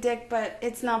have a big dick, but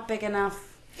it's not big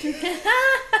enough.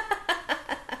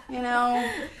 You know?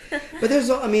 But there's,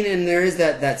 I mean, and there is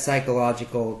that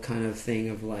psychological kind of thing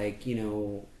of like, you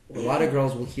know, a lot of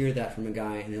girls will hear that from a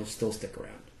guy and they'll still stick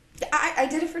around. I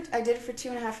did it for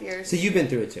 2.5 years. So you've been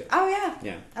through it too. Oh yeah.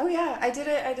 Yeah. Oh yeah. I did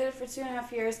it for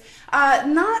 2.5 years.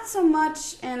 Not so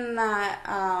much in that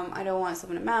I don't want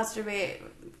someone to masturbate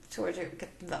towards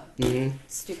you.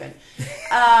 Stupid.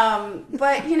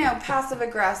 But you know, passive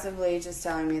aggressively just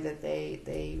telling me that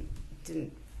they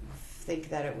didn't think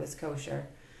that it was kosher,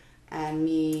 and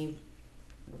me,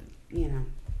 you know,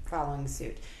 following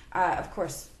suit. Of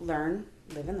course, live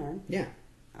and learn. Yeah.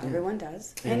 Everyone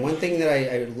does. And one thing that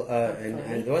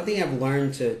and the one thing I've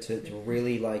learned to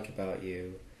really like about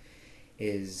you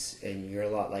is, and you're a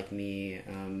lot like me,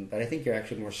 but I think you're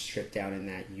actually more stripped down in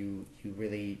that you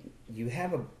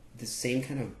have the same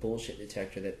kind of bullshit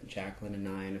detector that Jacqueline and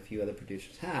I and a few other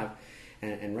producers have,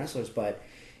 and wrestlers, but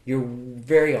you're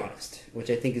very honest, which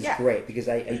I think is great, because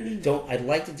I'd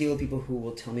like to deal with people who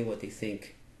will tell me what they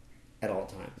think at all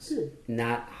times,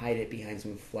 not hide it behind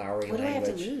some flowery What do I language.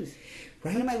 have to lose?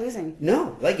 Right? What am I losing?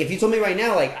 No, like if you told me right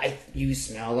now, like you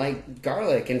smell like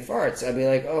garlic and farts, I'd be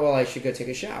like, oh well, I should go take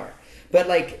a shower. But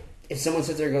like if someone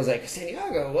sits there and goes like,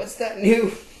 Santiago, what's that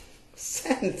new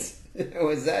scent?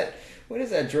 What is that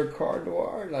Dracar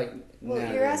Noir? Like, Well,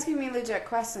 nah, you're asking me legit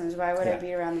questions. Why would I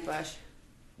beat around the bush?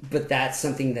 But that's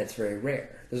something that's very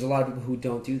rare. There's a lot of people who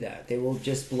don't do that. They will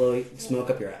just blow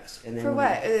smoke up your ass. And then For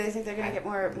what? They think they're going to get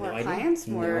more idea. clients,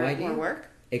 No more idea. work?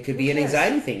 It could Who be an cares?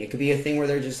 anxiety thing. It could be a thing where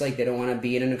they're just like, they don't want to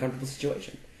be in an uncomfortable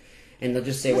situation. And they'll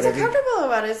just say What's whatever. uncomfortable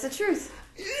about it? It's the truth.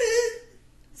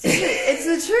 It's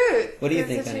the truth. What do you It's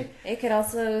think, the Penny? truth. It could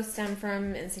also stem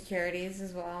from insecurities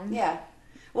as well. Yeah.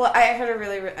 Well, I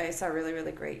saw a really,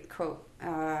 really great quote.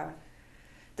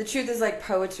 The truth is like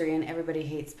poetry, and everybody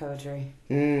hates poetry.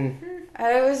 Mm.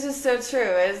 And it was just so true.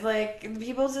 It's like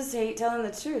people just hate telling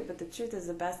the truth, but the truth is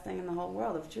the best thing in the whole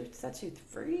world. The truth sets you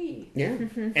free. Yeah.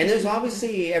 And there's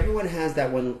obviously, everyone has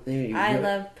that one. I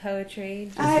love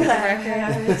poetry. Just I for the love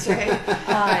record. poetry.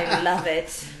 I love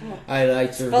it. I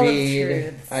like to Full of read.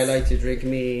 truths. I like to drink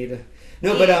mead.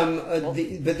 No, but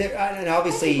but there, and I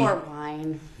obviously, need more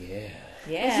wine. yeah.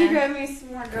 Would you Yeah. grab me some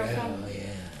more Oh girlfriend? yeah.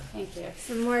 Thank you.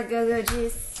 Some more go-go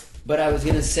juice. But I was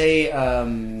gonna say,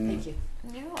 Thank you.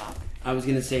 You're welcome. I was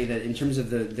gonna say that in terms of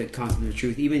the concept of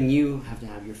truth, even you have to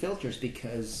have your filters,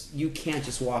 because you can't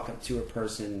just walk up to a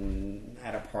person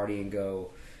at a party and go,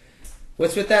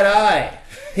 "What's with that eye?"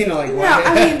 You know, like No, why-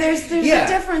 I mean, there's Yeah. a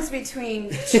difference between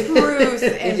truth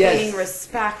and Yes. being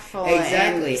respectful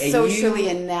Exactly. and And socially you-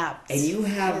 inept. And you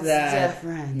have It's that.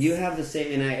 different. You have the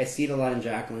same, and I see it a lot in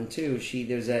Jacqueline too.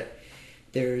 There's that.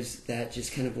 there's that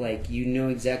just kind of like, you know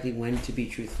exactly when to be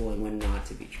truthful and when not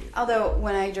to be truthful. Although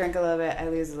when I drink a little bit, I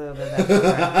lose a little bit of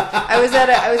that. I was at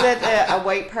a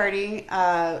white party.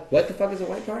 What the fuck is a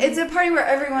white party? It's a party where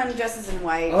everyone dresses in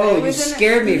white. Oh, It you was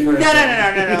scared me for a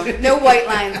second. No. No white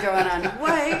lines going on.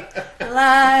 White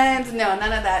lines. No,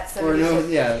 none of that. Or no,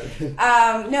 yeah.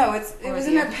 No, it was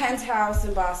in a penthouse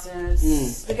in Boston.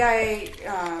 It's, the guy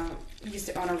used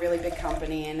to own a really big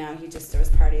company, and now he just throws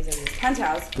parties at his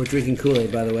penthouse. We're drinking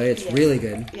Kool-Aid, by the way. It's Yes. really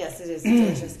good. Yes, it is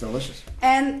delicious. Delicious.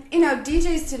 And you know,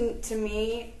 DJs to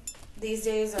me these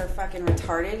days are fucking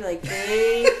retarded. Like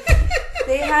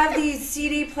they have these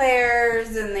CD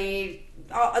players, and the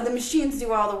machines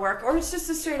do all the work, or it's just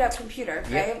a straight up computer,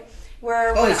 Yep. right?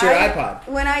 Where Oh, it's your iPod.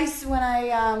 When I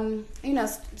started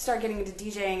getting into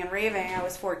DJing and raving, I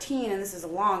was 14, and this is a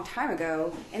long time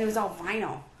ago, and it was all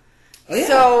vinyl. Oh, yeah.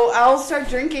 So I'll start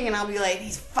drinking and I'll be like,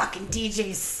 these fucking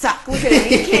DJs suck. Look at him.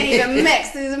 He can't even mix.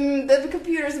 The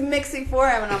computer's mixing for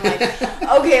him. And I'm like,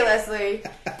 okay, Leslie,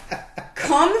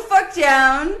 calm the fuck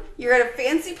down. You're at a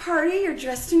fancy party. You're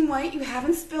dressed in white. You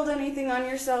haven't spilled anything on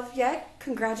yourself yet.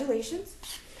 Congratulations.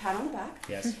 Pat on the back.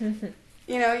 Yes.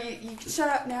 You know, you can shut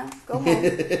up now. Go home.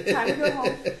 Time to go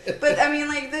home. But, I mean,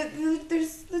 like, the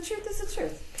truth is the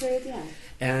truth. Period at the end.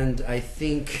 And I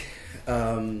think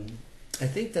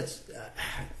that's,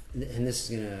 and this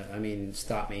is gonna, I mean,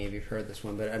 stop me if you've heard this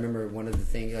one, but I remember one of the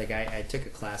things, like I took a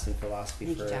class in philosophy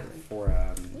Thank you,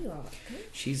 Jacqueline.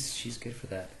 She's good for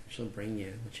that. She'll bring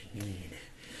you what you need.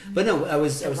 But no, I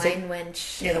was wine saying,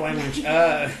 wench. yeah, the wine wench.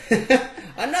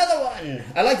 Another one.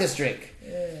 I like this drink.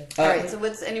 All right, so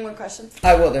any more questions?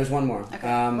 I will. There's one more. Okay.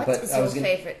 What but is I your was gonna,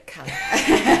 favorite color?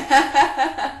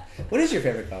 What is your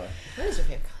favorite color? What is your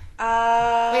favorite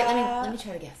color? Wait, let me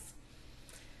try to guess.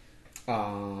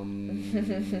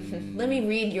 Let me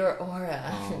read your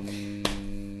aura.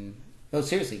 Oh,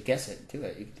 seriously, guess it. Do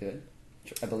it. You can do it.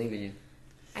 I believe in you.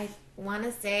 I want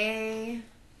to say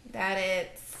that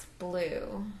it's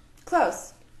blue.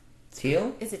 Close.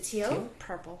 Teal? Is it teal? Teal?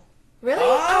 Purple. Really?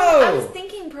 Oh! I was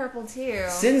thinking purple too.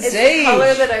 Sin It's Sage! the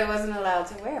color that I wasn't allowed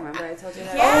to wear. Remember I told you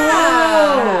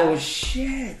that? Oh,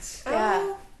 shit.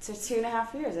 Yeah. So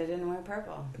 2.5 years I didn't wear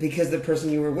purple. Because the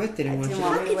person you were with didn't want didn't you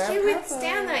want to. How me could to you wear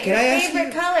withstand that? Can Your I ask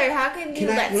favorite you- color. How can you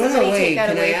let No, somebody wait. take that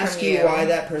Can I away ask from you you? why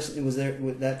that person was there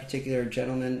with that particular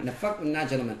gentleman? No, fuck, not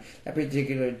gentleman. That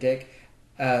particular dick.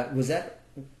 Was that?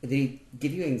 Did he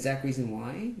give you an exact reason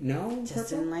why? No. Just Purple?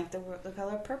 didn't like the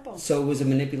color purple. So it was a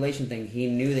manipulation thing. He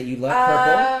knew that you loved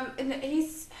purple. And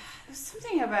there's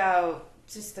something about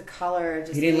just the color.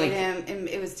 Just He didn't made like- him.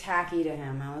 It was tacky to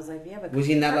him. I was like, yeah, but Was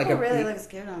he not like purple a- really looks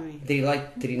good on me.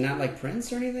 Did he not like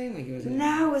Prince or anything? Like he was.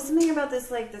 No, it was something about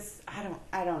this. Like this. I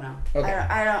don't know. Okay.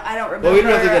 I don't remember. Well, we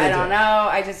don't have to get I into don't it. know.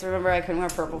 I just remember I couldn't wear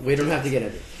purple. We don't have to get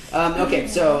into it. Okay,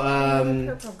 so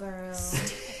Purple girl.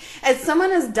 As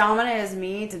someone as dominant as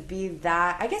me to be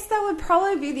that, I guess that would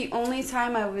probably be the only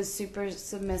time I was super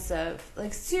submissive.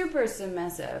 Like, super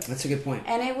submissive. that's a good point.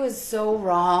 And it was so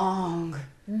wrong.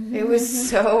 It was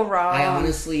so wrong. I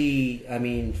honestly, I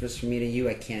mean, just from meeting you,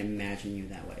 I can't imagine you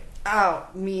that way. Oh,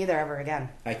 me either ever again.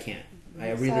 I can't. I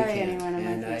really Sorry, can't. anyone in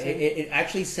my And future. it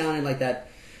actually sounded like that.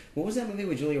 What was that movie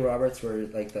with Julia Roberts where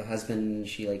like the husband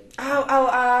she like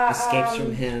escapes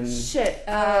from him? Shit.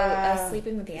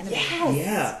 Sleeping with the enemy.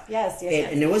 Yes. Yeah.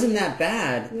 Yes. And it wasn't that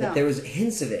bad, No. but there was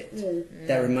hints of it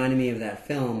that reminded me of that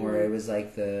film where it was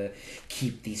like the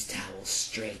keep these towels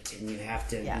straight and you have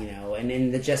to, Yeah. you know, and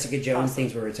in the Jessica Jones Awesome.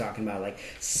 things where we're talking about like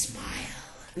smile,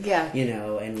 Yeah. you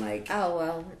know, and like Oh,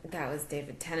 well, that was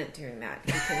David Tennant doing that.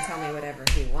 He can tell me whatever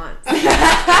he wants.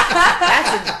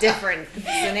 That's a different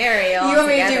scenario. You want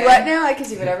me to do altogether. what now? I can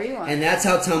do whatever you want. and that's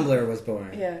how Tumblr was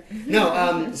born. Yeah.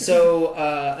 No, so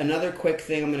another quick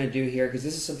thing I'm going to do here, because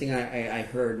this is something I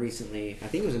heard recently, I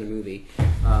think it was in a movie,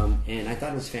 and I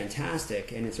thought it was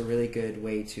fantastic, and it's a really good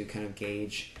way to kind of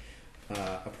gauge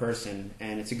a person,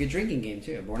 and it's a good drinking game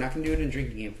too, but we're not going to do it in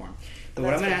drinking game form. But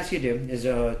what I'm going to ask you to do is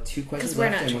 2 questions we're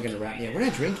left, not and we're going to wrap. Yeah, we're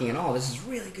not drinking at all. This is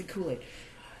really good Kool-Aid.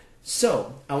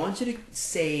 So, I want you to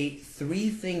say 3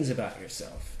 things about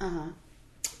yourself.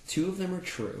 2 of them are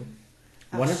true.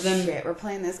 One of them Shit, we're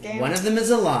playing this game? One of them is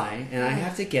a lie, and I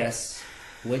have to guess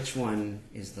which one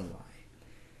is the lie.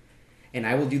 And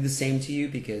I will do the same to you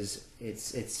because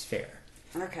it's fair.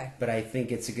 Okay. But I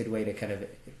think it's a good way to kind of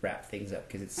wrap things up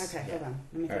because it's Okay, hold on.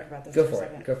 Let me All think right, about this go for a for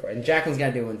second. it. Go for it. And Jacqueline's got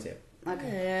to do one too.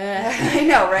 Okay. I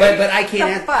know, right? But I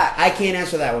can't The fuck? I can't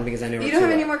answer that one because I know You it don't too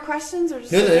have any well. more questions? Or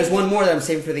just No, there's one more that I'm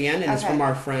saving for the end, and it's Okay. from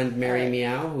our friend Mary All right.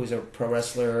 Meow, who's a pro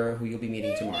wrestler who you'll be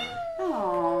meeting tomorrow.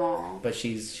 Aww. but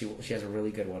she has a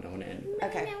really good one. I want to end.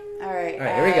 Okay. All right. All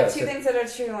right, here we go. Two So- things that are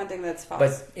true and one thing that's false.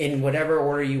 But in whatever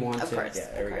order you want of to. course. Yeah,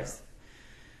 there of we course.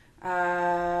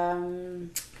 go.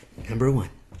 Number 1.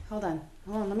 Hold on.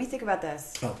 Let me think about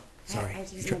this. Oh, sorry. I had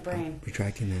to use my brain.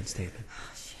 Retracting that statement.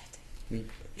 Oh shit. Let me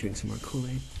drink some more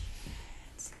Kool-Aid.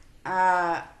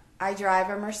 I drive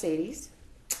a Mercedes.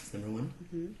 That's number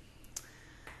 1.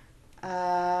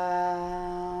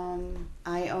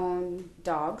 I own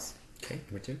dogs. Okay,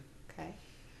 number 2. Okay.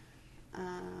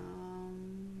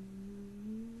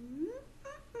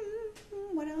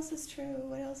 What else is true?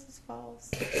 What else is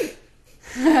false?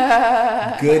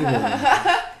 Good one.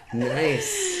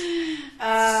 Nice. Smoke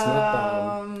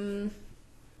bomb.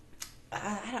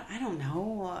 I don't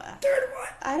know. Third one.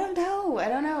 I don't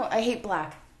know. I hate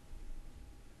black.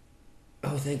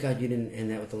 Oh, thank God you didn't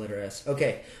end that with the letter S.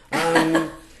 Okay. All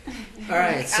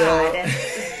right, so...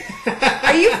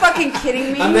 Are you fucking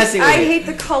kidding me? I'm messing with I you. hate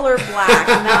the color black,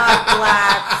 not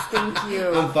blacks. Thank you.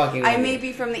 I'm fucking with I may you.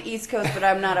 be from the East Coast, but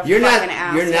I'm not a You're fucking not.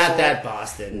 asshole. You're not that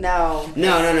Boston. No.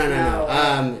 No. No.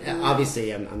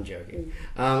 Obviously, I'm joking.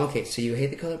 Okay, so you hate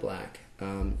the color black.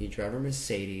 You drive a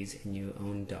Mercedes and you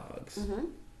own dogs. Mm-hmm.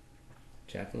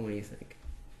 Jacqueline, what do you think?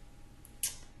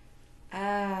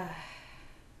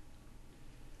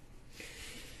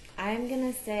 I'm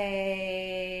gonna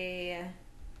say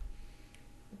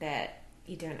that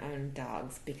you don't own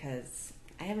dogs because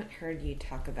I haven't heard you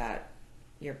talk about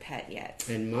your pet yet.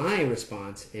 And my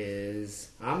response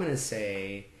is, I'm going to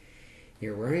say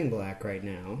you're wearing black right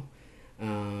now. So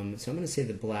I'm going to say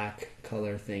the black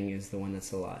color thing is the one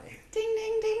that's a lie. Ding,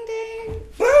 ding, ding, ding.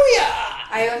 Booyah!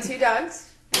 I own 2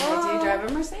 dogs, and I do drive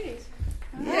a Mercedes.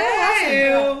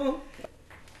 Yeah!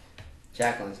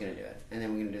 Jacqueline's going to do it. And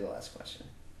then we're going to do the last question.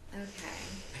 Okay.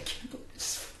 I can't believe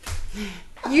this.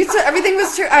 You said everything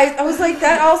was true. I was like,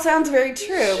 that all sounds very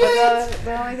true, but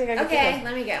the only thing I could Okay, think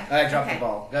let me go. I dropped Okay. the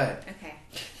ball. Go ahead. Okay.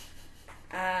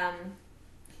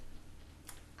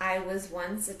 I was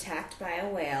once attacked by a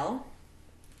whale.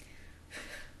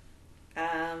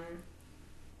 I'm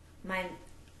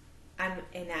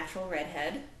a natural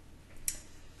redhead.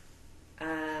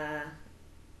 I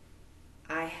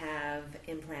have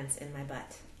implants in my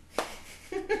butt.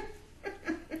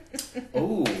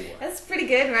 Ooh. That's pretty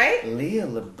good, right? Leah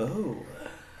LeBeau.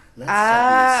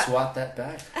 Let's swat that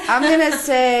back. I'm gonna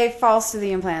say false to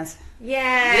the implants. Yeah.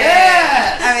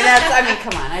 Yes! I mean,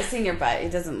 come on. I've seen your butt. It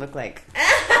doesn't look like.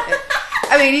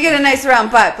 I mean, you get a nice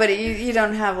round butt, but you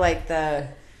don't have like the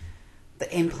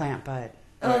implant butt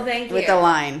Oh, thank you. with the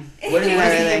line. What does the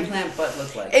Everything. implant butt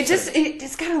look like?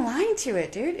 It's got a line to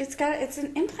it, dude. It's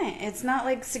an implant. It's not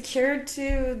like secured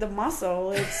to the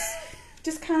muscle. It's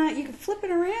just kind of, you can flip it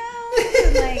around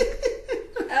and like,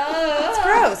 Oh. it's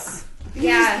gross.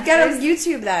 Yeah, You gotta there's-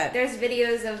 YouTube that. There's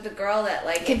videos of the girl that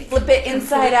like Can flip it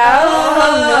inside out.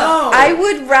 Oh, no. I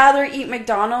would rather eat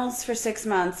McDonald's for 6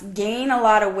 months, gain a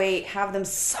lot of weight, have them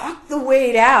suck the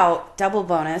weight out, double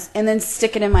bonus, and then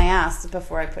stick it in my ass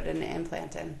before I put an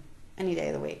implant in any day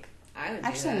of the week. I would do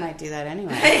Actually, I that. might do that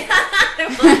anyway.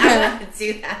 I would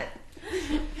do that.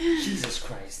 Jesus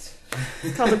Christ.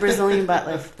 It's called a Brazilian butt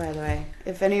lift, by the way.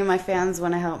 If any of my fans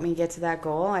want to help me get to that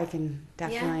goal, I can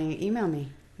definitely email me.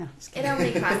 No, just It kidding.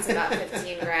 only costs about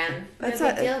 $15,000. No That's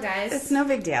big a- deal, guys. It's no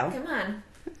big deal. Come on.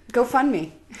 Go fund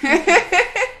me.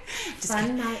 Just Fun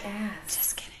kidding. my ass.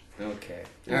 Just kidding. Okay.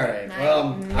 All right. My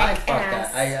Well, I fucked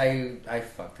ass. that. I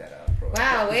fucked that up. Bro.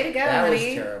 Wow, way to go, That was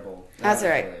honey. terrible. That That's was all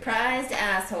right. really bad. Prized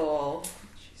asshole.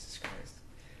 Jesus Christ.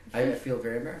 I feel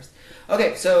very embarrassed.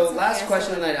 Okay, so okay, last I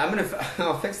question still- that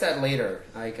I'll fix that later.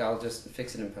 I'll just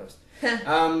fix it in post.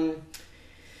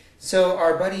 So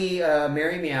our buddy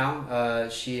Mary Meow,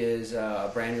 she is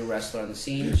a brand new wrestler on the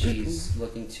scene. She's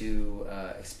looking to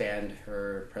expand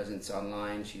her presence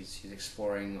online. She's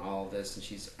exploring all of this, and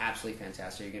she's absolutely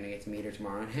fantastic. You're going to get to meet her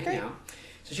tomorrow and hang Great. out.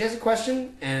 So she has a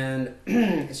question, and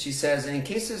she says, in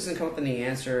case this doesn't come up in the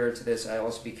answer to this, I'd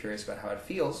also be curious about how it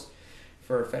feels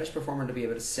for a fetish performer to be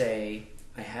able to say,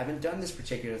 I haven't done this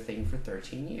particular thing for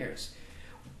 13 years.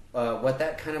 What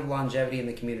that kind of longevity in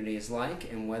the community is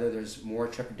like, and whether there's more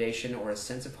trepidation or a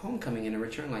sense of homecoming in a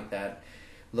return like that.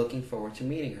 Looking forward to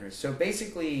meeting her. So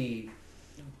basically,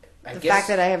 I The guess fact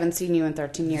that I haven't seen you in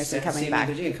 13 years and coming back.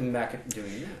 And coming back and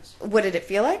doing this. What did it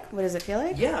feel like? What does it feel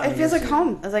like? Yeah, I It mean, feels like it's-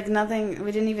 home. It's like nothing.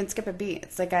 We didn't even skip a beat.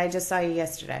 It's like I just saw you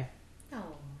yesterday. Oh.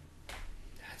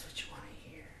 That's what you want to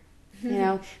hear. You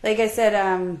know, like I said,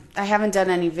 I haven't done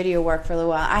any video work for a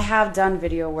little while. I have done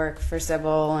video work for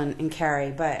Sybil and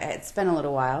Carrie, but it's been a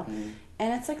little while. Mm.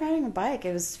 And it's like riding a bike.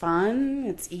 It was fun.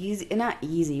 It's easy. Not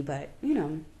easy, but, you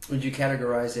know, Would you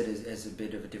categorize it as a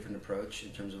bit of a different approach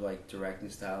in terms of like directing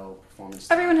style, performance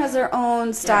style? Everyone has their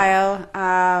own style.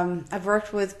 I've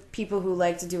worked with people who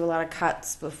like to do a lot of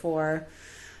cuts before.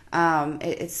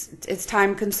 It's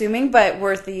time consuming, but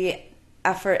worth the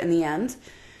effort in the end.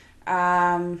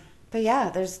 But yeah,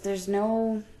 there's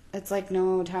no. It's like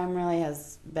no time really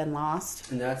has been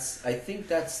lost. And I think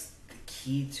that's the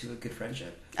key to a good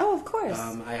friendship. Oh, of course.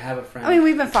 I have a friend. I mean,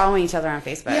 we've been following each other on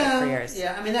Facebook for years.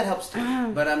 Yeah, I mean that helps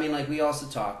too. But I mean, like we also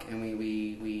talk and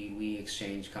we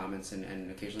exchange comments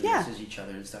and occasionally message each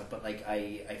other and stuff. But like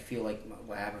I feel like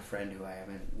I have a friend who I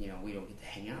haven't, we don't get to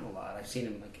hang out a lot. I've seen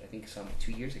him like I think some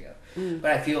 2 years ago.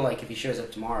 But I feel like if he shows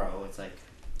up tomorrow, it's like.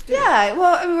 Dude. Yeah,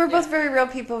 well, I mean, we're both very real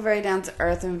people, very down to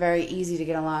earth, and very easy to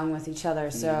get along with each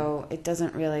other. So it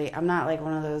doesn't really. I'm not like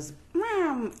one of those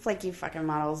flaky fucking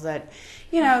models that,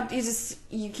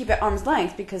 you keep at arm's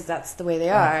length because that's the way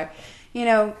they are,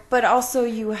 But also,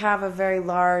 you have a very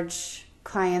large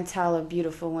clientele of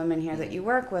beautiful women here that you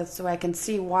work with, so I can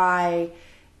see why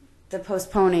the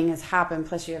postponing has happened.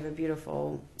 Plus, you have a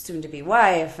beautiful soon-to-be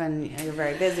wife, and you're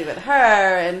very busy with her,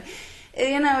 and.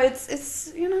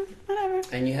 It's whatever.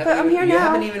 And you haven't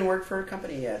haven't even worked for a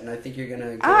company yet, and I think you're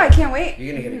gonna. I can't wait.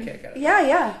 You're gonna get a kick out of it.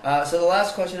 Yeah. So the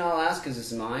last question I'll ask, because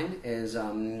this is mine, is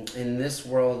in this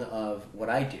world of what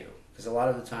I do, because a lot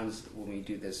of the times when we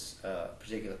do this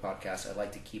particular podcast, I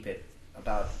like to keep it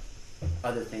about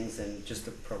other things than just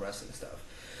the pro wrestling stuff,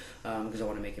 because I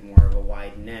want to make it more of a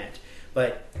wide net.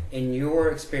 But in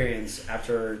your experience,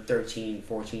 after 13,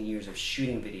 14 years of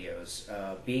shooting videos,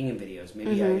 being in videos,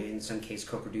 maybe in some case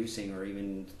co-producing or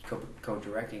even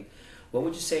co-directing, what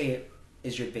would you say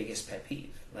is your biggest pet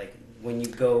peeve? Like when you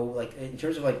go, like in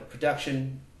terms of like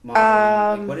production,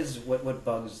 modeling, what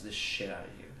bugs the shit out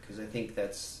of you? Because I think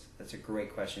that's a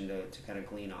great question to kind of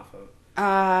glean off of.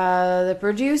 The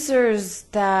producers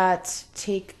that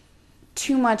take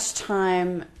too much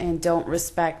time and don't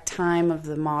respect time of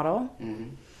the model.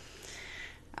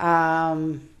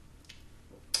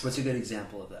 What's a good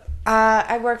example of that?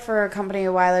 I worked for a company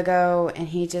a while ago, and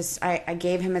I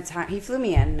gave him a time. He flew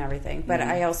me in and everything, but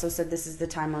I also said, this is the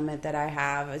time limit that I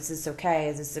have. Is this okay?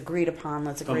 Is this agreed upon?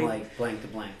 Let's agree. From like blank to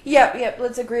blank. Yep.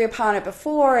 Let's agree upon it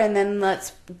before, and then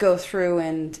let's go through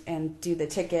and do the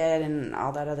ticket and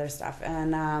all that other stuff.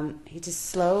 And he just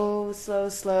slow,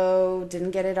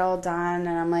 didn't get it all done.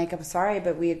 And I'm like, I'm sorry,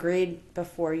 but we agreed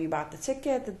before you bought the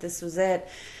ticket that this was it.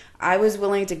 I was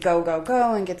willing to go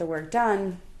and get the work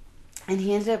done. And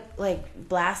he ended up like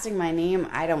blasting my name.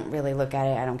 I don't really look at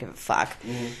it. I don't give a fuck.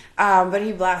 But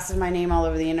he blasted my name all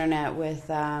over the internet with,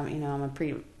 I'm a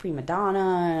prima donna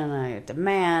and I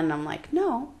demand. I'm like,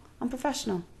 no, I'm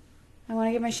professional. I want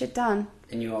to get my shit done.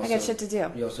 And I got shit to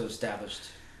do. You also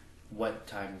established what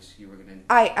times you were going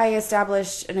to. I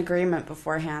established an agreement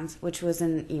beforehand, which was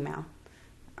an email,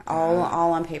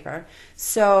 all on paper.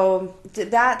 So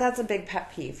that's a big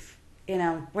pet peeve.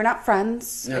 We're not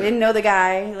friends. No. I didn't know the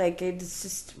guy. Like, it's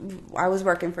just, I was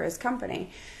working for his company.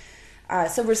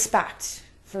 So respect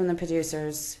from the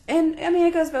producers. And, I mean,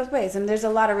 it goes both ways. And there's a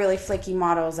lot of really flaky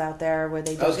models out there where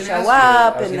they don't show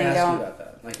up and they don't.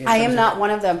 Like, I am not one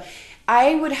of them.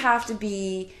 I would have to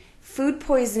be food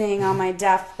poisoning on my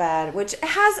deathbed, which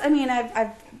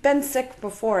I've been sick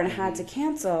before and had to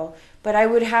cancel. But I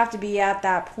would have to be at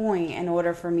that point in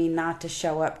order for me not to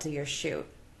show up to your shoot.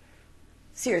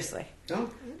 Seriously. Oh.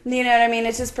 You know what I mean?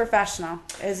 It's just professional.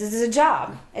 This is a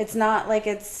job. It's not like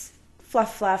it's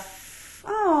fluff.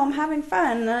 Oh, I'm having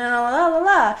fun. La, la, la,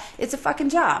 la. It's a fucking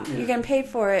job. Yeah. You're getting paid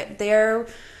for it. They're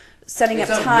setting up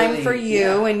time for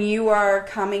you, and you are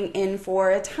coming in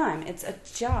for a time. It's a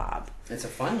job. It's a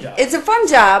fun job. It's a fun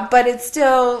job, but it's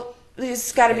still,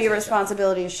 there's got to be a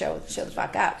responsibility to show the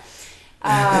fuck up.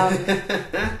 And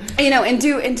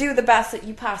do the best that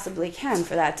you possibly can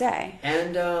for that day.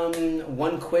 And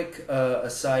one quick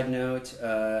aside note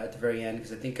at the very end,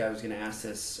 because I think I was going to ask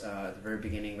this at the very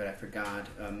beginning, but I forgot.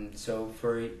 So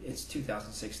it's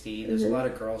 2016. There's a lot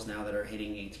of girls now that are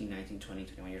hitting 18, 19, 20,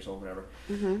 21 years old, whatever,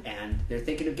 and they're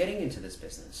thinking of getting into this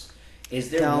business.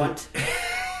 Is there one?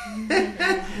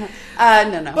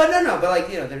 No. But like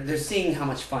they're seeing how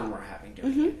much fun we're having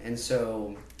doing it, and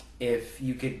so if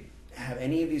you could have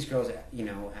any of these girls,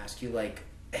 ask you like,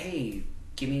 hey,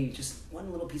 give me just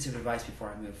one little piece of advice before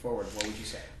I move forward, what would you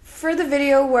say? For the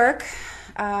video work,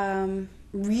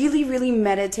 really, really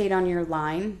meditate on your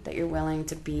line that you're willing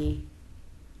to be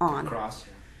on. Cross.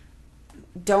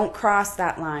 Don't cross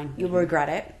that line. You'll regret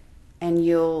it. And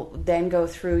you'll then go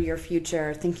through your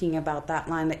future thinking about that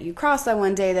line that you crossed that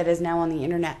one day that is now on the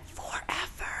internet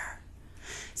forever.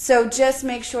 So just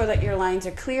make sure that your lines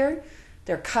are clear,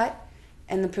 they're cut,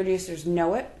 and the producers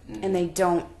know it, and they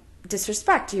don't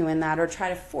disrespect you in that or try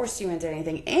to force you into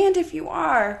anything. And if you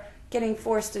are getting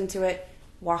forced into it,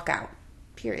 walk out.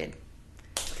 Period.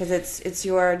 Because it's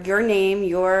your name,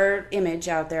 your image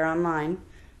out there online,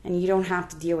 and you don't have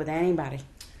to deal with anybody.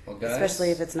 Well, guys,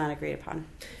 especially if it's not agreed upon.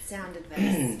 Sound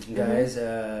advice. Guys,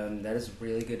 that is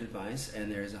really good advice,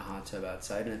 and there's a hot tub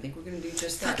outside, and I think we're gonna do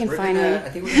just that. Fucking We're finally. gonna, I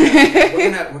think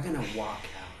we're gonna walk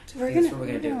out. We're I think that's gonna what we're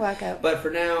gonna do. walk out. But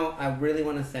for now, I really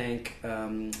want to thank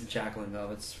Jacqueline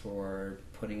Velvets for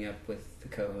putting up with the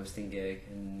co-hosting gig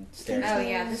and staring. Oh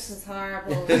yeah, this is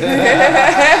horrible.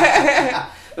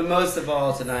 But most of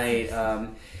all tonight,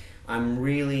 I'm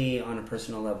really on a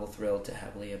personal level thrilled to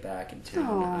have Leah back in town.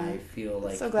 Aw, I feel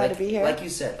like so glad to be here. Like you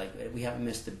said, like we haven't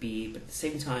missed a beat, but at the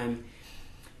same time,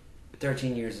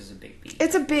 13 years is a big beat.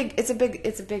 It's a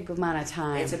big amount of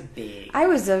time. It's a big. I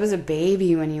was a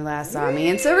baby when you last saw me,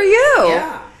 and so were you.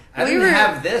 Yeah. I didn't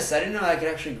have this. I didn't know I could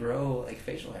actually grow like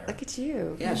facial hair. Look at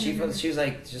you. Yeah, she was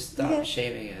like, just stop Yeah.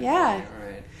 shaving it. Yeah. Like, all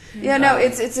right. Yeah, no,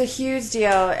 it's a huge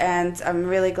deal, and I'm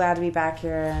really glad to be back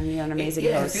here, and you're an amazing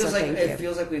host. It feels so like thank it you.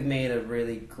 feels like we've made a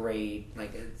really great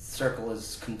circle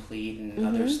is complete and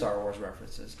other Star Wars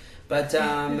references. But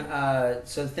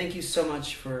so thank you so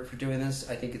much for doing this.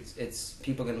 I think it's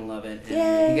people are gonna love it. And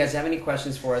Yay. if you guys have any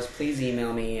questions for us, please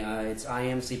email me. It's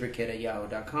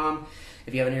iamsleeperkid@yahoo.com.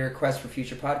 If you have any requests for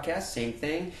future podcasts, same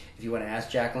thing. If you want to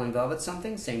ask Jacqueline Velvet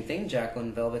something, same thing.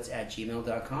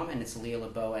 JacquelineVelvets@gmail.com, and it's Leah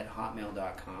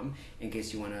LeBeau@hotmail.com in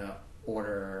case you want to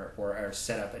order or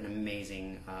set up an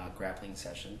amazing grappling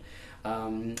session.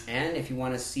 And if you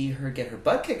want to see her get her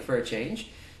butt kicked for a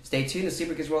change, stay tuned to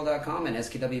SleeperKidsWorld.com and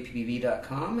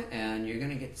SKWPBB.com, and you're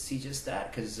going to get to see just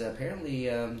that, because apparently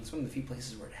it's one of the few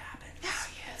places where it happens. Oh,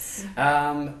 yes.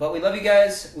 But we love you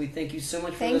guys. We thank you so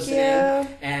much for Thank listening. you.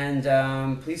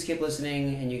 And please keep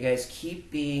listening, and you guys keep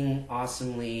being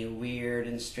awesomely weird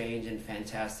and strange and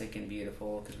fantastic and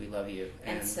beautiful, because we love you.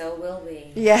 And so will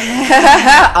we.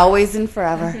 Yeah. Always and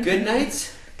forever. Good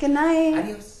night. Good night.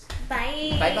 Adios.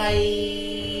 Bye.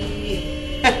 Bye-bye.